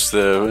it was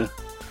the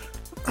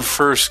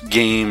first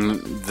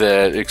game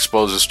that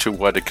exposes to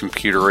what a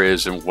computer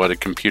is and what a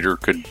computer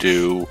could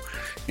do.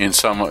 And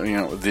some,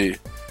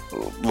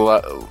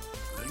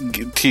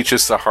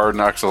 teaches the hard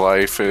knocks of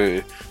life.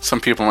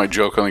 Some people might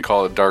jokingly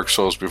call it Dark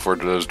Souls before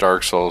it does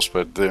Dark Souls,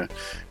 but the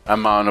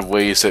amount of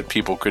ways that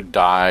people could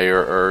die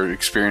or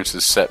experience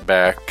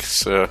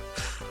setbacks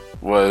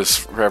was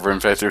forever. In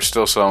fact, they're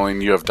still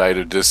selling "You Have Died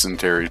of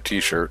Dysentery"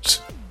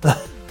 t-shirts.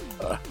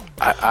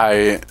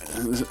 I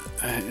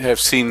have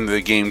seen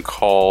the game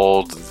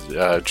called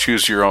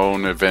Choose Your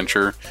Own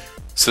Adventure,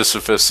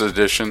 Sisyphus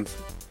Edition.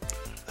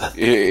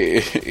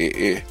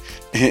 It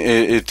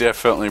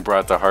definitely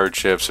brought the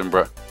hardships and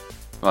brought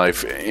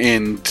life,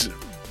 and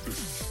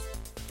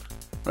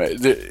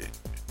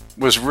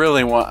was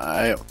really one,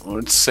 I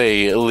would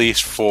say, at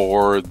least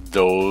for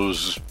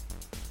those,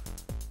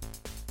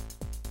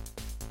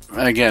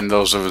 again,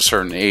 those of a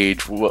certain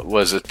age, what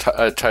was a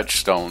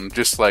touchstone,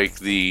 just like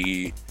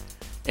the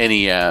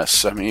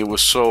NES. I mean, it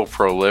was so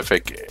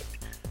prolific.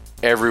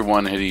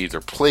 Everyone had either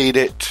played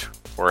it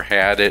or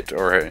had it,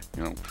 or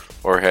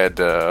had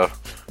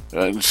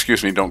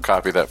excuse me, don't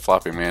copy that.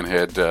 Floppy Man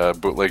had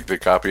bootlegged a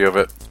copy of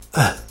it.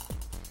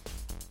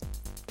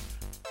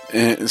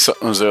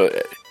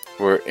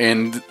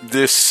 And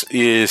this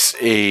is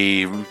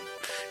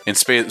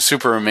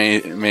Super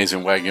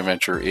Amazing Wagon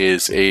Adventure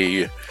is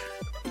a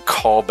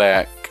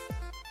callback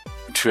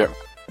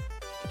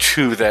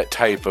to that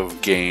type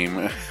of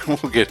game. We'll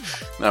get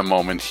a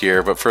moment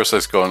here, but first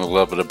let's go on a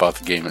little bit about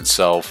the game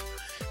itself.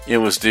 It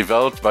was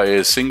developed by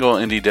a single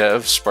indie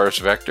dev, Sparse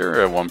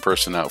Vector, a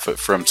one-person outfit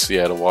from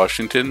Seattle,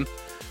 Washington.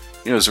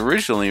 It was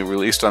originally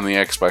released on the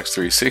Xbox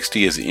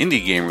 360 as an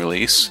indie game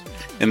release,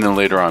 and then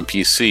later on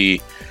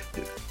PC.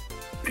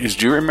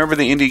 Do you remember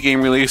the indie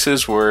game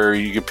releases where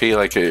you could pay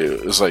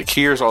it was like,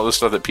 here's all the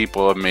stuff that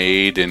people have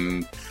made,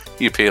 and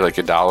you pay like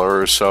 $1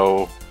 or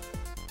so?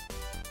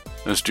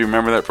 Do you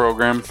remember that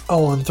program?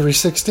 Oh, on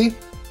 360?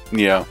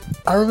 Yeah.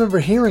 I remember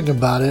hearing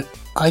about it.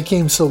 I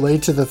came so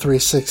late to the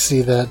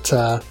 360 that,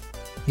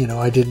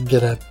 I didn't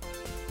get to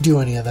do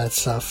any of that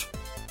stuff.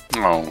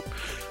 Oh.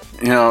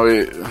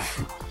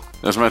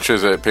 As much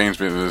as it pains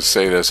me to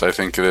say this, I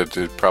think that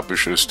it probably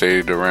should have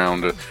stayed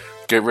around to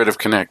get rid of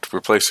Kinect,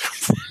 replace it.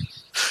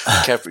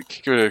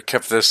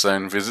 kept this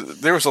then,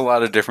 because there was a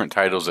lot of different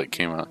titles that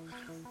came out.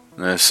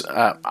 This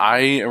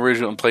I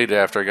originally played it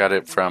after I got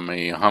it from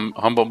a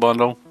Humble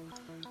Bundle,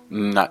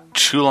 not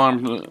too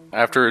long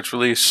after its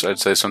release. I'd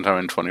say sometime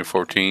in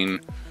 2014,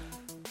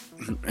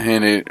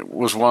 and it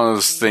was one of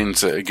those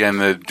things that, again,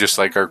 that just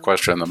like our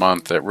question of the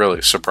month, that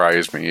really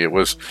surprised me. It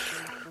was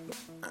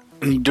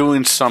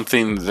doing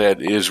something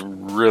that is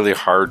really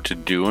hard to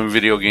do in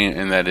video game,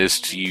 and that is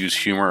to use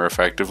humor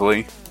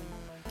effectively.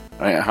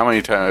 How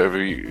many times have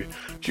you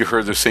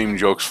heard the same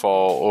jokes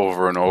fall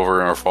over and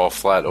over, or fall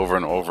flat over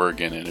and over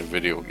again in a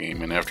video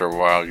game, and after a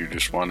while you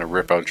just want to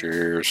rip out your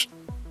ears?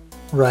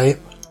 Right.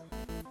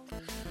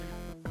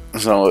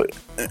 So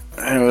it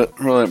was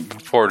really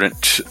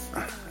important.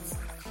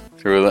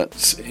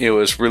 It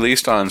was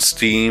released on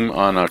Steam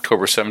on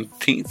October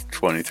 17th,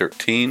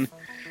 2013.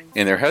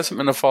 And there hasn't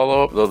been a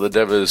follow-up, though the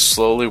dev is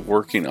slowly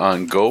working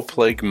on Go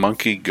Plague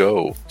Monkey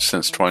Go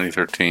since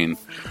 2013.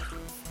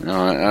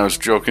 I was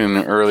joking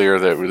earlier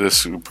that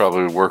this would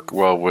probably work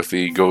well with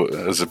the Go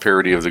as a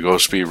parody of the Go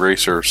Speed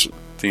Racer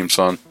theme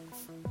song.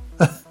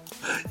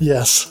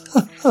 Yes.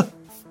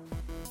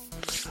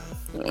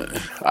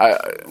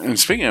 And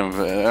speaking of,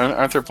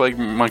 aren't there plague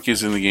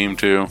monkeys in the game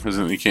too?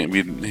 You can't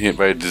be hit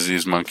by a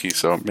diseased monkey,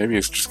 so maybe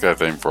it's just got a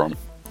thing for them.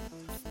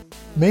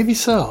 Maybe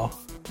so.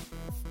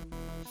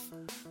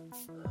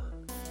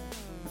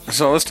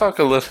 So let's talk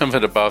a little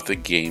bit about the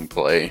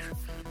gameplay.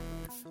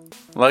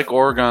 Like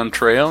Oregon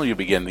Trail, you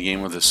begin the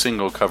game with a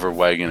single covered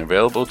wagon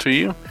available to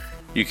you.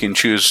 You can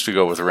choose to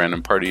go with a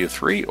random party of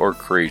 3 or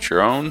create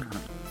your own.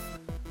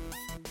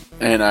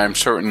 And I'm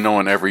certain no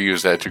one ever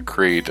used that to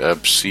create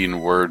obscene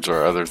words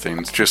or other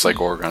things, just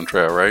like Oregon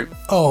Trail, right?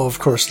 Oh, of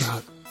course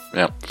not.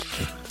 Yep.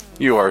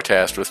 You are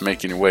tasked with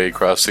making your way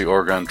across the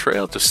Oregon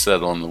Trail to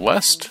settle in the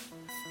west.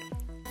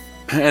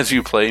 As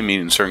you play,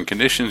 meeting certain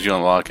conditions, you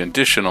unlock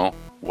additional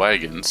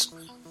wagons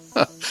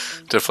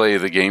to play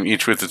the game,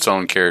 each with its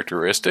own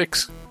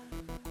characteristics.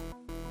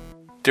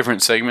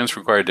 Different segments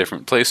require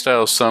different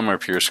playstyles. Some are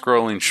pure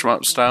scrolling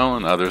shmup style,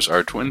 and others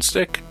are twin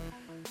stick.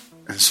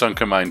 Some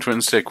combine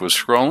twin stick with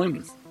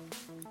scrolling.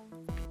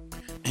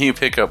 You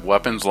pick up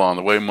weapons along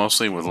the way,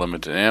 mostly with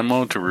limited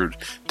ammo, to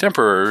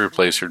temporarily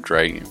replace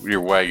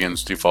your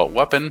wagon's default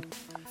weapon.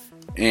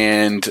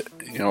 And,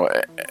 you know,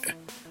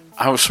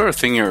 I was sort of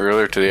thinking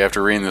earlier today,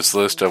 after reading this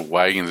list of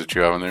wagons that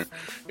you have in there,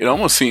 it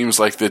almost seems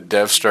like the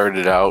dev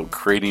started out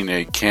creating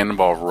a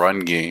Cannonball Run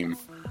game,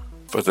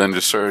 but then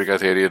just sort of got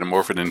the idea to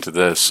morph it into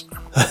this.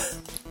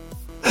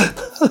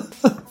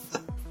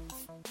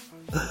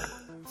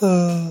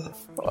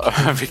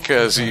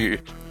 Because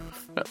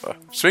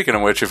speaking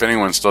of which, if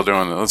anyone's still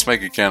doing it, let's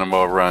make a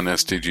Cannonball Run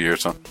STG or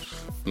something.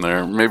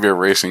 There, maybe a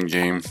racing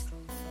game.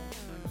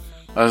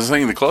 I was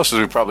thinking the closest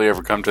we probably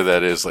ever come to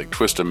that is like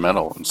Twisted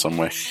Metal in some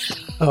way.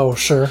 Oh,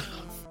 sure.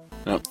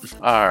 Yep.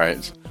 All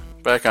right,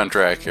 back on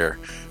track here.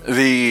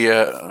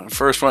 The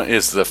first one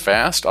is the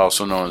Fast,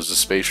 also known as the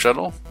Space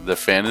Shuttle. The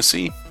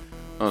Fantasy,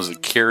 known as the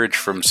Carriage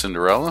from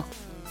Cinderella.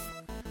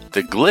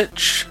 The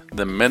Glitch,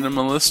 the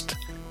Minimalist,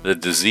 the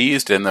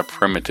Diseased, and the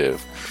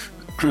Primitive.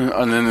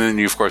 And then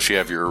you, of course, you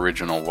have your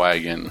original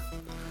wagon.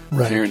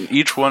 Right. And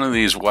each one of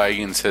these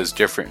wagons has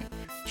different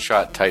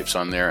shot types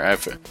on there.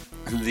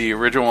 The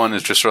original one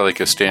is just sort of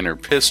like a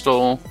standard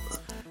pistol.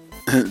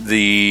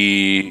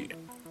 The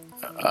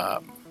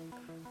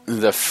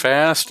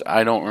Fast,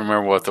 I don't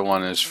remember what the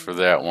one is for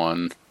that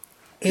one.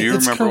 Do you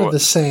remember kind of the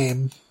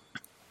same.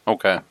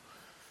 Okay.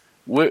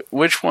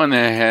 Which one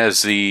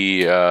has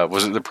the...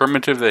 was it the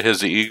Primitive that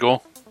has the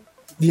Eagle?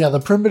 Yeah, the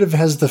Primitive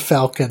has the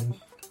Falcon.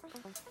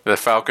 The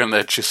Falcon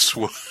that just...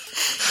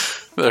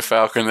 the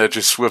Falcon that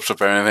just swoops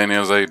up anything. It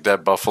was like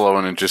that buffalo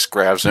and it just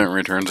grabs it and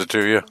returns it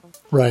to you.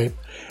 Right.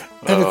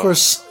 And of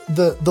course,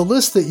 the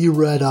list that you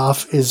read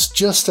off is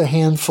just a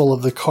handful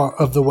of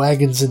the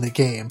wagons in the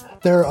game.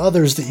 There are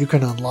others that you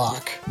can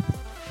unlock.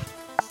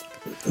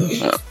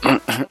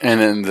 And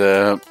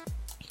then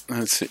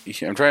let's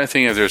see. I'm trying to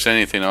think if there's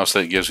anything else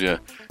that gives you.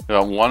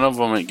 One of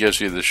them, it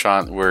gives you the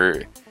shot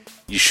where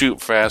you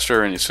shoot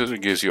faster, and it says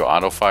it gives you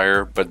auto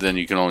fire, but then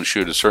you can only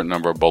shoot a certain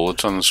number of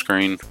bullets on the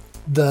screen.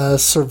 The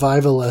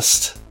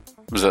Survivalist.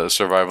 Was that a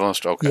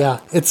Survivalist? Okay. Yeah,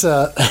 it's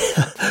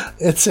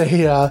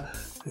a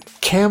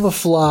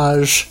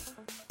camouflage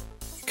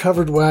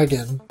covered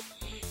wagon,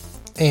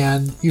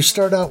 and you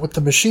start out with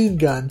the machine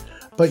gun,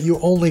 but you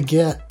only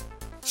get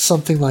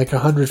something like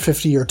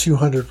 150 or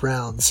 200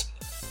 rounds.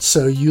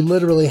 So you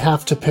literally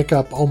have to pick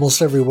up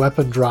almost every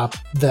weapon drop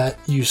that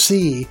you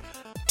see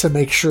to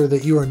make sure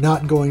that you are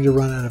not going to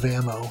run out of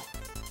ammo.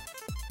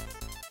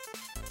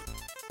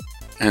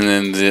 And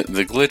then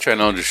the Glitch, I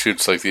know, just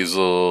shoots like these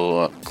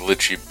little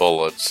glitchy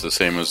bullets, the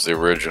same as the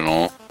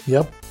original.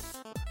 Yep.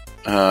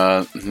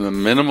 The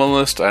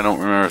Minimalist, I don't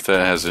remember if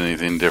that has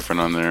anything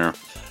different on there.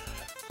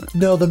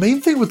 No, the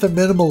main thing with the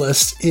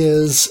Minimalist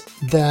is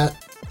that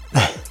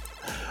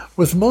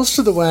with most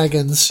of the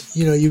wagons,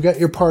 you got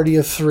your party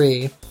of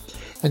 3,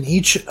 and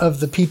each of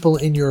the people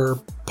in your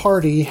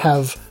party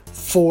have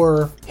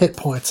 4 hit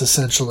points,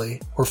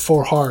 essentially, or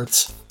 4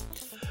 hearts.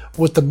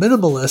 With the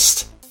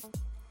minimalist,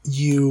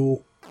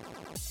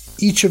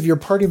 each of your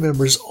party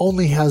members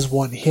only has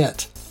 1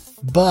 hit,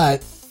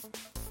 but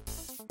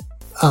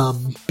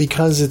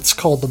because it's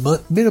called the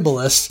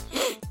minimalist,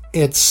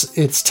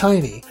 it's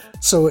tiny,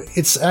 so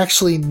it's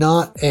actually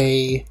not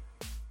a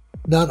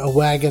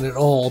wagon at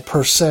all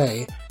per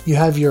se. You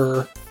have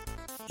your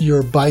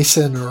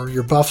bison or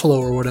your buffalo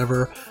or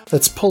whatever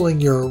that's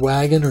pulling your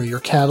wagon, or your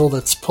cattle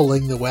that's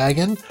pulling the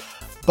wagon,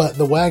 but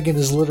the wagon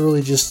is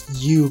literally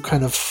just your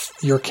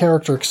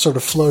character sort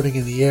of floating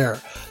in the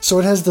air. So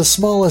it has the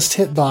smallest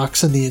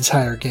hitbox in the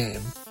entire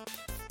game.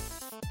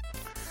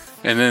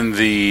 And then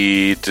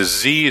the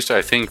diseased,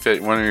 I think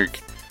that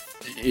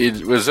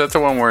was that the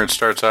one where it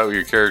starts out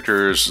your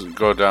characters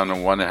go down to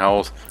 1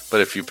 health,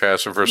 but if you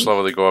pass the first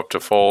level they go up to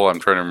full? I'm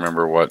trying to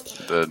remember what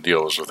the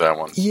deal was with that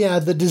one. Yeah,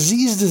 the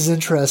diseased is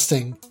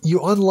interesting.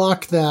 You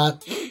unlock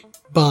that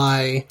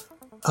by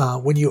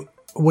when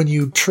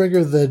you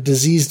trigger the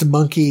diseased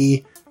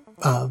monkey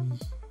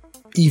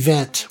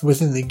event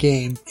within the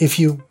game. If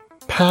you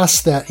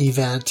pass that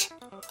event,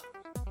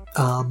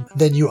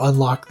 then you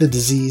unlock the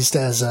diseased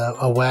as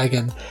a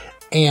wagon.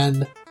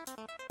 And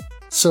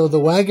so the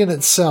wagon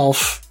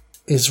itself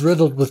is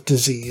riddled with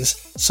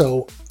disease,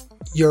 so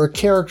your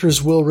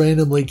characters will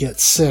randomly get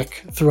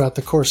sick throughout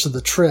the course of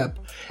the trip,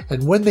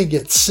 and when they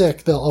get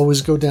sick, they'll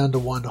always go down to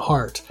 1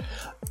 heart.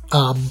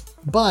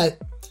 But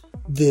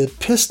the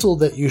pistol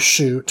that you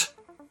shoots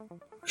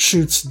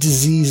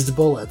diseased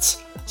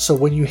bullets, so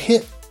when you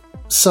hit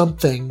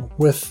something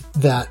with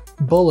that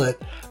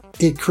bullet,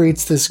 it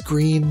creates this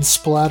green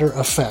splatter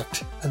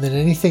effect, and then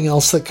anything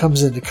else that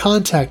comes into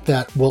contact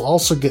that will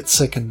also get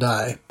sick and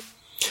die.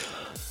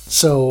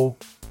 So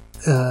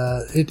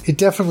it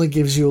definitely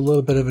gives you a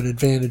little bit of an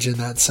advantage in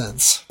that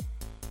sense.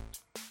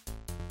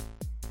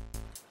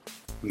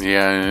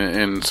 Yeah,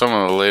 in some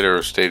of the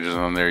later stages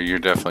on there, you're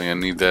definitely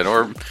going to need that.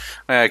 Or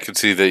I could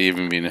see that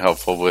even being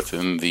helpful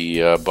within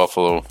the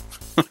Buffalo,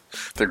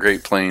 the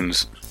Great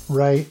Plains.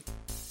 Right.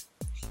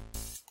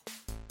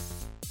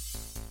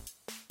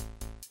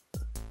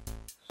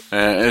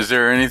 Is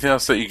there anything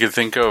else that you could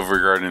think of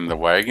regarding the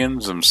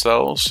wagons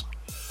themselves?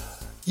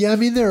 Yeah, I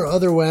mean, there are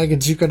other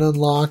wagons you can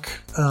unlock.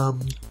 There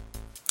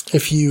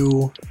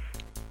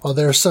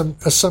are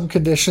some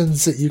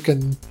conditions that you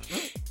can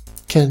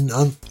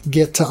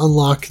get to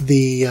unlock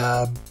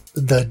the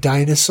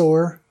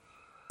dinosaur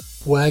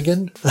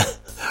wagon,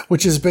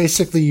 which is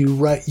basically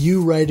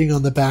you riding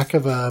on the back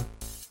of a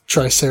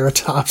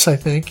triceratops, I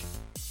think.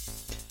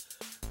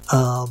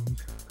 And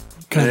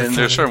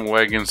there's certain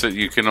wagons that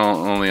you can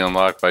only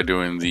unlock by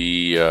doing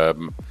the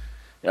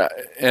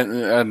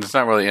and it's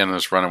not really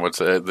endless running. What's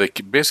the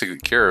basically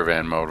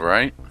caravan mode,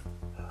 right?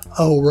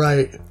 Oh,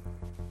 right.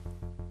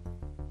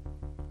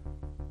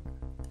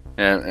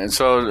 And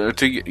so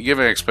to give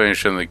an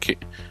explanation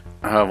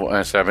of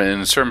what's happening,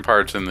 in certain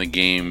parts in the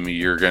game,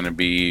 you're going to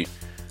be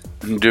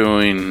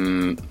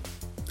doing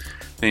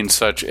things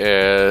such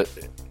as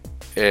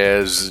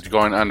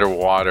going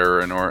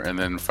underwater and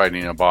then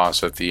fighting a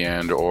boss at the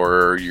end,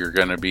 or you're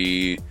going to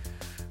be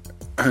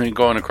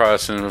going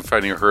across and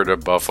fighting a herd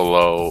of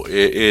buffalo.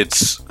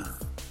 It's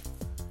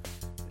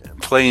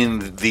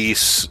playing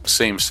these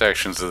same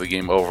sections of the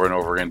game over and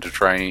over again to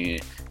try,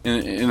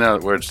 in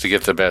other words, to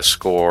get the best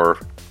score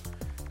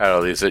out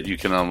of these that you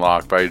can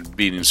unlock by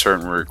beating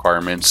certain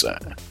requirements.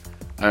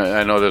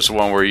 I know there's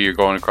one where you're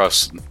going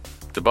across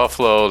the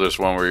buffalo. There's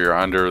one where you're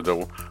under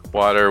the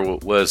water.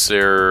 Was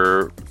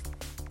there?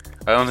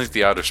 I don't think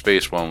the outer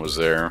space one was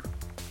there.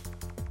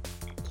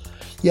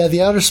 Yeah,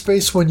 the outer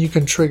space one you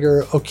can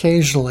trigger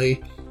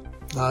occasionally,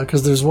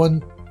 because there's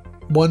one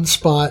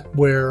spot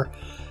where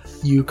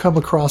you come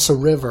across a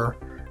river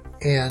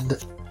and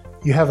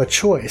you have a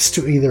choice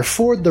to either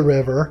ford the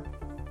river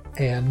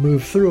and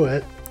move through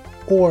it,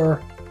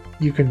 or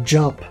you can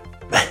jump.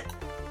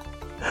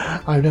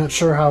 I'm not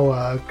sure how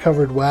a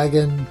covered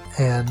wagon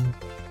and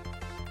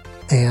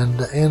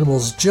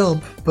animals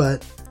jump,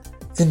 but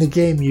in the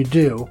game you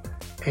do.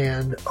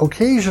 And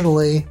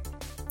occasionally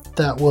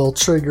that will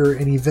trigger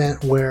an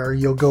event where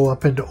you'll go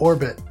up into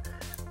orbit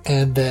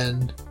and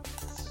then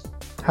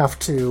have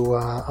to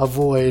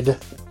avoid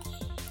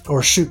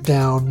or shoot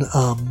down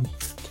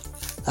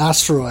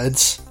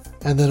asteroids,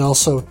 and then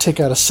also take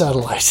out a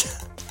satellite.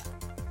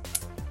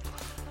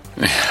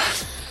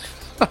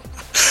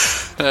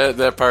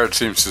 That part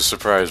seems to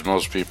surprise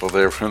most people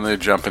there when they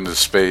jump into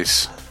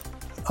space.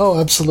 Oh,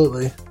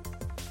 absolutely.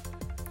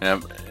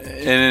 Yeah,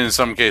 and in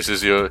some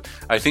cases,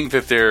 I think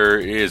that there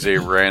is a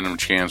random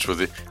chance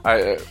with it.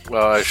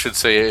 I should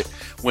say,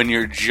 when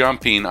you're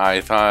jumping,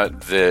 I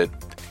thought that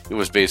it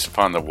was based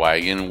upon the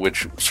wagon,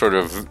 which sort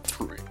of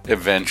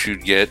events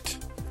you'd get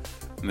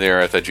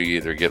there. I thought you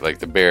either get like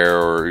the bear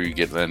or you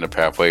get end up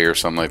halfway or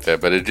something like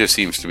that. But it just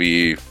seems to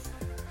be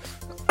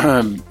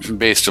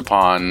based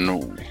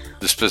upon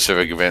the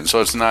specific event, so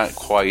it's not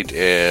quite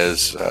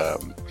as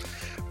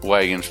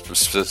wagon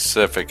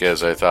specific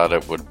as I thought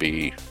it would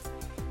be.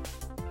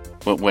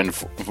 when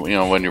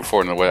you're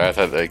fording the way, I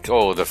thought like,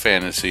 oh, the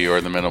fantasy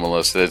or the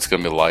minimalist, it's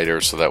going to be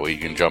lighter, so that way you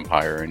can jump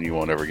higher and you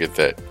won't ever get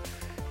that.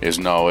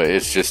 No,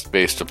 it's just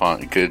based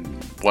upon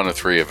one of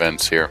three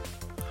events here.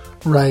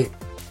 Right.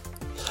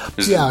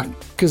 Yeah,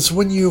 because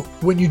when you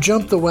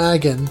jump the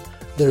wagon,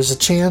 there's a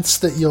chance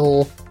that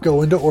you'll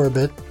go into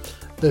orbit.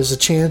 There's a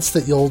chance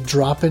that you'll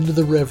drop into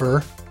the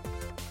river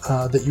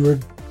that you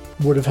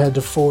would have had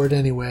to ford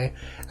anyway,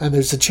 and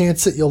there's a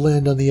chance that you'll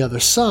land on the other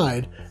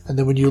side. And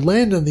then when you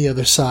land on the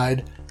other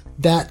side,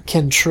 that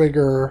can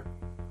trigger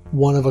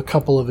one of a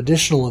couple of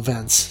additional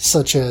events,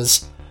 such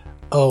as,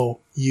 oh,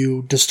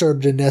 you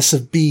disturbed a nest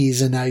of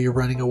bees and now you're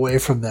running away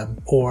from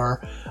them,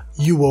 or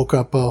you woke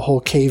up a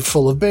whole cave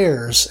full of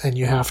bears and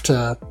you have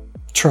to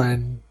try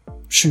and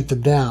shoot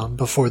them down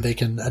before they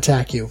can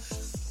attack you.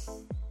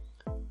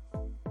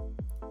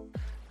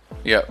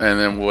 Yeah, and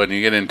then when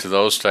you get into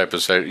those type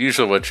of sections,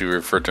 usually what you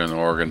refer to in the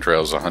Oregon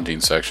Trail is the hunting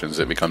sections,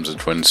 it becomes a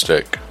twin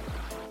stick.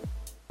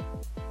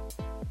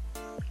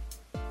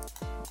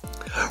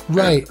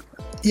 Right.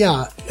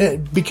 Yeah,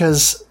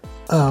 because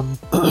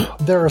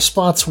there are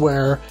spots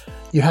where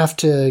you have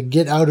to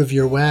get out of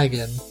your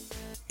wagon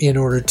in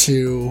order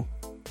to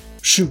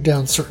shoot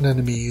down certain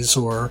enemies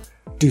or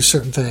do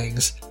certain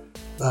things,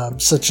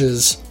 such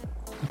as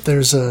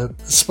there's a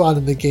spot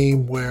in the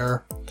game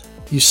where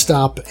you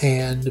stop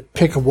and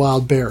pick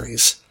wild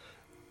berries.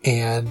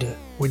 And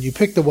when you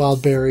pick the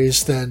wild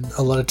berries, then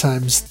a lot of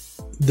times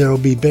there will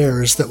be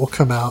bears that will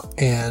come out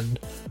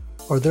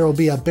or there will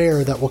be a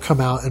bear that will come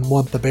out and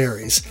want the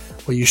berries.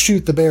 Well, you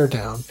shoot the bear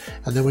down,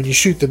 and then when you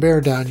shoot the bear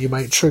down, you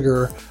might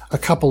trigger a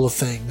couple of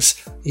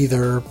things.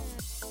 Either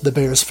the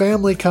bear's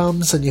family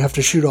comes and you have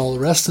to shoot all the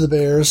rest of the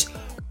bears,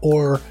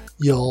 or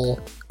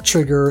you'll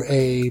trigger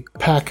a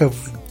pack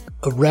of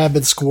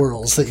rabid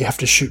squirrels that you have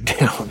to shoot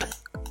down.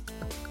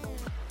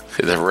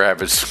 The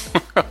rabid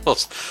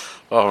squirrels.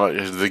 Oh,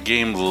 the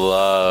game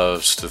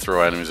loves to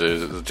throw enemies.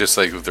 Just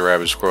like with the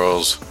rabid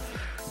squirrels,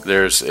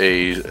 there's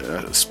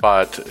a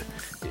spot.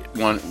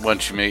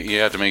 Once you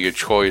have to make a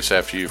choice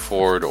after you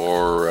ford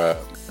or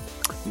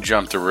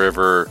jump the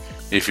river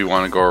if you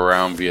want to go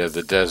around via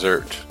the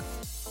desert.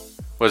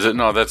 Was it?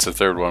 No, that's the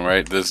third one,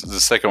 right? The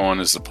second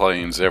one is the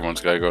plains. Everyone's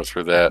got to go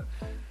through that,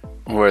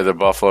 where the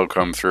buffalo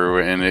come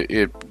through, and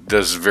it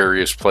does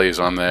various plays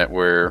on that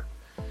where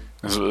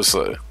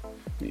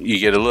you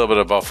get a little bit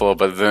of buffalo,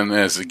 but then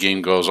as the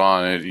game goes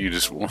on,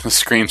 one of the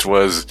screens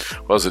was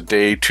a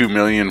day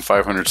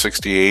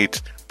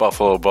 2,568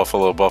 buffalo.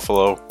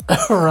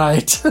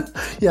 Right.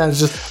 Yeah, it's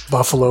just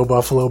buffalo,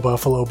 buffalo,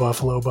 buffalo,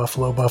 buffalo,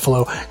 buffalo,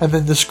 buffalo, and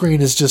then the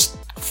screen is just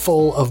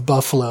full of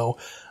buffalo,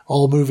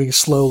 all moving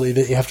slowly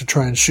that you have to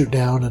try and shoot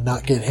down and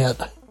not get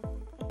hit.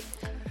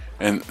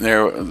 And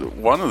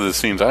one of the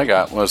scenes I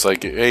got was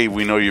like, hey,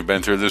 we know you've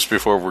been through this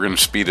before, we're going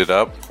to speed it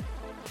up.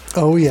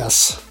 Oh,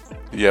 yes.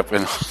 Yep,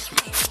 and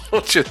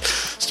we'll just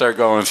start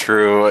going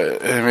through.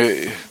 I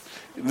mean,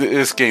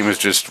 this game is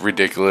just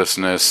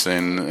ridiculousness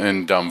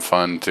and dumb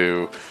fun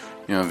to,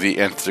 the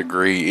nth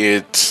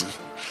degree.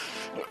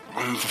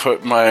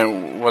 But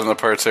one of the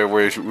parts there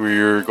where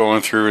you're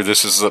going through,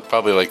 this is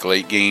probably like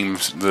late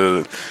games,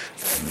 the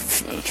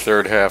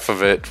third half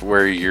of it,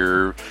 where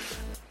you're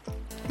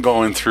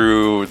going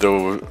through,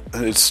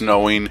 it's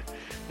snowing,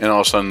 and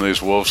all of a sudden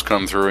these wolves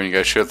come through and you got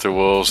to shoot the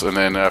wolves, and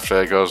then after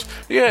that goes,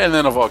 and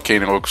then a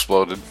volcano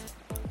exploded.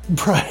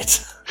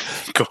 Right.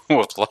 Go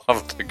with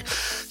lava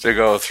to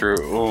go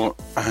through.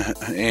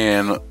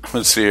 And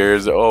let's see here.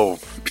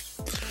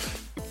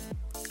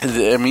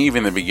 I mean,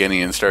 even the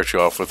beginning starts you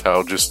off with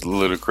how just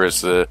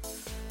ludicrous the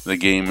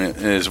game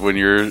is when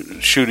you're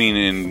shooting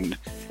and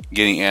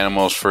getting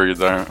animals for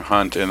the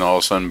hunt, and all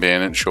of a sudden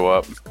bandits show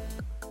up.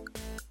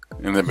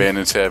 And the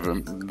bandits have a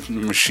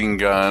machine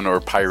gun, or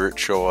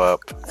pirates show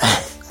up.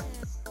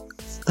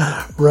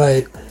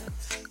 Right.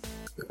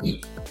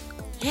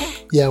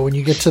 Yeah, when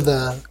you get to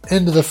the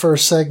end of the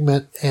first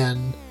segment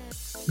and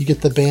you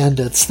get the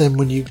bandits, then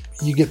when you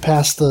get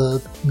past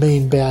the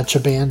main batch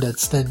of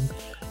bandits, then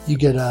you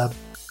get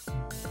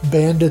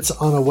bandits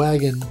on a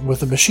wagon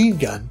with a machine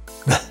gun.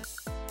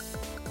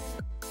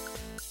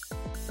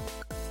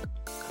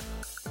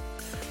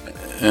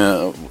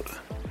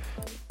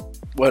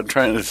 I'm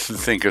trying to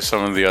think of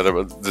some of the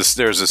other.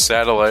 There's a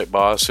satellite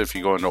boss if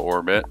you go into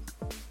orbit.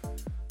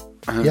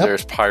 Yep.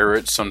 There's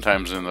pirates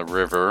sometimes in the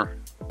river.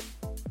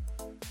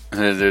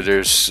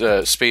 There's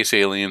space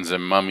aliens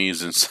and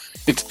mummies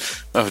inside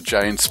of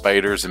giant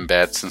spiders and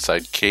bats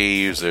inside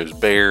caves. There's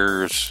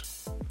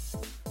bears.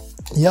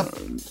 Yep.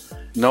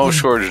 No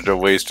shortage of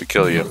ways to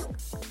kill you.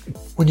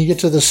 When you get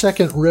to the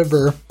second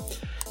river,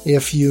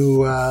 if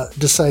you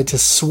decide to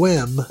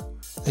swim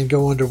and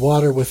go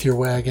underwater with your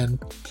wagon,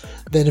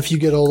 then if you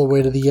get all the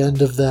way to the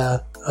end of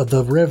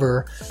the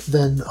river,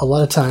 then a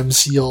lot of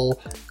times you'll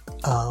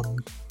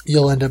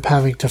end up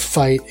having to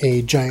fight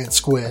a giant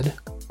squid.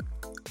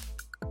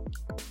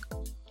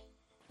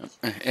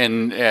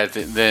 And at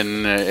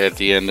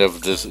the end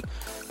of this,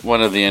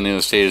 one of the ending of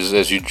the stages,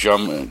 as you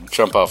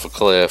jump off a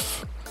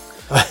cliff,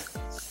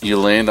 you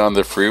land on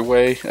the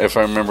freeway, if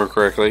I remember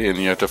correctly, and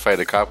you have to fight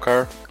a cop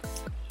car.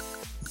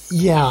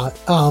 Yeah,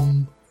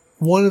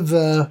 one of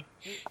the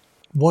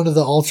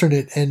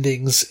alternate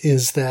endings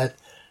is that,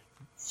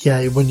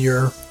 when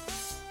your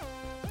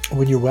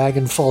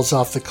wagon falls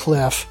off the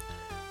cliff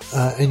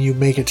and you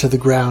make it to the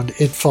ground,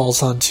 it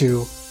falls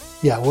onto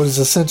what is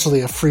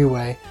essentially a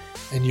freeway,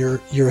 and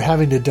you're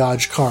having to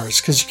dodge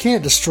cars because you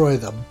can't destroy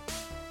them.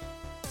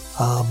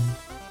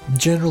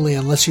 Generally,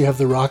 unless you have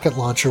the rocket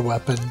launcher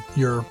weapon,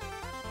 your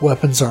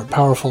weapons aren't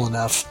powerful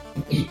enough.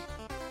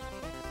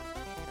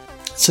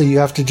 So you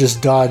have to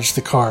just dodge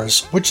the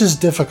cars, which is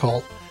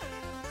difficult.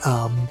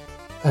 And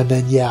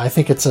then, I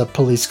think it's a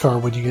police car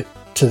when you get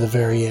to the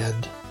very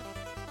end.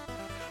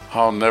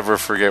 I'll never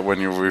forget when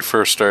we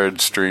first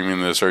started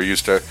streaming this, or you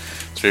start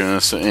streaming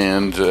this,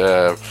 and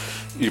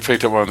you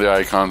picked up one of the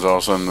icons. All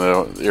of a sudden,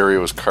 the area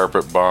was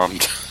carpet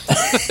bombed.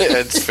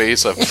 Ed's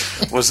face up.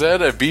 Was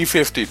that a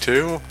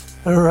B-52?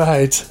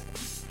 Right.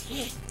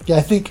 Yeah,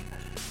 I think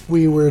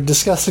we were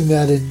discussing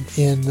that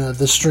in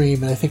the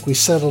stream, and I think we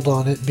settled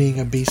on it being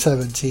a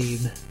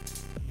B-17.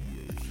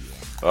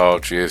 Oh,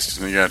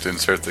 jeez. You have to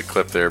insert the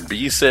clip there.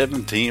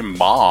 B-17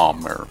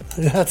 bomber.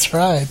 That's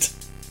right.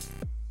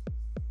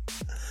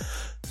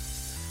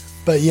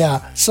 But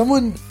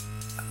someone,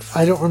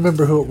 I don't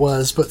remember who it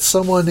was, but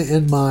someone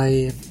in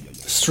my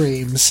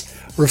streams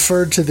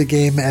referred to the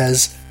game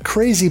as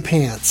Crazy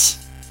Pants.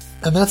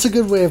 And that's a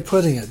good way of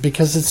putting it,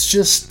 because it's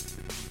just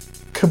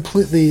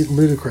completely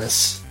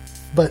ludicrous,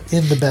 but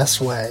in the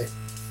best way.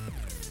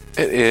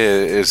 It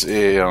is,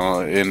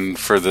 and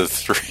for the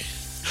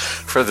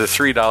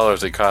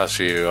 $3 it costs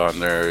you on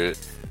there,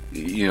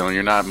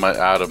 you're not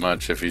out of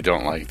much if you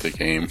don't like the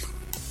game.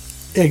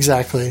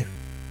 Exactly.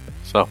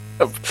 So,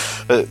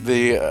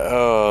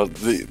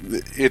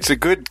 it's a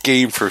good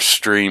game for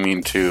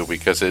streaming too,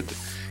 because it,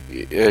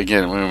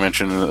 again, we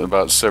mentioned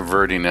about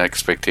subverting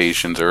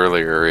expectations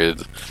earlier.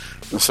 It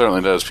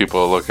certainly does.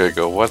 People look at it and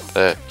go, "What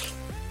the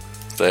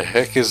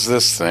heck is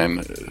this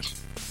thing?"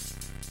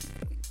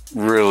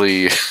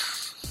 Really,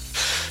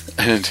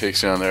 and it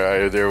takes you on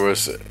there. There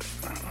was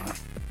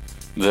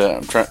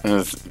I'm trying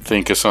to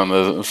think of some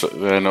of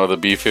the. I know the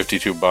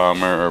B-52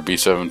 bomber or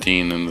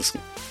B-17, and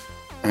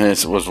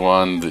this was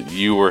one that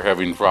you were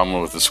having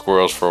problem with the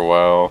squirrels for a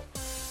while.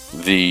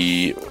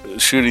 Learning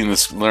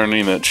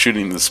that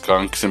shooting the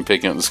skunks and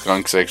picking up the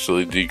skunks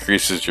actually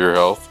decreases your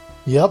health.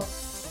 Yep.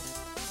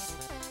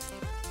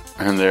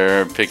 And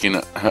they're picking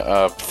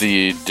up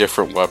the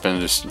different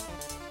weapons.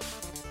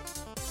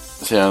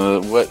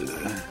 So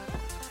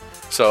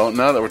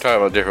now that we're talking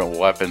about different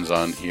weapons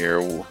on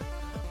here,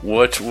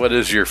 what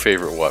is your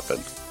favorite weapon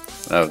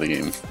out of the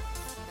game?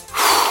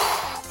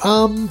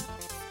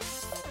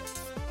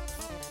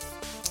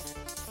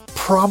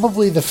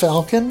 Probably the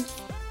Falcon.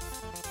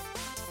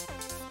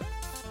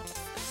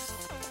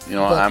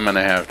 I'm going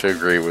to have to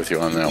agree with you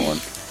on that one.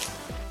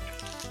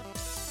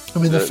 I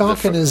mean, the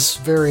Falcon is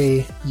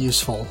very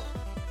useful.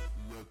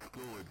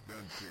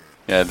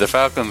 Yeah, the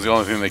Falcon's the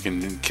only thing that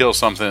can kill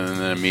something and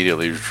then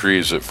immediately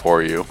retrieves it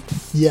for you.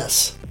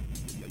 Yes.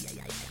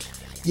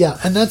 Yeah,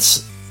 and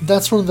that's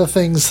one of the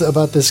things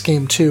about this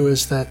game too,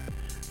 is that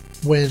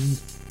when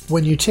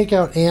you take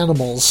out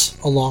animals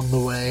along the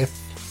way,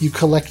 you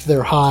collect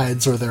their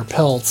hides or their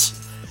pelts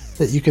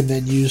that you can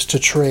then use to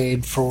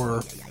trade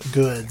for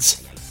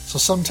goods. So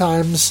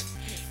sometimes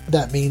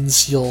that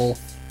means you'll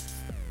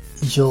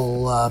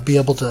be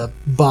able to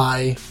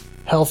buy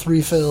health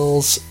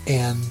refills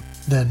and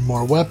then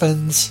more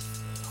weapons,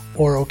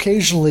 or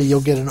occasionally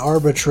you'll get an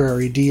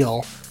arbitrary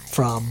deal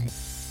from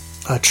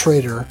a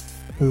trader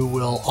who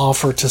will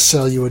offer to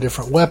sell you a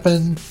different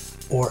weapon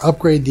or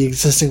upgrade the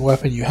existing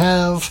weapon you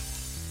have,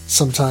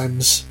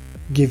 sometimes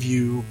give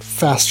you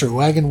faster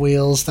wagon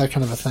wheels, that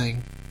kind of a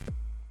thing.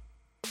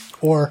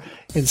 Or,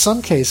 in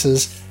some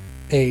cases,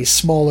 a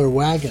smaller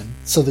wagon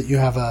so that you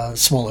have a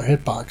smaller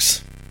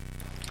hitbox.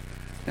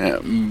 Yeah,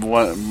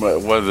 one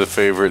of the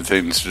favorite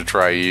things to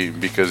try,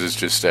 because it's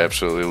just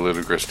absolutely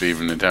ludicrous to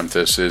even attempt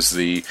this, is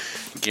the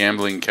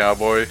gambling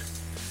cowboy.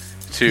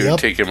 To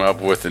take him up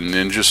with a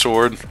ninja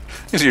sword,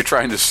 because you're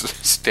trying to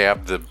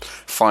stab the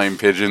flying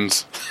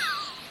pigeons.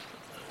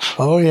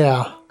 Oh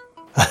yeah.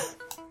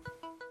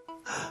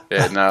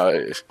 Yeah. Now,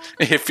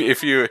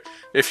 if you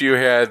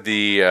had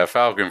the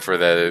Falcon for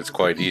that, it's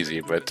quite easy.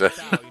 But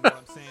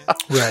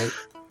right.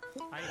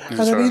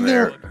 And I mean,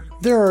 there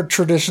are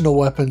traditional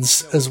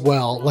weapons as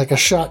well, like a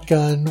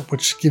shotgun,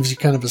 which gives you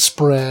kind of a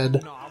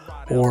spread,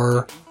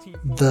 or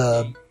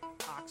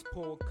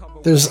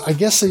I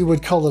guess you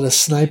would call it a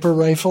sniper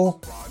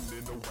rifle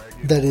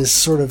that is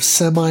sort of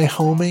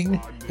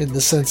semi-homing in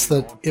the sense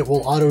that it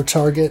will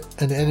auto-target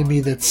an enemy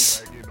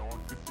that's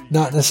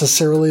not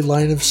necessarily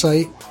line of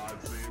sight.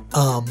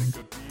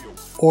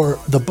 Or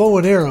the bow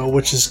and arrow,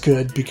 which is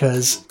good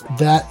because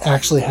that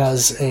actually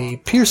has a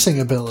piercing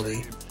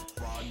ability.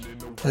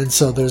 And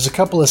so there's a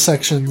couple of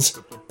sections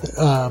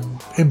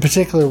in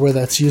particular where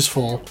that's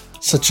useful,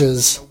 such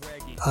as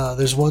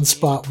there's one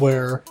spot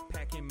where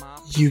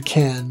you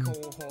can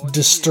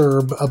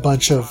disturb a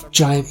bunch of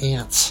giant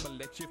ants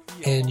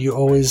and you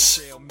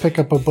always pick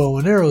up a bow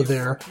and arrow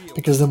there,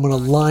 because then when a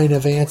line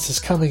of ants is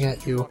coming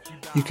at you,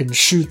 you can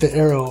shoot the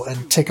arrow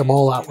and take them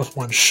all out with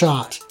one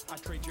shot.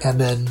 And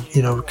then,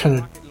 kind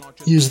of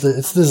use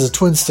this is a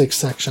twin stick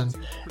section,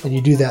 and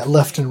you do that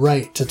left and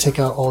right to take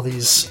out all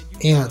these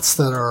ants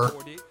that are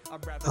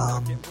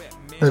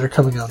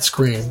coming on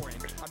screen.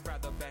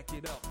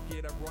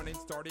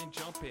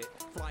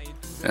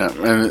 Yeah,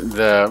 and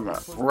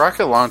the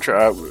rocket launcher,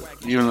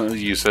 even though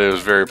you said it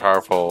was very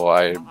powerful,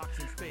 I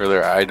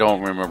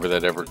don't remember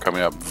that ever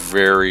coming up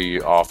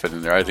very often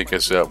in there. I think I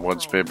said it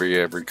once, maybe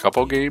every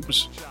couple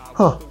games.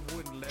 Huh.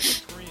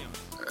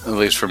 At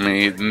least for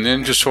me.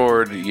 Ninja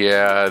Sword,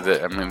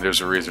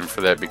 there's a reason for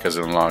that, because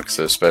it unlocks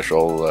a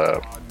special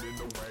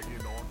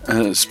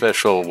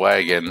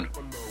wagon.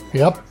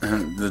 Yep.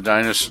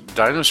 The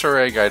dinosaur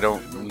egg, I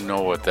don't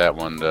know what that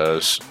one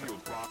does.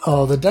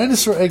 Oh, the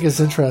dinosaur egg is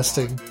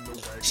interesting.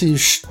 So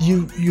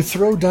you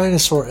throw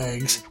dinosaur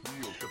eggs,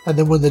 and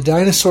then when the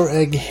dinosaur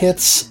egg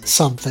hits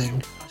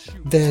something,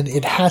 then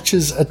it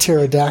hatches a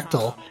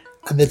pterodactyl,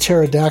 and the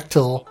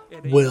pterodactyl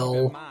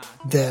will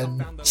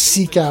then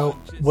seek out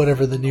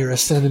whatever the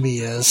nearest enemy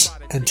is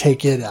and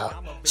take it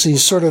out. So you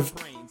sort of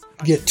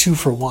get 2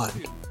 for 1.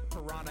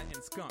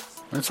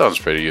 That sounds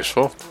pretty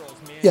useful.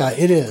 Yeah,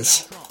 it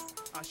is.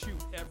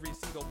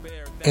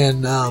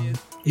 And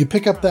you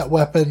pick up that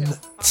weapon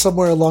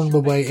somewhere along the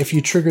way if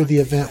you trigger the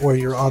event where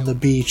you're on the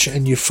beach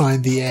and you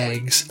find the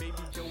eggs.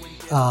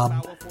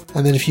 And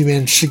then if you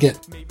manage to get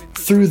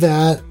through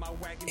that,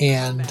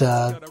 and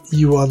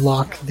you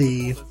unlock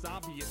the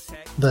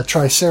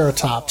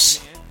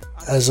Triceratops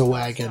as a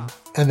wagon,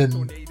 and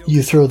then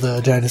you throw the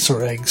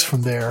dinosaur eggs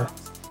from there.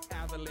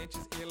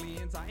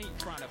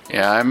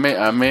 Yeah,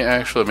 I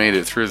actually made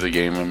it through the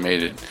game and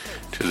made it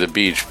to the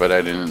beach, but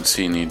I didn't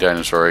see any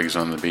dinosaur eggs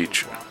on the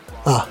beach.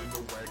 Ah.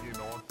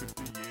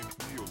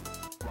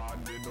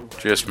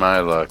 Just my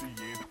luck.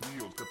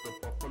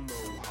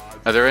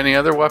 Are there any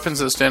other weapons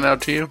that stand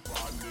out to you?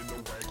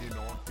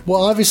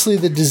 Well, obviously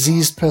the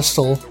diseased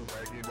pistol.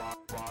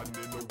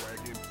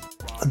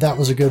 That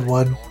was a good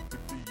one.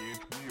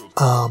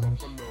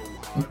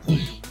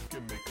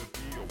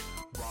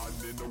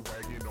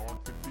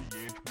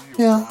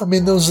 Yeah, I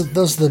mean those are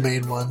the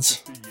main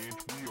ones.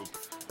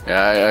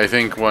 Yeah, I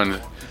think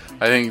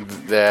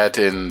that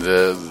and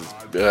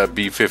the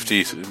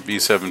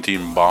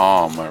B-17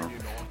 bomb or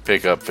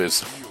pickup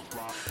is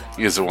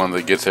the one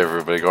that gets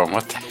everybody going,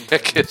 what the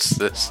heck is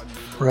this?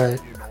 Right.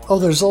 Oh,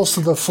 there's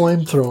also the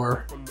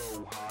flamethrower,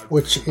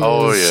 which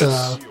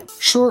is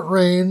short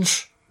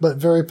range but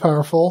very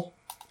powerful,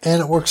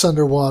 and it works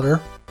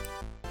underwater.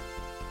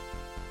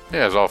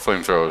 Yeah, it's all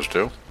flamethrowers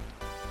too.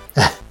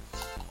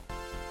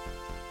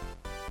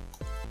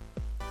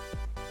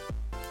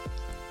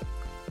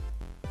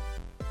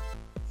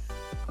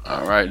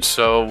 Alright,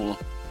 so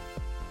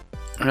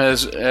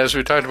as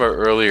we talked about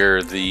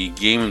earlier, the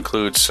game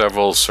includes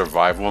several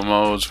survival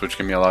modes, which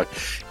can be unlocked.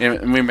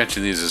 And we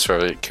mentioned these as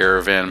sort of like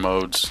caravan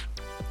modes.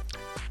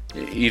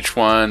 Each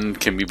one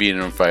can be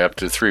beaten by up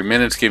to 3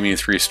 minutes, giving you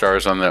 3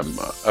 stars on that,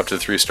 up to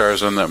 3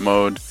 stars on that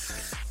mode.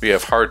 We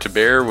have Hard to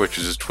Bear, which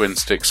is twin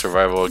stick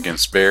survival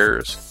against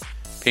bears.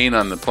 Pain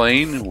on the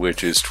Plain,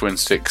 which is twin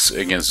sticks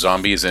against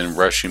zombies and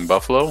rushing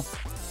buffalo.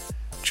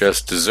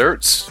 Just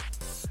Desserts,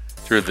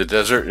 through the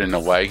desert in a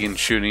wagon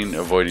shooting,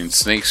 avoiding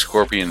snakes,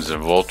 scorpions,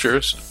 and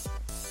vultures.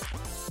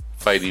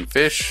 Fighting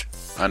Fish,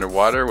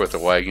 underwater with a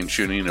wagon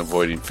shooting,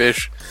 avoiding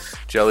fish,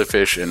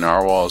 jellyfish, and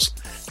narwhals.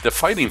 The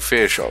Fighting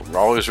Fish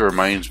always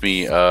reminds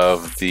me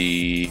of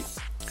the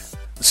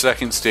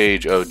second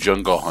stage of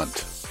Jungle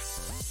Hunt.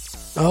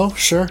 Oh,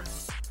 sure.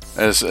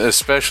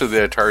 Especially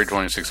the Atari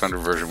 2600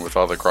 version with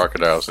all the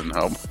crocodiles and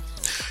how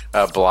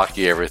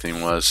blocky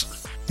everything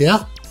was.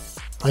 Yeah,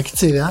 I can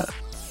see that.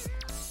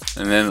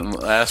 And then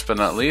last but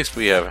not least,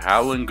 we have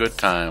Howlin' Good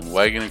Time,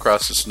 wagging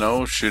across the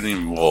snow,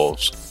 shooting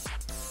wolves.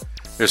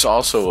 There's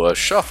also a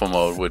shuffle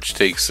mode, which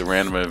takes the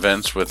random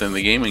events within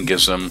the game and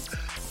gives them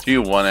to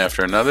you one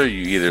after another.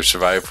 You either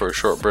survive for a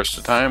short burst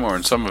of time, or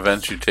in some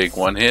events you take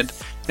one hit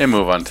and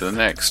move on to the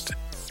next.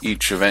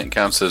 Each event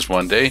counts as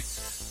one day.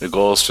 The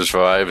goal is to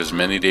survive as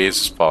many days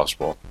as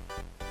possible.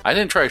 I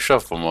didn't try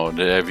shuffle mode.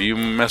 Have you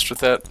messed with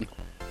that?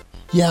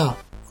 Yeah,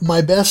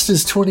 my best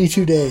is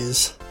 22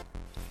 days.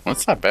 Well,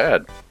 that's not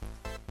bad.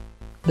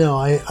 No,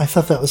 I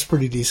thought that was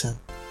pretty decent.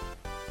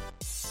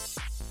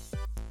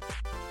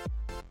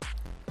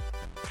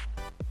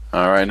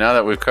 Alright, now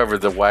that we've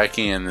covered the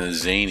wacky and the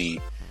zany,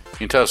 can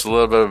you tell us a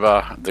little bit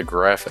about the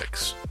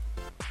graphics?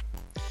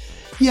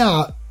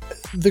 Yeah,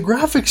 the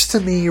graphics to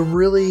me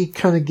really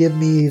kind of give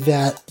me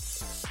that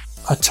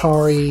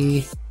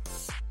Atari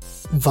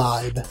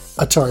vibe.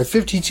 Atari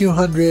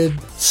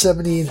 5200,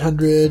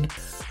 7800,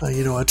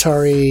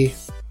 Atari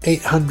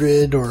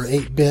 800 or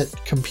 8-bit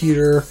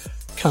computer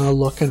kind of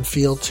look and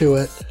feel to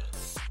it.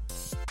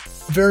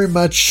 Very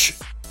much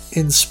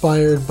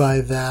inspired by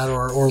that,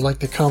 or like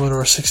the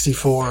Commodore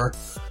 64.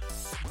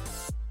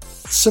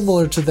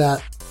 Similar to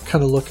that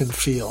kind of look and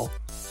feel.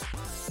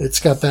 It's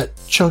got that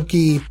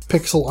chunky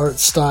pixel art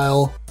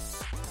style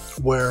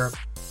where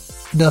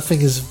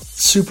nothing is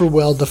super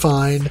well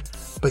defined,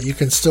 but you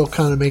can still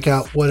kind of make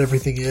out what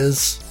everything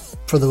is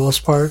for the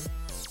most part.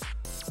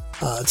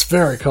 It's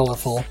very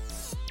colorful.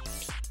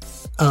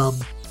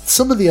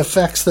 Some of the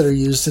effects that are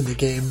used in the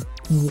game,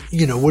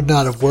 would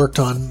not have worked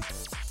on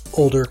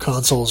older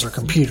consoles or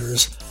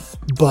computers,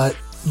 but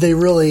they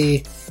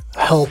really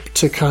help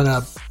to kind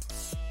of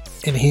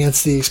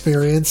enhance the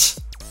experience.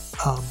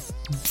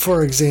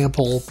 For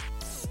example,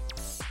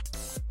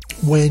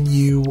 when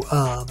you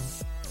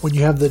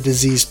have the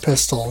diseased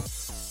pistol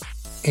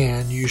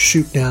and you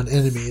shoot down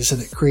enemies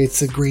and it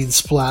creates a green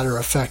splatter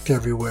effect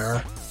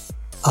everywhere,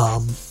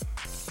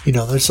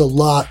 there's a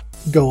lot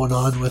going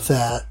on with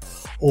that.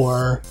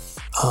 Or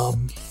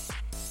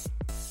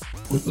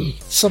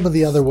some of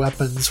the other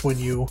weapons, when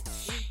you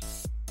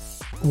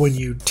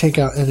take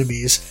out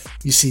enemies,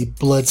 you see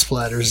blood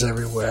splatters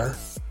everywhere.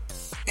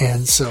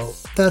 And so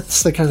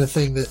that's the kind of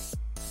thing that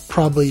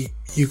probably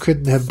you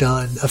couldn't have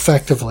done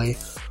effectively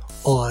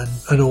on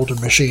an older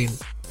machine,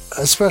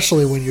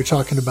 especially when you're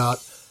talking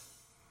about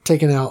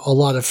taking out a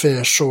lot of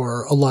fish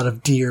or a lot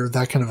of deer,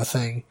 that kind of a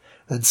thing,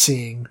 and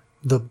seeing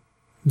the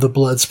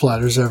blood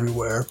splatters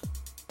everywhere.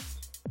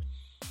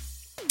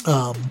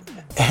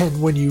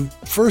 And when you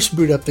first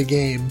boot up the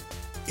game,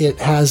 it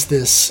has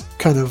this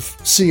kind of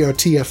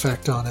CRT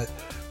effect on it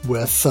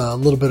with a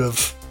little bit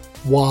of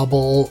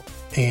wobble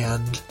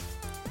and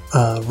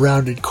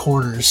rounded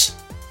corners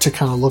to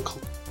kind of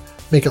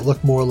make it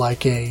look more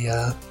like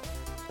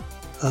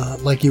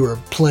like you were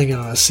playing it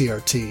on a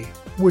CRT,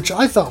 which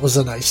I thought was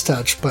a nice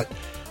touch, but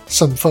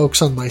some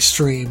folks on my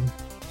stream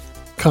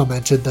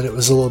commented that it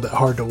was a little bit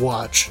hard to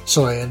watch,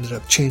 so I ended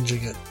up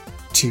changing it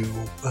to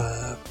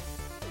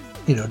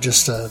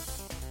just a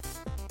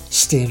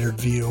standard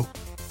view.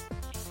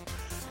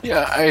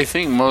 Yeah, I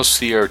think most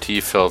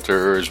CRT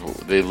filters,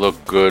 they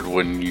look good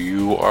when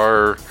you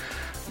are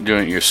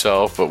doing it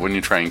yourself, but when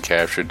you try and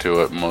capture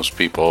to it, most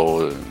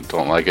people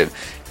don't like it.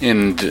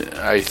 And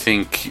I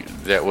think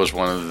that was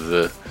one of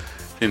the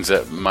things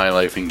that My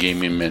Life in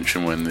Gaming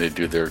mentioned when they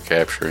do their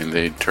capturing.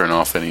 They turn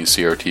off any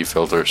CRT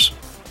filters.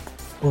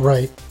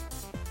 Right.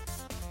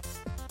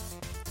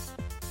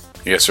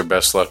 I guess they're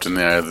best left in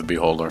the eye of the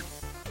beholder.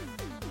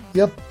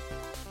 Yep.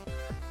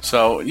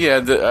 So,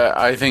 yeah,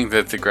 I think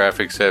that the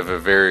graphics have a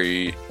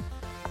very,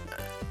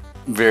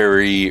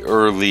 very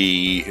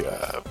early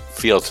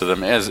feel to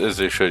them, as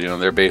they should.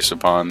 They're based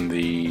upon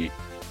the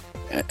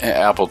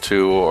Apple II,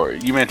 or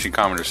you mentioned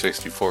Commodore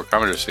 64.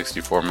 Commodore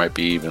 64 might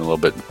be even a little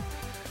bit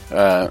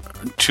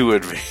too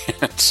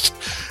advanced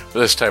for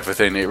this type of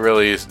thing. It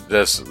really is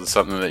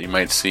something that you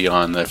might see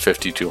on the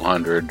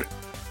 5200,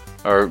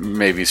 or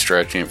maybe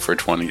stretching for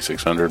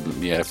 2600.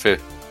 Yeah,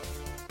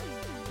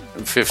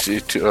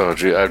 52. Oh,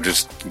 gee, I'm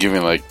just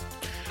giving like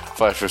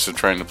flashes of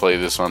trying to play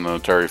this on the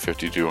Atari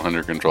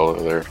 5200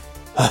 controller there.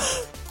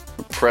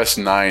 Press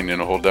 9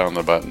 and hold down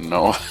the button.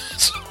 No.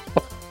 So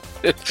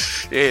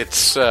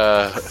it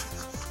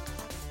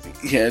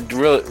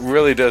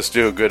really does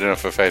do a good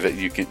enough effect that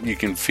you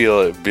can feel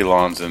it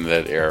belongs in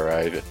that era.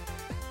 I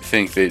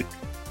think they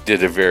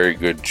did a very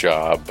good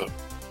job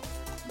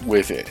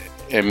with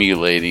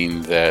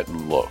emulating that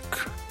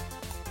look.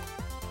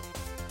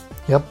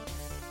 Yep.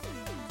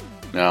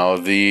 Now,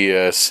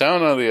 the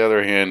sound, on the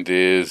other hand,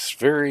 is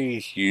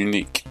very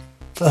unique.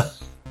 The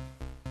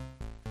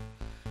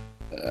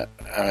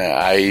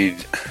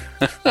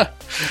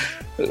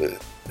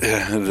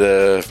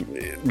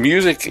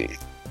music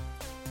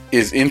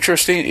is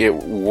interesting. It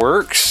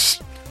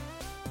works,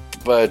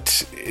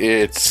 but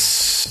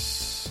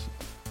it's...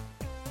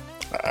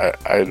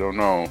 I don't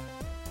know.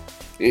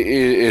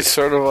 It's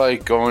sort of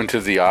like going to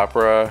the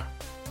opera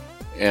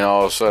and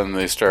all of a sudden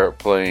they start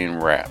playing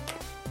rap.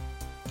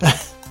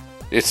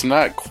 It's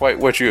not quite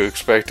what you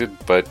expected,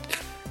 but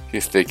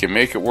if they can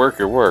make it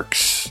work, it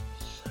works.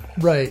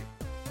 Right.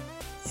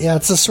 Yeah,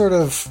 it's a sort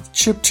of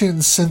chiptune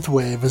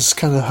synthwave is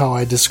kind of how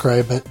I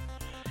describe it.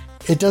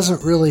 It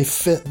doesn't really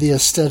fit the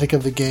aesthetic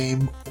of the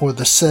game or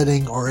the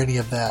setting or any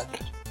of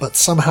that, but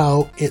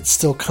somehow it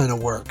still kind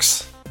of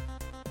works.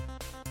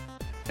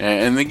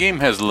 And the game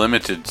has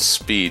limited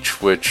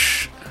speech,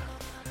 which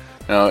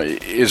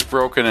is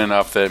broken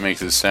enough that it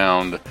makes it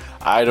sound...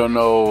 I don't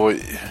know...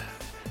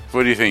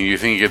 What do you think? You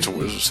think it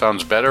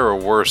sounds better or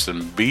worse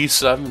than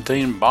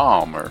B-17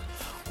 Bomber?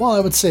 Well,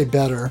 I would say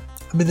better.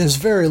 I mean, there's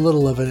very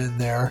little of it in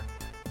there.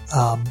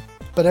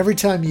 But every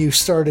time you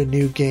start a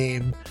new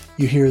game,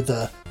 you hear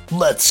the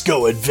 "Let's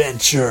Go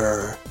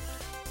Adventure,"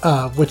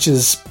 which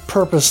is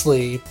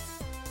purposely,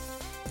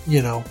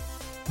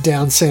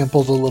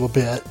 downsampled a little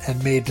bit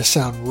and made to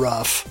sound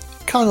rough.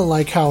 Kind of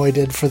like how I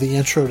did for the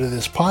intro to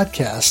this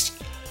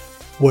podcast,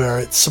 where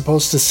it's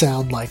supposed to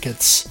sound like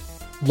it's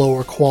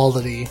lower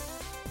quality,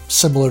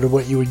 similar to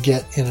what you would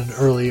get in an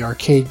early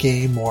arcade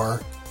game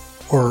or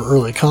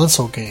early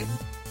console game.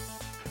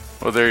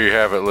 Well, there you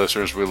have it,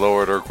 listeners. We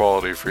lowered our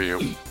quality for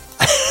you.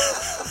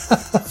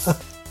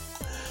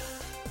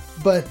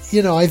 But,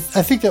 I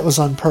think that was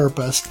on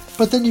purpose.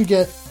 But then you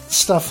get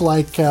stuff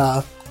like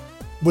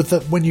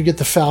when you get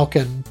the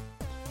Falcon,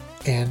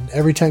 and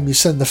every time you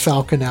send the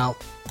Falcon out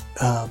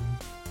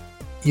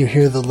you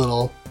hear the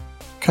little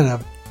kind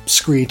of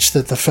screech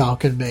that the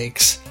falcon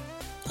makes.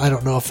 I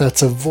don't know if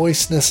that's a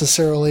voice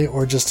necessarily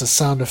or just a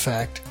sound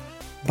effect,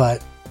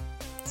 but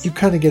you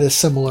kind of get a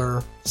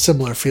similar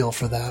feel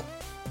for that.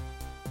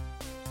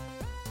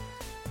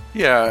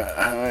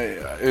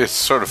 Yeah, it's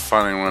sort of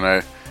funny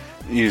when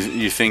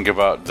you think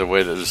about the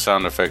way that the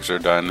sound effects are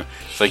done.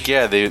 It's like,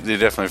 yeah, they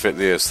definitely fit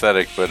the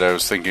aesthetic, but I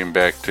was thinking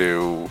back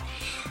to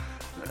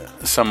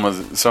some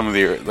of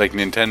the like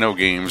Nintendo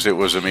games. It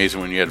was amazing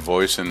when you had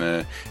voice in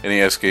the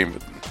NES game,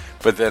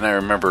 but then I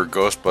remember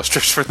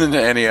Ghostbusters for the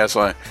NES.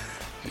 Like,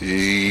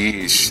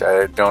 yeesh,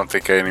 I don't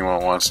think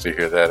anyone wants to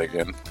hear that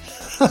again.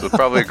 So it's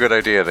probably a good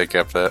idea they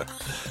kept that.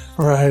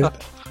 Right.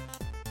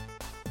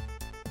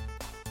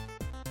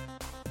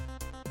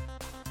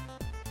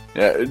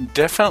 Yeah,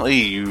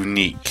 definitely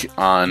unique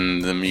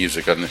on the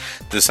music. On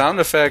the sound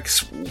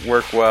effects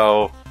work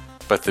well,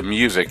 but the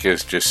music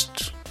is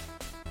just,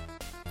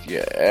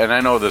 yeah. And I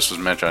know this was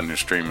mentioned on your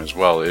stream as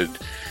well. It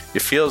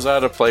feels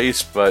out of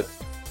place, but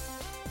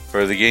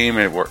for the game,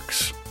 it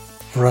works.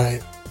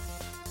 Right.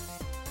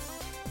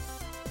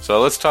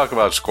 So let's talk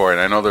about scoring.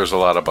 I know there's a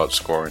lot about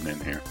scoring in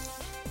here.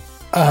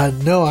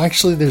 No,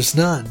 actually, there's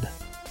none.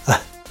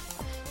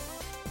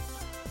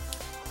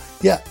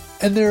 Yeah,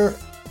 and there.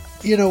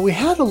 We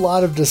had a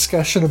lot of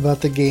discussion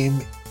about the game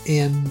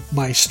in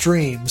my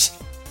streams,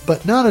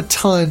 but not a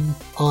ton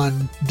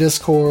on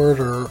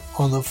Discord or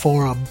on the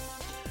forum.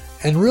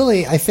 And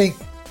really, I think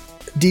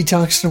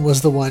Detoxton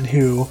was the one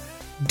who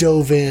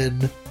dove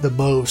in the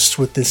most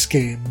with this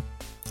game,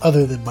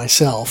 other than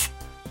myself.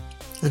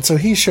 And so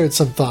he shared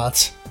some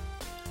thoughts.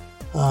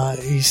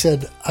 He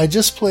said, I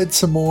just played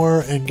some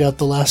more and got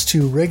the last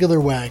 2 regular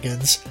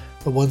wagons,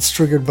 the ones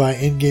triggered by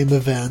in-game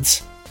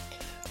events.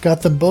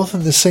 Got them both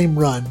in the same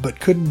run, but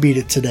couldn't beat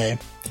it today.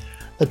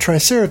 The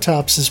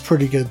Triceratops is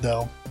pretty good,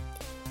 though.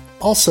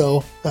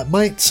 Also, that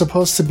might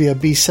supposed to be a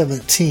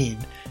B-17.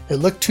 It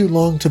looked too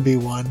long to be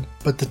one,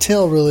 but the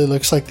tail really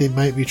looks like they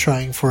might be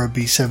trying for a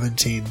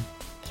B-17.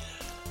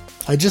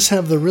 I just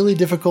have the really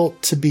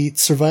difficult to beat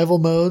survival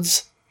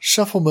modes,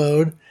 shuffle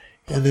mode,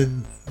 and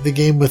then the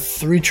game with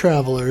 3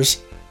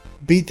 travelers.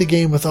 Beat the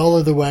game with all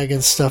of the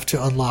wagon stuff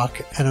to unlock,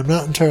 and I'm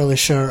not entirely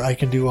sure I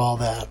can do all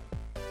that.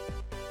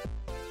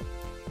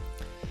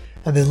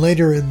 And then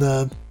later in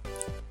the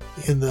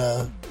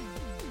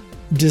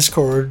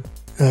Discord,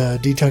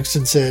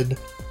 Detoxton said,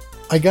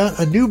 I got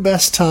a new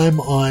best time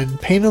on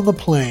Pain on the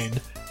Plain,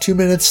 2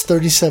 minutes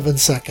 37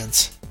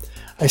 seconds.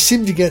 I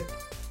seem to get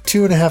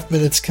 2.5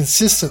 minutes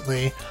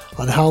consistently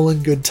on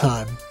Howlin' Good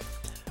Time.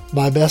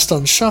 My best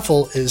on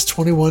Shuffle is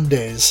 21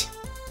 days.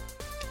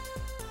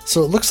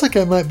 So it looks like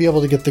I might be able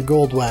to get the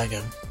gold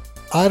wagon.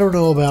 I don't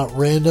know about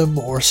random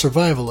or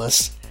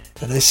survivalist,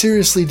 and I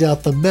seriously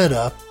doubt the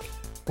meta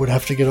would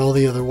have to get all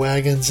the other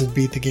wagons and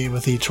beat the game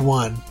with each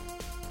one.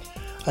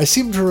 I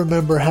seem to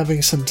remember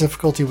having some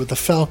difficulty with the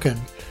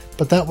Falcon,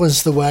 but that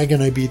was the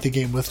wagon I beat the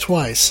game with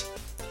twice.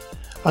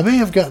 I may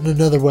have gotten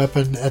another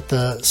weapon at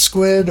the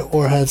squid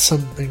or had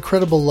some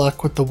incredible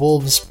luck with the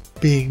wolves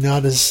being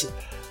not as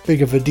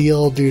big of a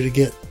deal due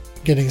to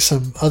getting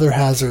some other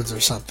hazards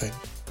or something.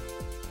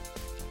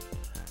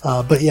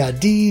 But yeah,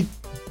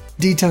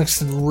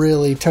 Detoxton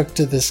really took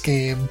to this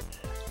game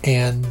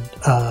and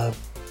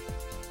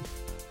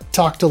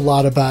talked a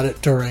lot about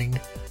it during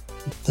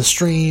the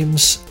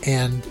streams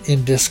and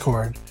in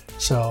Discord.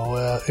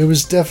 So it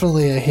was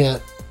definitely a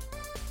hit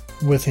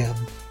with him.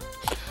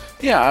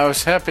 Yeah, I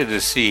was happy to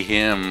see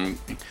him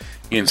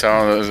in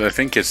some of those. I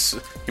think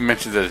he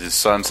mentioned that his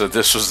son said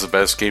this was the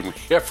best game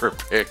he ever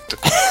picked.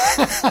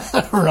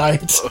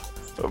 Right.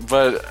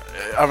 But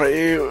I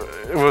mean,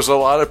 it was a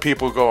lot of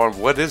people going,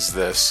 what is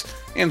this?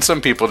 And some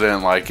people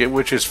didn't like it,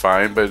 which is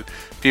fine. But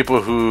people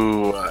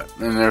who,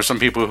 and there were some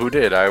people who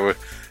did. I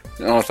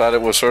thought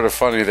it was sort of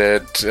funny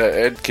that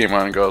Ed came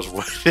on and goes,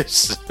 what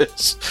is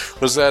this?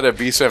 Was that a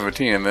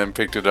B-17? And then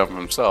picked it up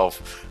himself.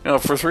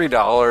 For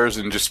 $3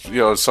 and just,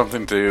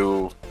 something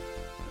to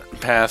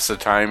pass the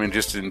time and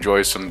just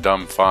enjoy some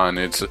dumb fun.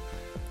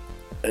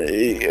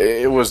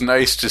 It was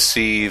nice to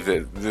see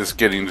that this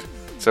getting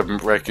some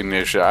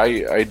recognition.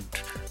 I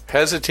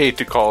hesitate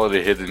to call it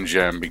a hidden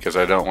gem because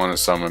I don't want to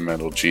summon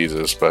Metal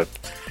Jesus, but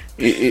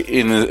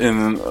in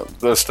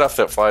the stuff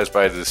that flies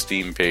by the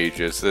Steam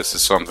pages, this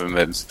is something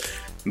that's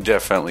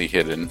definitely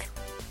hidden,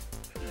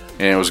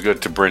 and it was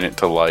good to bring it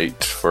to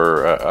light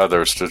for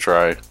others to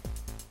try.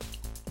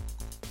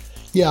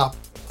 Yeah,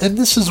 and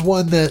this is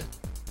one that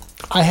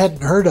I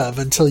hadn't heard of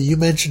until you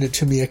mentioned it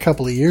to me a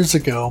couple of years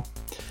ago,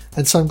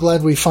 and so I'm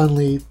glad we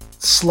finally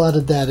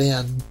slotted that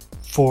in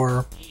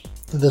for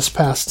this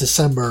past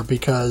December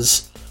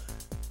because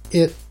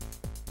it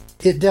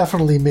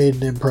definitely made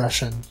an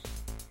impression.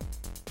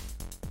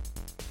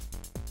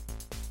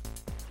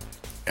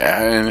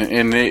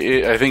 And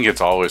I think it's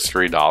always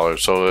 $3.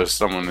 So if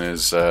someone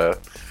is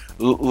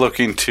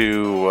looking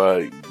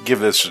to give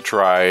this a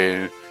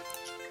try,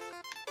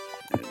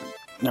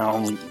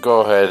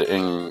 go ahead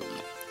and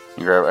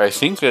I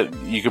think that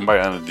you can buy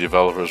it on the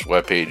developer's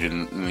webpage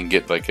and then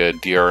get like a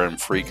DRM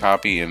free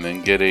copy and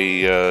then get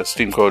a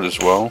Steam code as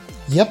well.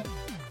 Yep.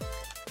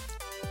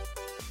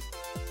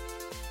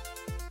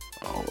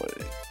 Oh,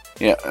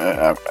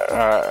 yeah,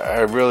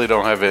 I really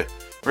don't have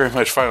very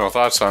much final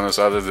thoughts on this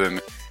other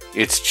than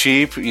it's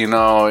cheap,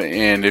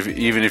 and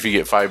even if you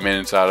get 5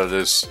 minutes out of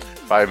this,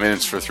 5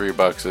 minutes for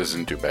 $3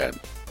 isn't too bad.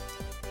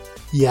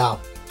 Yeah,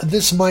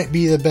 this might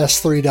be the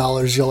best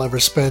 $3 you'll ever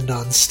spend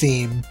on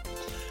Steam.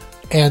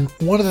 And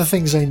one of the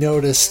things I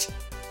noticed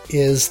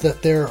is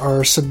that there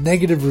are some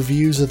negative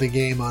reviews of the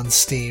game on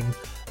Steam,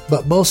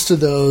 but most of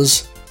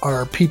those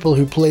are people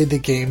who played the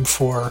game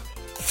for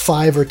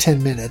 5 or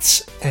 10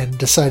 minutes and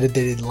decided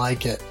they didn't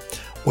like it.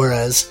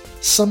 Whereas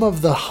some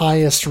of the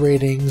highest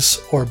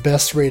ratings or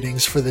best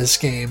ratings for this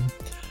game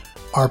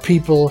are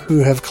people who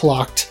have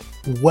clocked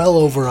well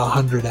over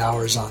 100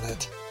 hours on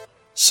it.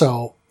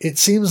 So it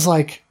seems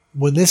like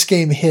when this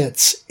game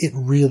hits, it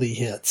really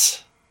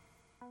hits.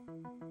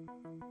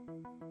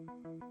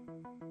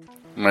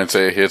 I might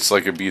say it hits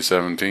like a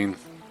B-17.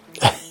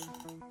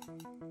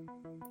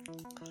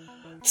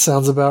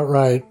 Sounds about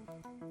right.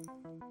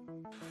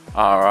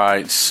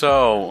 Alright,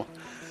 so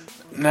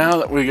now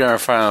that we got our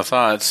final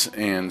thoughts,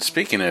 and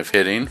speaking of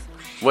hitting,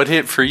 what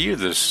hit for you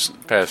this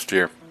past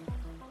year?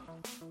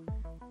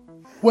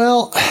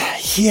 Well,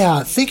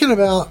 yeah, thinking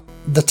about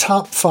the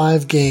top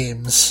 5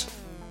 games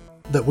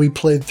that we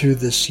played through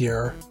this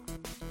year,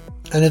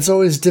 and it's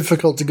always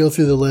difficult to go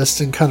through the list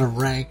and kind of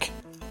rank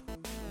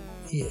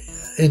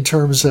in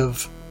terms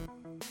of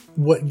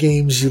what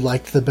games you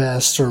liked the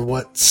best or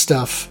what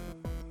stuff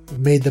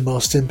made the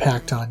most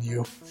impact on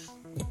you.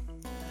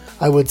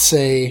 I would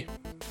say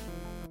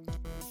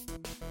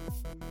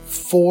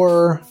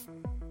for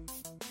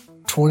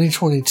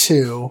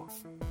 2022,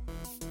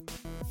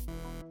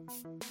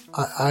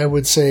 I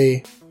would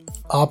say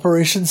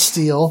Operation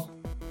Steel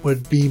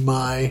would be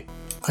my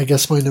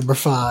number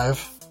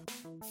 5.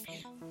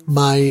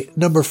 My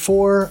number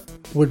 4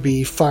 would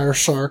be Fire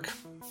Shark.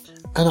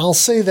 And I'll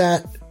say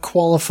that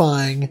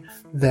qualifying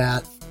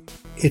that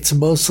it's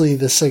mostly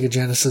the Sega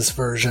Genesis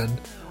version,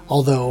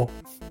 although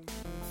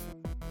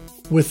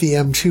with the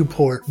M2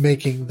 port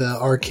making the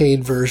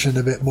arcade version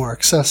a bit more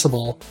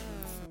accessible,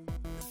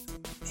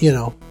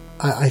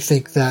 I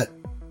think that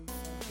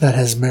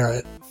has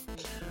merit.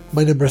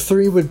 My number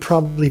 3 would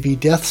probably be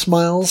Death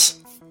Smiles.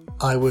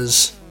 I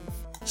was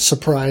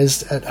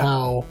surprised at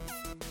how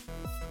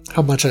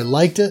much I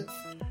liked it,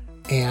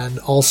 and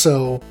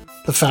also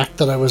the fact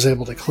that I was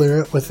able to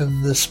clear it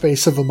within the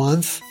space of a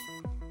month.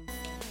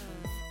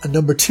 And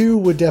number 2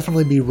 would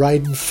definitely be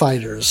Raiden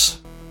Fighters.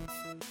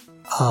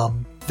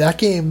 That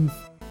game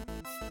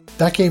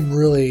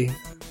really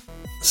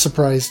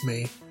surprised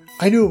me.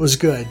 I knew it was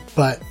good,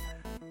 but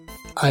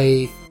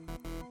I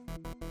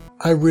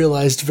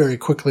realized very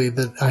quickly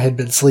that I had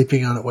been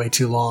sleeping on it way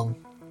too long.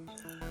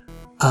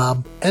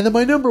 And then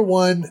my number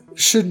 1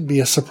 shouldn't be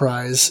a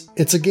surprise.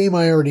 It's a game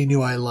I already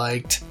knew I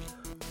liked,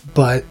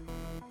 but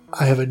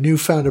I have a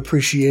newfound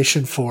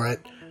appreciation for it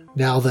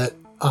now that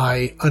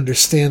I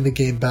understand the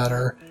game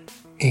better,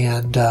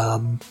 and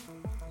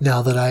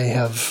now that I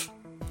have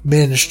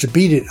managed to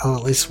beat it on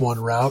at least one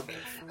route,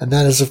 and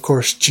that is, of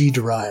course, G.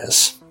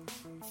 Darius.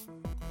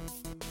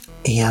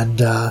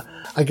 And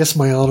I guess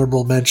my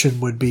honorable mention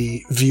would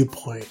be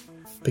Viewpoint,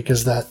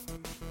 because that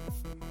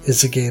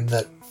is a game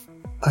that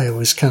I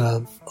always kind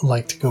of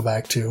like to go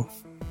back to.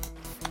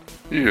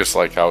 You just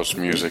like house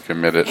music,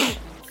 admit it.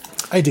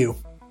 I do.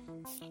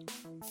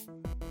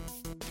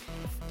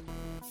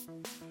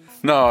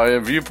 No,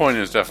 Viewpoint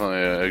is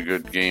definitely a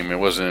good game. It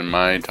wasn't in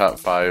my top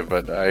 5,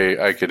 but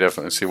I could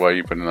definitely see why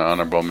you put an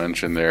honorable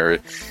mention there.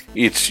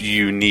 It's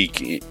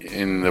unique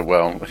in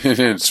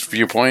it's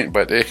Viewpoint,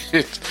 but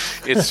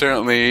it's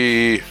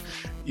certainly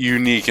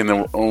unique in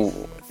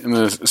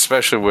the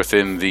especially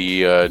within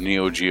the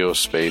Neo Geo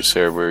space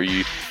there, where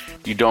you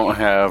don't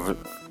have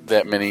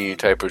that many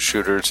type of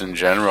shooters in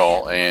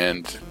general,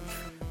 and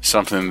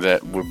something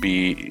that would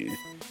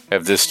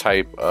have this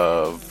type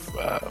of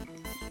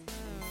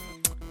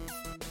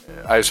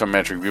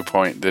isometric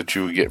viewpoint that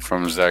you would get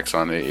from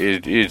Zaxxon.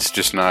 It's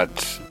just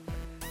not,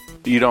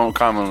 you don't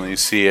commonly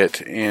see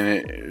it,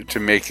 and to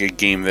make a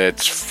game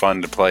that's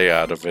fun to play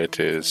out of it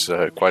is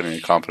quite an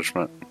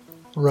accomplishment.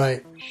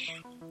 Right.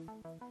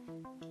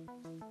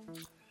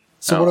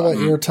 So what about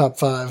your top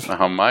 5?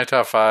 My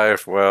top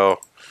 5, well,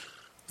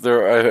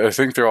 I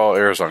think they're all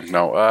Arizona.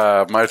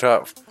 No, my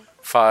top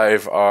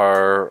 5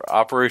 are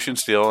Operation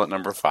Steel at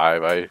number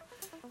 5. I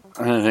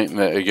think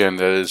that, again,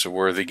 that is a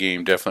worthy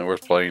game, definitely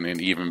worth playing,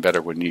 and even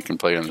better when you can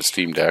play on the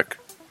Steam Deck.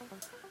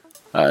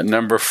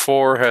 Number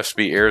 4 has to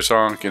be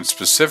Airzonk, and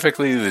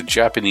specifically the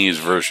Japanese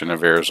version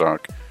of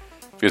Airzonk,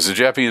 because the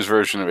Japanese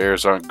version of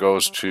Airzonk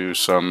goes to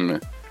some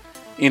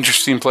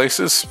interesting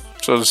places,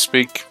 so to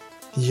speak.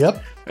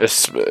 Yep.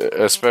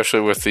 Especially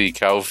with the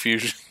cow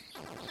fusion.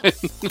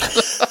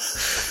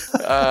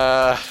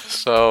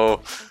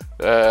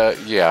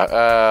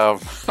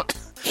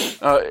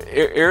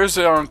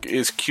 Airzonk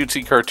is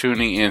cutesy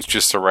cartoony, and it's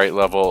just the right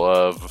level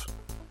of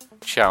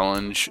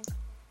challenge.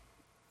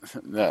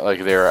 I like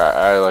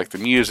the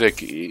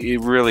music. It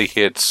really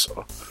hits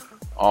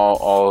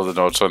all of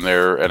the notes on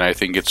there, and I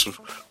think it's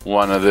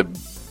one of the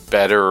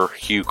better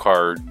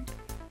HuCard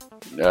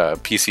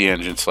PC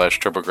Engine /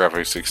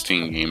 TurboGrafx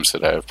 16 games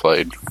that I have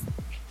played.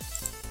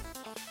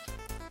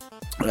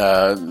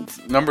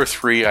 Number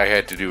 3, I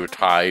had to do a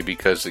tie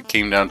because it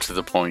came down to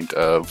the point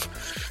of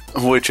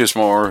which is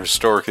more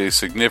historically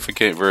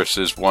significant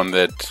versus one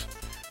that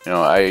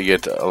I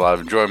get a lot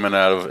of enjoyment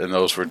out of, and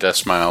those were Death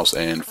Smiles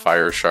and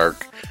Fire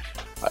Shark.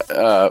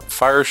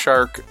 Fire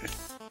Shark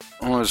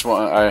was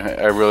one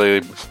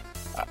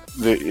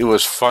it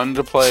was fun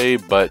to play,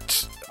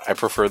 but I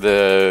prefer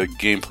the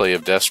gameplay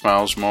of Death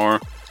Smiles more.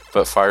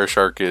 But Fire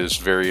Shark is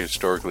very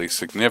historically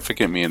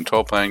significant, being a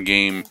 12-player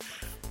game,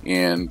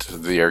 and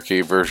the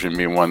arcade version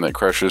being one that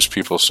crushes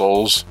people's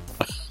souls.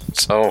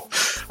 So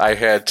I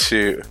had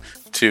to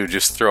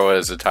just throw it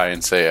as a tie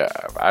and say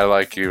I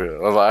like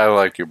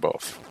you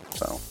both.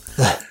 So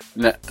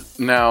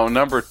now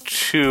number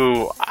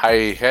 2,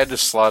 I had to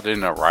slot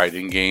in a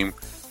riding game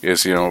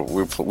because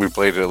we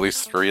played at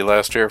least 3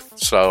 last year.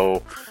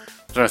 So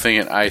I'm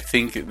thinking, I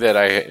think that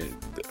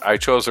I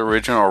chose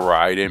original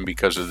Raiden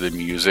because of the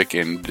music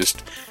and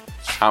just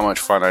how much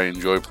fun I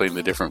enjoy playing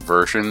the different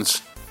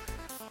versions.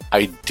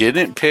 I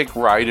didn't pick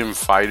Raiden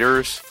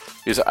Fighters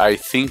because I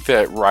think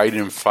that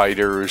Raiden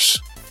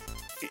Fighters,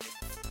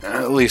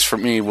 at least for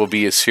me, will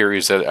be a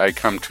series that I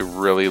come to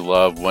really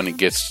love when it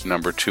gets to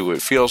number 2.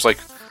 It feels like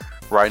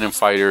Raiden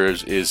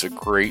Fighters is a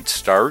great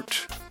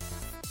start,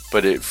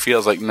 but it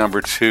feels like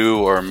number 2,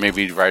 or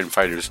maybe Raiden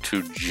Fighters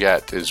 2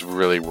 Jet, is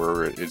really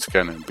where it's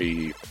going to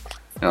be.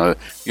 You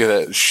get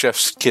that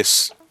chef's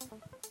kiss.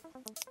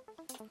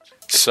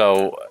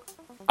 So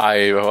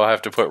I will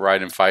have to put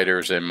Raiden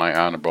Fighters in my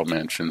honorable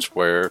mentions,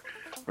 where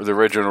the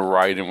original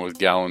Raiden with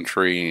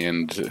gallantry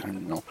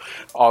and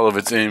all of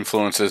its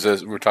influences,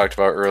 as we talked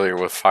about earlier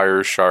with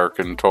Fire Shark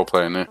and Toe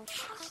Planet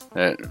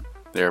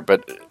there,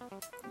 but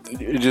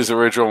it is the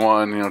original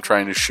one,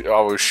 trying to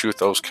always shoot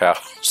those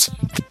cows.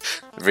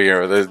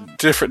 The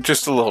different,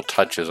 just the little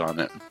touches on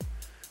it.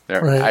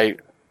 There, right.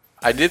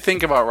 I did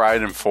think about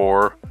Raiden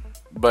 4,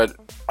 but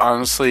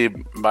honestly,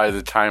 by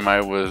the time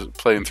I was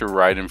playing through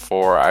Raiden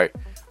 4,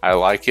 I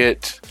like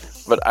it,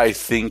 but I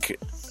think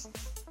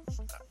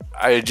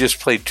I had just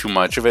played too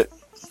much of it.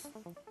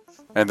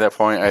 At that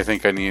point, I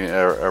think I need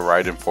a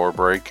Raiden 4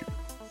 break.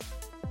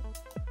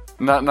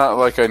 Not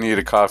like I need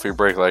a coffee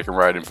break like in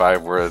Raiden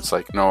 5, where it's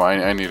like, no,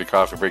 I need a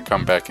coffee break,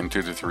 come back in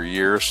 2 to 3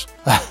 years.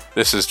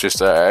 This is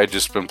just, I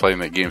just been playing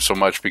that game so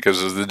much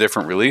because of the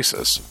different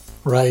releases.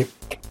 Right.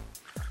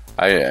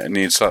 I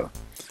need something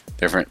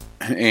different.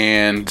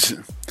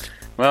 And,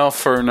 well,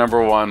 for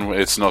number 1,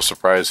 it's no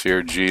surprise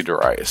here, G.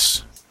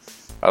 Darius.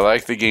 I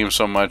like the game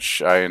so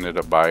much, I ended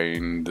up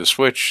buying the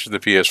Switch, the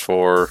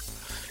PS4,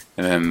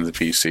 and then the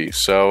PC.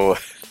 So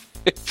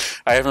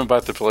I haven't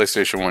bought the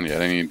PlayStation 1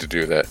 yet. I need to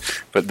do that.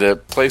 But the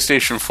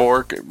PlayStation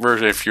 4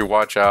 version, if you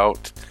watch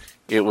out,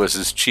 it was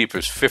as cheap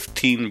as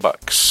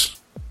 $15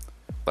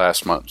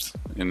 last month,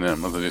 in the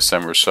month of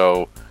December.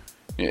 So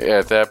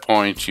at that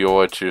point, you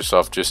owe it to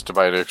yourself just to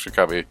buy an extra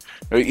copy.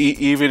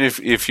 Even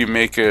if you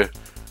make a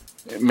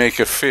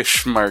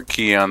fish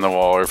marquee on the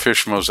wall or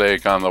fish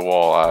mosaic on the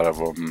wall out of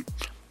them,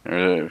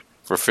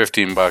 for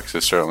 $15,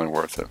 it's certainly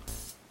worth it.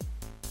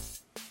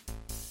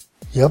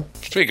 Yep.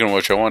 Speaking of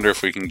which, I wonder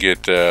if we can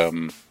get.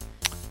 Can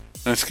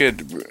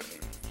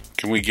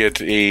we get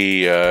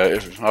a?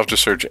 I'll have to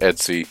search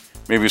Etsy.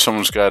 Maybe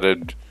someone's got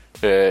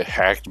a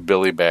hacked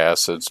Billy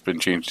Bass that's been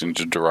changed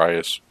into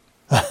Darius.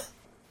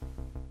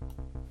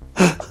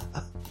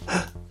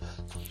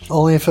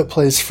 Only if it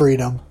plays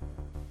Freedom.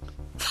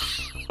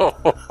 How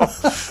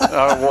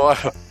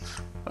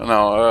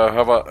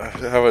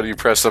about you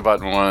press the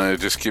button one and it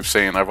just keeps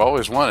saying, "I've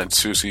always wanted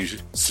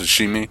sushi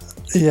sashimi."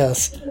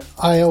 Yes,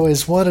 I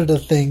always wanted a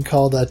thing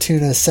called a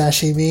tuna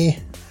sashimi.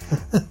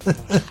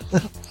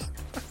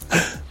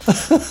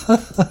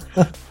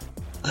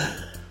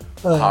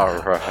 All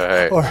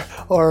right.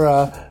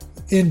 Or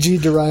in G.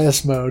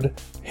 Darius mode,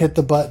 hit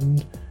the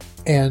button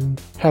and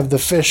have the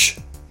fish,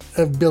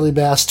 Billy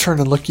Bass, turn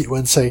and look at you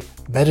and say,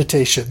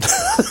 "Meditation."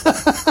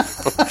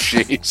 Oh,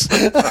 jeez.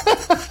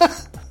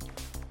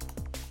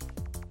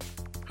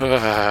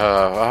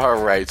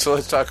 All right, so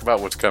let's talk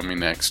about what's coming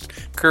next.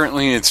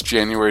 Currently, it's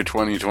January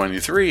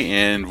 2023,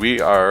 and we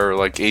are,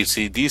 like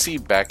AC/DC,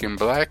 back in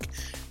black,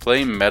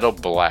 playing Metal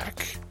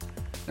Black.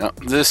 Now,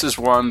 this is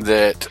one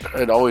that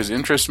had always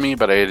interested me,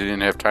 but I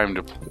didn't have time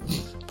to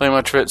play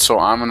much of it, so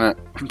I'm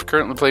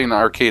currently playing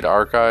Arcade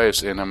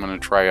Archives, and I'm going to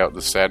try out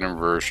the Saturn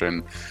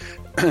version.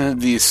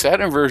 The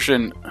Saturn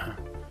version,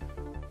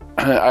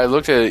 I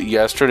looked at it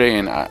yesterday,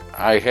 and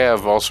I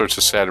have all sorts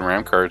of Saturn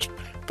RAM cards,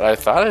 but I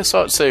thought I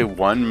saw it say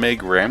 1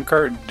 meg RAM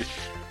card.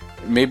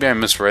 Maybe I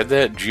misread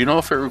that. Do you know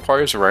if it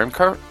requires a RAM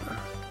card?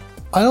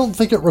 I don't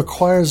think it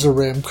requires a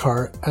RAM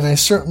card, and I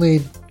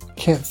certainly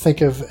can't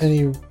think of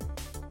any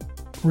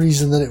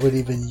reason that it would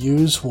even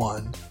use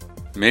one.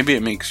 Maybe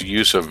it makes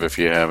use of if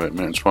you have it.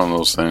 It's one of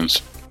those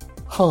things.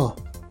 Huh.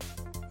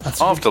 That's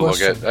a I'll have good to look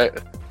question.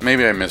 at.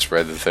 Maybe I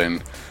misread the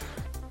thing.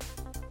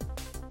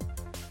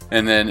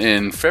 And then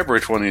in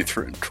February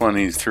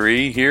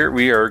 2023, here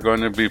we are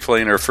going to be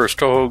playing our first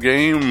Touhou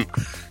game,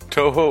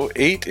 Touhou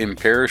 8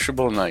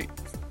 Imperishable Night.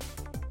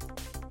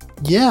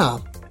 Yeah.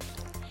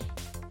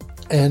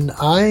 And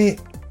I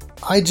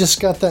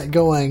just got that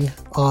going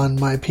on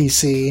my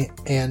PC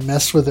and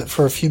messed with it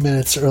for a few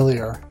minutes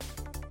earlier.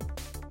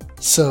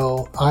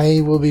 So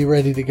I will be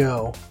ready to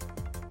go.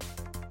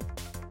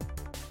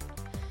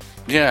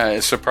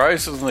 Yeah,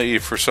 surprisingly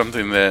for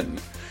something that...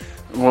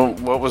 Well,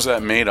 what was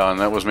that made on?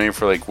 That was made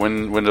for like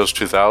Windows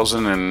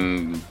 2000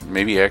 and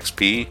maybe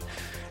XP.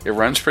 It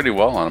runs pretty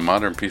well on a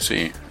modern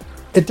PC.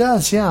 It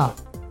does, yeah.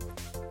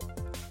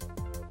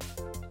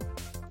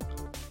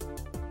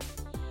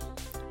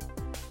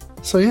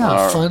 So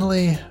yeah,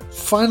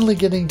 finally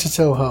getting to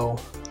Touhou.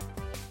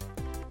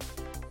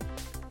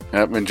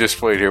 Yep, and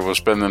just wait here. We'll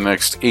spend the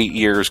next 8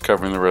 years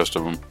covering the rest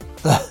of them.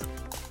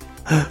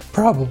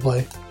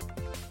 Probably.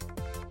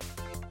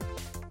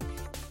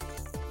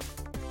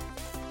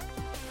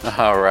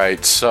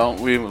 Alright, so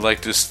we would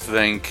like to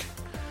thank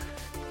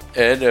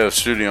Ed of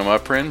Studio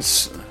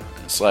Mutprints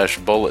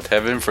 / Bullet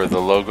Heaven for the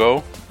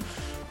logo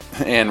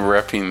and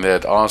repping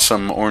that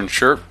awesome orange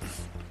shirt.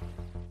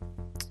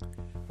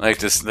 I'd like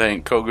to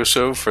thank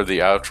Koguso for the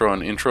outro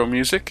and intro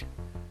music.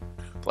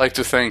 I'd like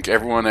to thank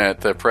everyone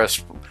at the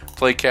Press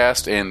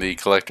Playcast and the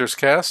Collector's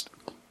Cast.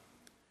 I'd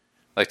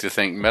like to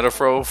thank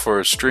Metafro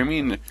for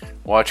streaming,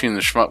 watching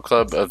the Shmup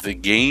Club of the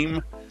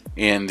game,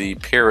 and the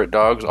Parrot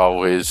Dogs,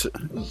 always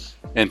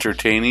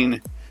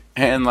entertaining.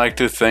 And like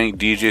to thank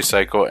DJ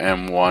Psycho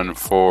M1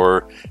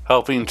 for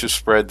helping to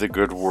spread the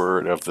good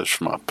word of the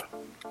Shmup.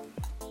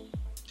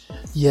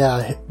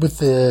 Yeah, with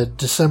the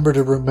December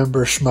to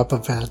Remember Shmup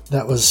event,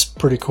 that was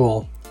pretty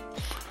cool.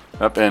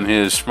 Up, and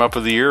his Shmup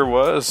of the Year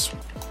was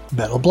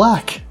Metal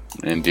Black.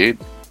 Indeed.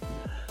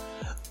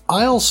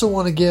 I also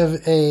want to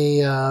give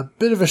a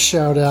bit of a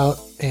shout out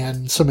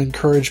and some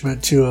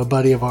encouragement to a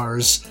buddy of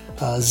ours,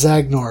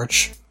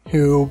 Zagnorch,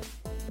 who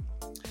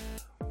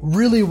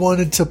really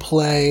wanted to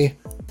play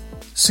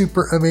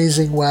Super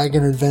Amazing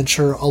Wagon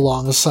Adventure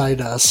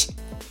alongside us,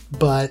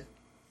 but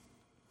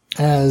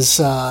has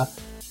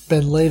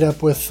been laid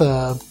up with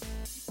a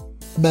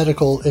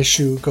medical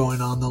issue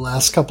going on the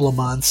last couple of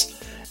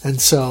months,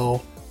 and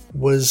so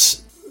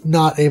was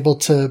not able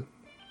to,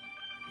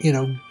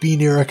 be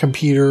near a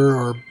computer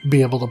or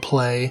be able to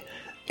play.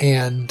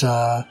 And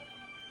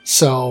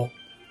so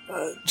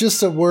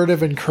just a word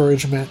of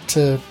encouragement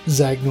to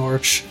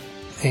Zagnorch,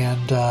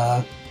 and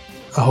I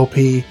hope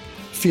he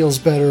feels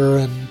better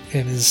and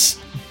is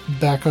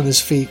back on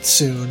his feet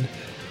soon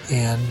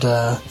and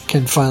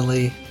can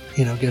finally,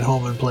 get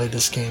home and play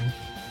this game.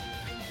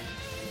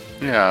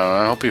 Yeah,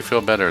 I hope you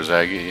feel better,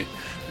 Zaggy.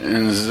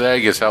 And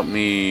Zag has helped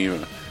me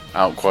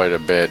out quite a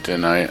bit,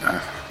 and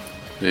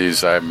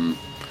I'm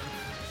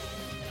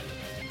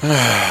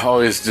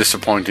always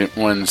disappointed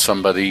when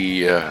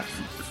somebody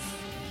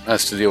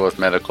has to deal with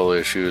medical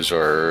issues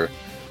or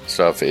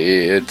stuff.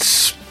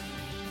 It's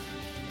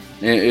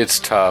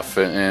tough,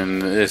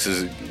 and this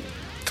is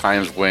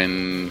times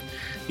when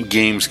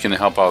games can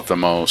help out the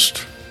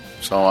most.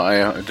 So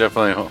I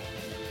definitely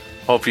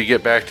hope you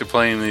get back to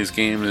playing these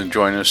games and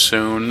join us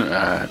soon.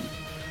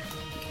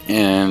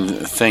 And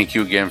thank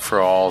you again for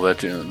all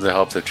the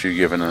help that you've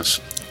given us.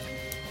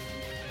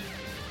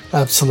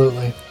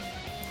 Absolutely.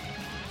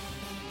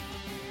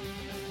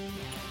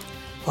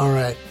 All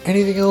right.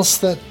 Anything else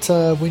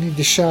that we need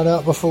to shout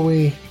out before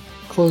we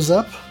close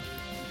up?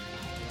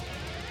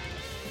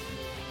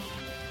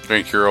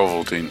 Drink your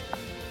Ovaltine.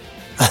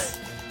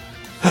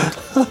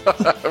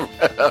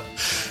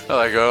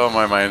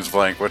 My mind's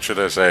blank. What should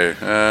I say?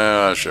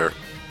 Sure.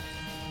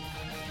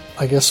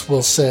 I guess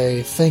we'll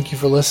say thank you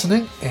for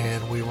listening,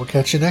 and we will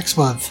catch you next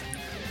month.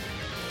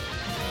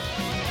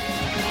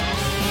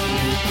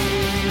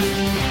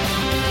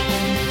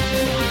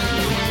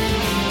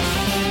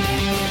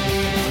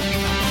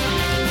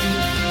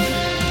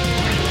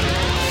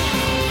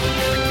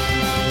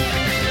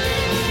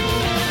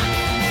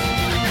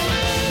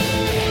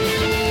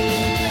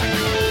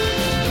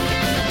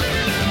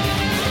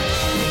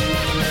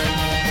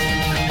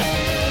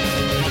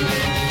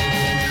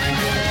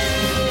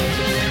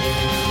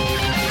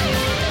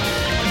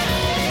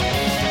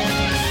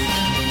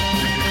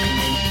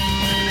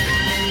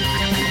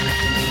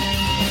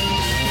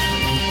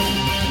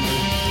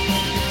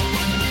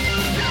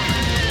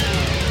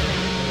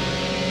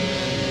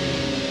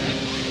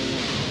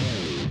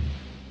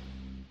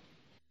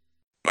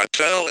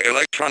 Mattel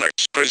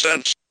Electronics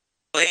presents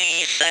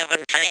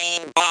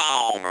B-17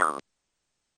 Bomber.